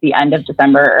in like the end of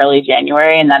December, early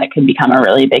January, and that it could become a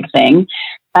really big thing.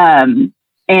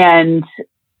 And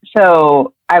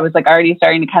so I was like already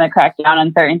starting to kind of crack down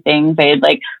on certain things. I had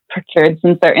like procured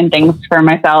some certain things for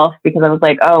myself because I was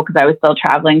like, because I was still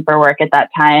traveling for work at that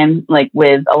time, like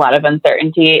with a lot of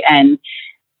uncertainty. And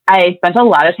I spent a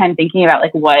lot of time thinking about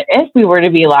like, what if we were to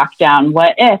be locked down?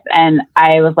 What if? And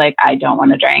I was like, I don't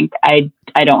want to drink. I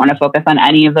don't want to focus on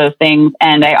any of those things.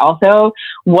 And I also,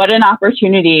 what an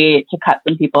opportunity to cut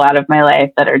some people out of my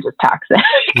life that are just toxic.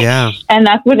 Yeah. And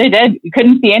that's what I did. You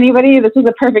couldn't see anybody. This was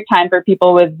a perfect time for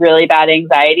people with really bad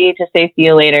anxiety to say, see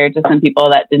you later to some people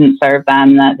that didn't serve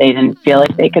them, that they didn't feel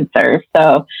like they could serve.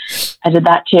 So I did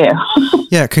that too.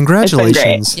 Yeah.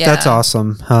 Congratulations. Yeah. That's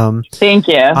awesome. Thank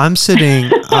you. I'm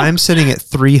sitting at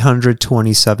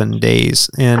 327 days,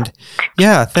 and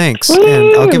thanks. Woo!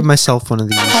 And I'll give myself one of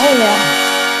these. Oh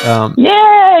yeah.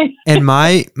 Yay! And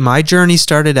my journey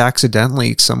started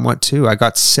accidentally somewhat too. I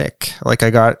got sick. Like I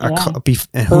got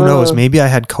and who knows, maybe I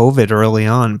had COVID early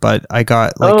on, but I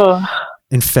got like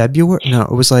in February. No,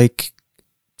 it was like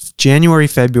January,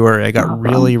 February. I got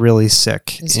really, really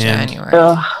sick. It's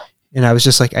January. And I was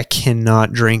just like, I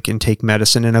cannot drink and take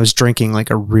medicine. And I was drinking like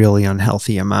a really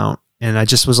unhealthy amount. And I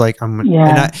just was like, and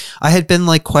I had been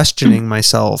like questioning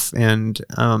myself, and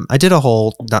I did a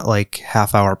whole not like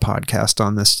half-hour podcast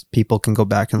on this. People can go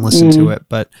back and listen to it,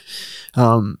 but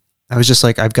I was just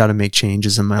like, I've got to make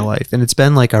changes in my life, and it's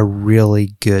been like a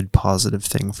really good positive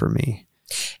thing for me.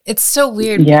 It's so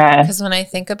weird, because when I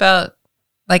think about,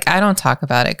 like, I don't talk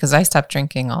about it because I stopped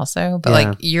drinking also, but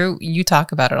like you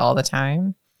talk about it all the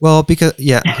time. Well, because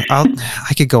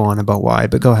I could go on about why,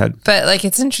 but go ahead. But like,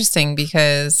 it's interesting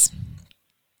because,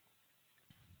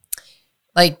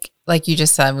 like you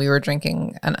just said, we were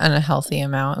drinking an unhealthy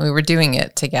amount. We were doing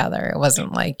it together. It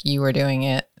wasn't like you were doing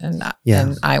it and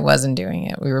I wasn't doing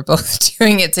it. We were both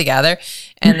doing it together.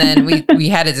 And then we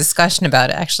had a discussion about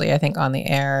it, actually, I think on the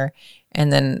air.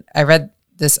 And then I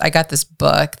got this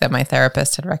book that my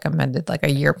therapist had recommended like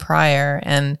a year prior.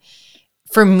 And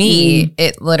for me,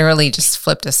 it literally just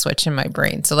flipped a switch in my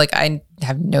brain. So like I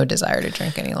have no desire to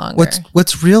drink any longer.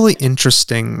 What's really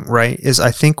interesting, right, is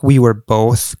I think we were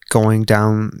both going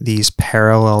down these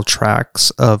parallel tracks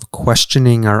of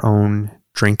questioning our own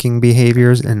drinking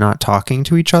behaviors and not talking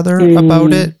to each other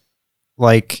about it.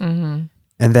 Like, and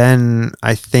then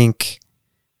I think,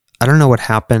 I don't know what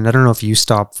happened. I don't know if you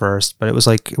stopped first, but it was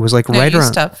like right around. You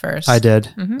stopped first. I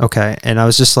did. Okay. And I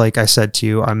was just like, I said to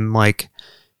you, I'm like,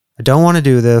 I don't want to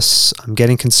do this. I'm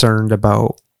getting concerned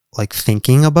about like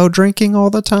thinking about drinking all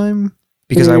the time,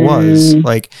 because I was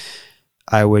like,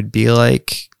 I would be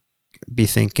like be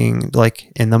thinking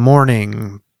like in the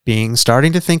morning,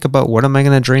 starting to think about what am I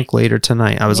going to drink later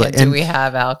tonight. I was like, do we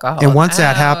have alcohol? And once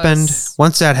that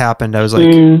happened, I was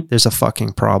like, there's a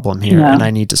fucking problem here and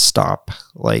I need to stop.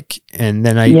 Like,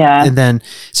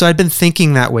 so I'd been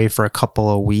thinking that way for a couple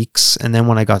of weeks. And then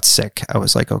when I got sick, I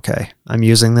was like, okay, I'm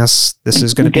using this. This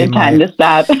is going to be time to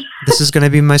stop. This is going to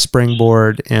be my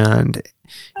springboard. And,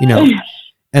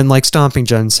 and like Stomping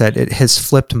Jen said, it has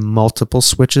flipped multiple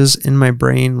switches in my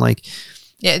brain. Like,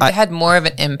 yeah, it had more of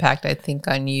an impact, I think,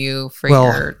 on you for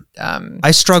your...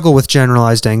 I struggle with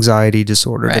generalized anxiety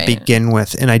disorder to begin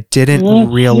with, and I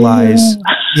didn't realize...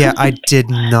 Yeah, I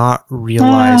did not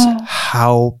realize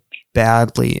how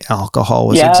badly alcohol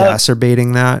was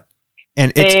exacerbating that.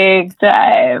 And it's big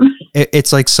time.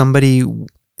 It's like somebody...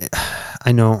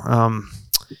 I know...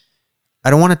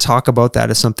 I don't want to talk about that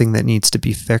as something that needs to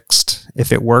be fixed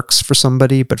if it works for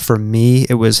somebody, but for me,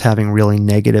 it was having really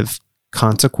negative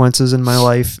consequences in my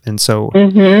life, and so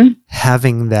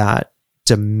having that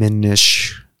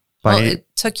diminish it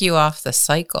took you off the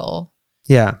cycle.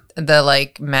 The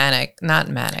like not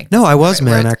manic. No, I was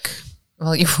manic.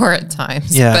 Well, you were at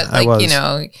times. Yeah, but like, I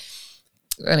was.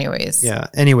 Anyways. Yeah.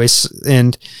 Anyways,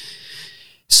 and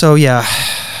so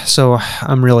so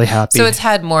I'm really happy. So it's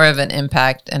had more of an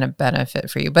impact and a benefit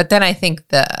for you. But then I think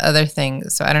the other thing.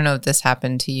 So I don't know if this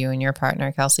happened to you and your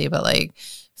partner, Kelsey, but like.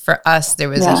 For us, there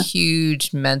was a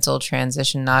huge mental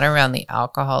transition, not around the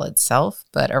alcohol itself,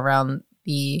 but around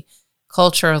the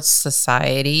cultural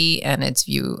society and its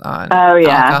view on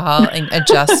alcohol and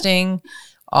adjusting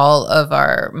all of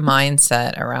our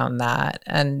mindset around that.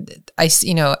 And I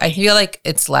feel like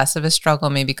it's less of a struggle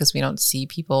maybe because we don't see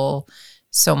people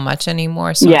so much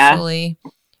anymore socially.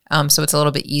 So it's a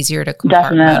little bit easier to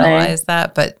compartmentalize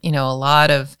that. But, a lot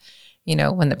of,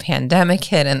 when the pandemic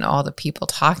hit and all the people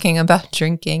talking about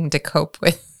drinking to cope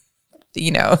with,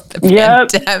 the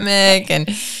pandemic and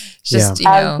just,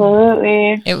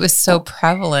 absolutely. It was so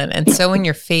prevalent and so in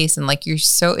your face. And like,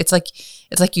 it's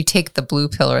like you take the blue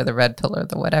pill or the red pill or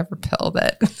the whatever pill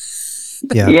that,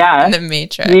 in the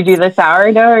Matrix. Did you do the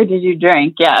sourdough or did you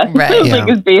drink? Yeah. Right. Like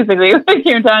it's basically what it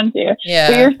came down to. Yeah.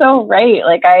 But you're so right.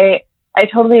 Like I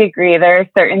totally agree. There are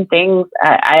certain things.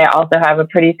 I also have a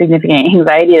pretty significant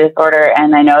anxiety disorder,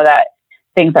 and I know that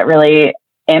things that really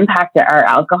impact it are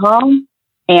alcohol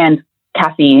and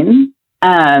caffeine,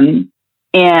 and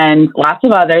lots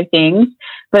of other things.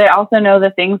 But I also know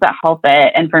the things that help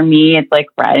it. And for me, it's like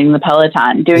riding the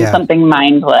Peloton, doing something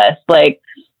mindless, like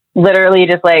literally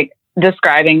just like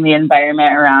describing the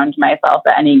environment around myself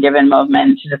at any given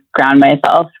moment to just ground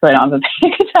myself so I don't have a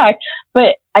panic attack.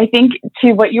 But I think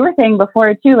to what you were saying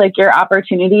before too, like your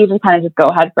opportunity to kind of just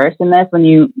go head first in this when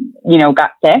you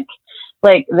got sick,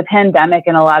 like the pandemic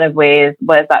in a lot of ways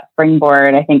was that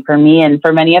springboard, I think for me and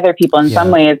for many other people in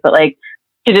some ways, but like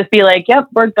to just be like, yep,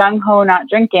 we're gung ho, not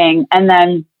drinking. And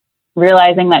then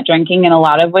realizing that drinking in a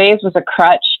lot of ways was a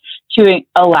crutch to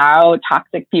allow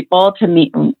toxic people to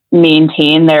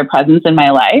maintain their presence in my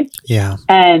life. Yeah.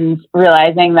 And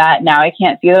realizing that now I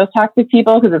can't see those toxic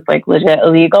people because it's like legit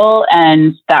illegal.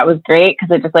 And that was great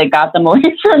because it just like got them away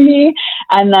from me.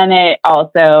 And then it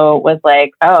also was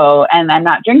like, oh, and I'm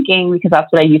not drinking because that's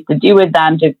what I used to do with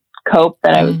them to cope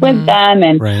that I was with them.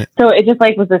 And so it just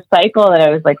like was this cycle that I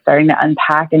was like starting to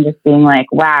unpack and just being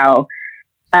like, wow,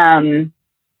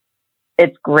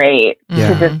 it's great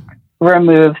to just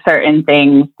remove certain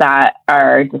things that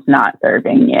are just not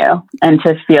serving you and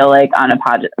to feel like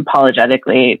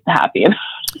unapologetically happy about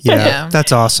it. Yeah,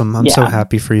 that's awesome. I'm so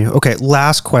happy for you. Okay,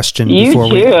 last question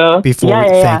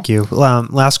thank you.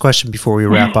 Last question before we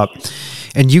wrap up.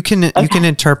 And you can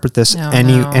interpret this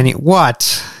any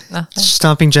what? Nothing.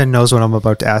 Stomping Jen knows what I'm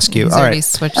about to ask you. He's all already right.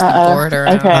 switched the board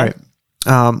around. Okay.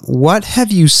 All right. What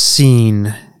have you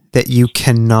seen that you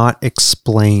cannot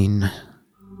explain?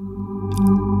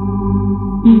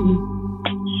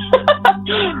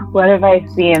 What have I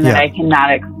seen that I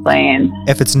cannot explain?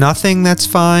 If it's nothing, that's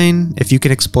fine. If you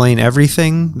can explain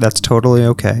everything, that's totally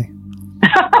okay.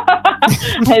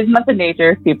 It's not the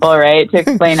nature of people, right? To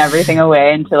explain everything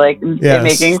away into like it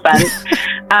making sense.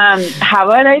 How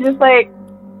about I just like,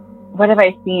 what have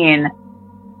I seen?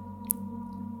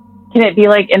 Can it be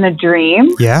like in a dream?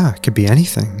 Yeah, it could be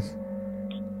anything.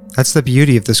 That's the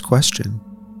beauty of this question.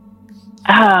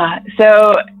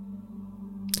 So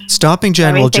Stomping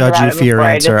Jen will judge you for your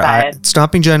answer.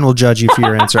 Stomping Jen will judge you for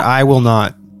your answer. I will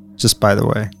not, just by the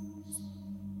way.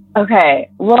 Okay.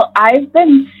 Well, I've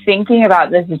been thinking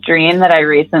about this dream that I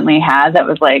recently had that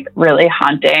was like really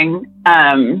haunting.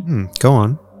 Go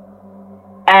on.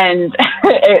 And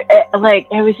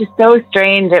it was just so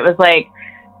strange. It was like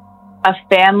a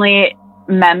family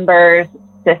member's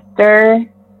sister,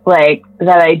 like,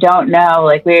 that I don't know.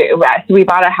 Like, we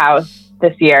bought a house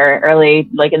this year, early,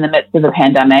 like in the midst of the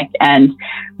pandemic. And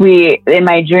in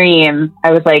my dream,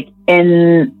 I was like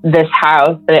in this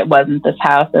house, but it wasn't this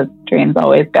house, as dreams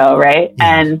always go, right?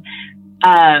 Yeah.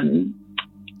 And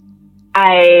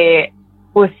I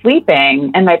was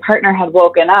sleeping and my partner had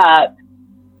woken up,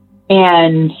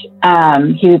 and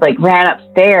he like ran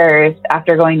upstairs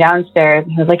after going downstairs,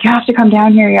 and he was like, you have to come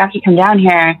down here. You have to come down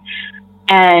here.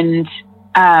 And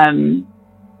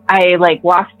I like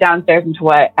walked downstairs into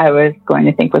what I was going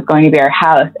to think was going to be our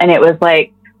house. And it was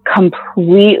like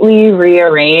completely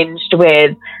rearranged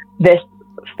with this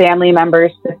family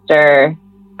member's sister,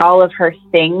 all of her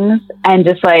things. And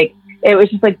just like, it was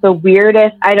just like the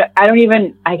weirdest, I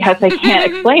guess I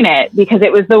can't explain it, because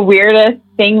it was the weirdest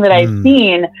thing that I've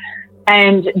seen.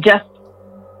 And just,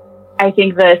 I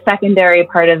think the secondary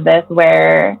part of this,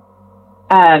 where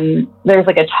there's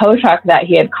like a tow truck that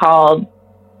he had called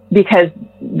because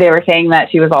they were saying that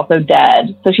she was also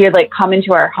dead. So she had like come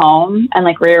into our home and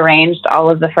like rearranged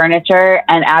all of the furniture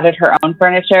and added her own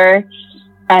furniture,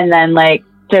 and then like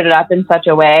stood it up in such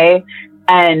a way.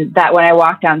 And that when I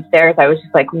walked downstairs, I was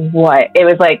just like, what? It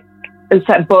was like, it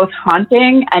was both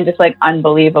haunting and just like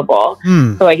unbelievable.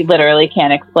 So I literally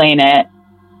can't explain it.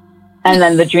 And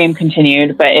then the dream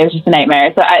continued, but it was just a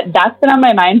nightmare. So that's been on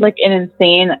my mind, like an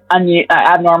insane,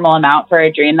 abnormal amount for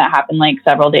a dream that happened like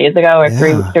several days ago, or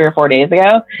three or 4 days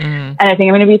ago. And I think I'm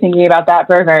going to be thinking about that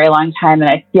for a very long time.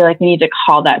 And I feel like we need to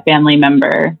call that family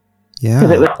member, because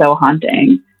it was so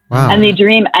haunting. Wow. And the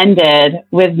dream ended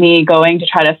with me going to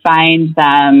try to find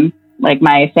them, like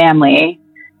my family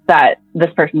that this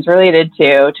person's related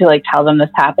to like tell them this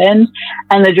happened.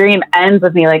 And the dream ends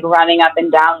with me like running up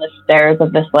and down the stairs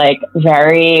of this like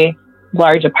very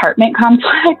large apartment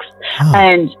complex.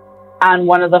 And on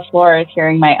one of the floors,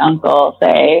 hearing my uncle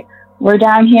say, we're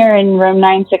down here in room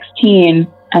 916.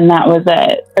 And that was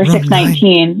it. Or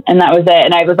 619. And that was it.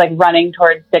 And I was like running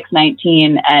towards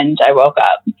 619, and I woke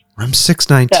up. Room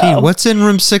 619. So, what's in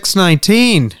room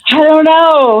 619? I don't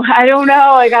know.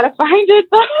 I got to find it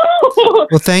though.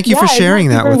 Well, thank you for sharing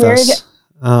that with us.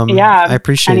 I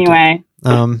appreciate it. Anyway.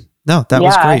 No, that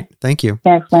was great. Thank you.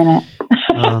 Can't explain it.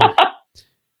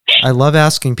 I love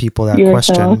asking people that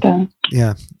question. So welcome.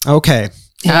 Yeah. Okay.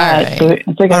 All right.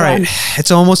 All right.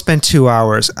 It's almost been 2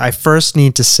 hours. I first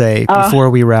need to say, before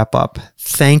we wrap up,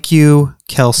 thank you,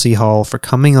 Kelsey Hall, for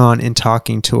coming on and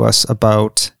talking to us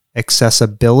about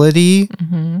accessibility,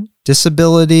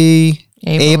 disability,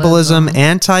 ableism,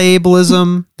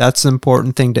 anti-ableism. That's an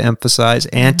important thing to emphasize.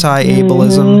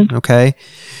 Anti-ableism. Okay.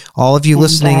 All of you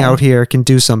listening out here can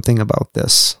do something about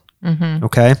this.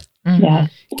 Okay. Yeah.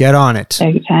 Get on it.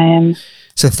 Big time.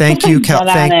 So thank you,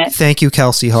 thank you,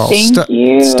 Kelsey Hall. Thank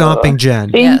you. Stomping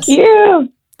Jen. Thank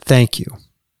you. Thank you.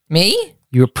 Me?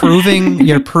 You're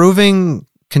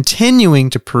continuing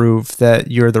to prove that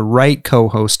you're the right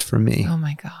co-host for me. Oh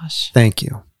my gosh. Thank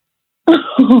you.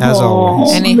 As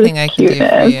always. Anything I can do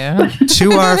for you.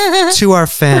 To our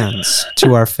fans,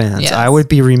 yes. I would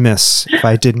be remiss if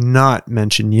I did not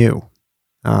mention you.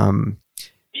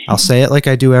 I'll say it like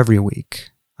I do every week.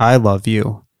 I love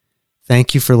you.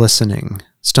 Thank you for listening.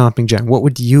 Stomping Jen, what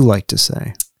would you like to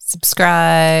say?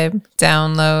 Subscribe,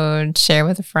 download, share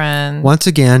with a friend. Once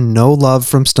again, no love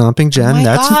from Stomping Jen.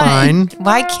 That's fine.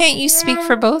 Why can't you speak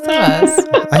for both of us?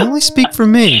 I only speak for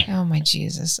me. Oh my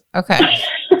Jesus. Okay.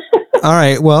 All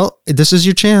right. Well, this is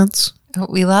your chance.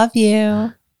 We love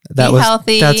you. Be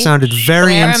healthy. That sounded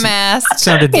very. Wear a mask.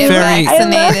 Sounded very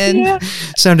vaccinated.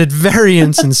 Sounded very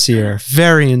insincere.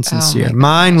 Very insincere. Oh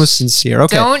Mine was sincere.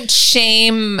 Okay. Don't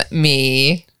shame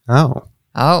me. Oh.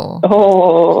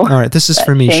 All right. This is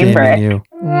for me shaming you.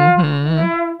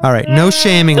 All right. No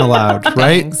shaming allowed.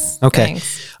 Right. Thanks. Okay.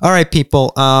 Thanks. All right,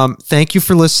 people. Thank you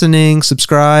for listening.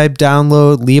 Subscribe,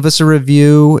 download, leave us a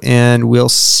review, and we'll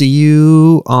see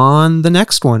you on the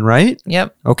next one. Right.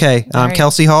 Yep. Okay. Right.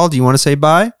 Kelsey Hall, do you want to say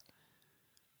bye?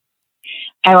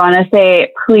 I want to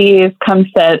say, please come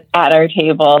sit at our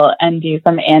table and do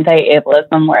some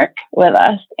anti-ableism work with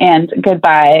us. And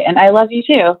goodbye. And I love you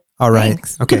too. All right.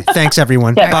 Thanks. Okay. Thanks,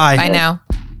 everyone. Yeah. Bye. Bye now.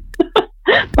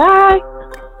 Bye.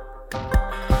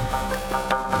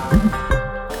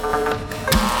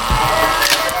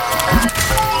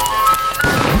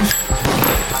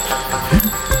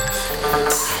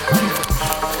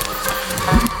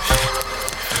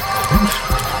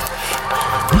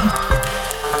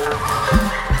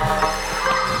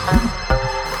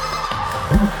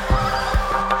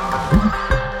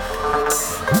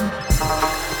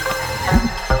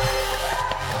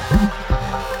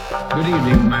 Good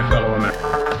evening, my fellow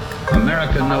Americans.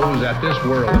 America knows that this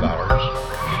world of ours,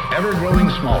 ever growing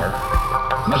smaller,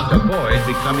 must avoid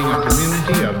becoming a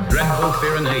community of dreadful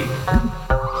fear and hate.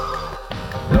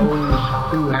 Those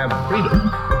who have freedom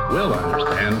will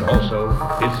understand also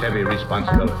its heavy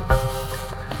responsibility.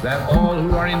 That all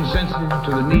who are insensitive to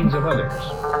the needs of others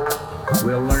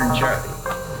will learn charity,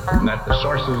 and that the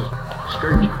sources,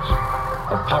 scourges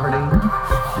of poverty,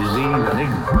 disease, and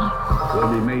ignorance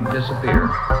will be made disappear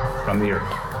from the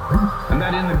earth. And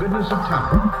that in the goodness of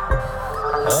time,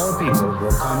 all peoples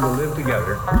will come to live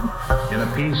together in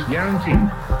a peace guaranteed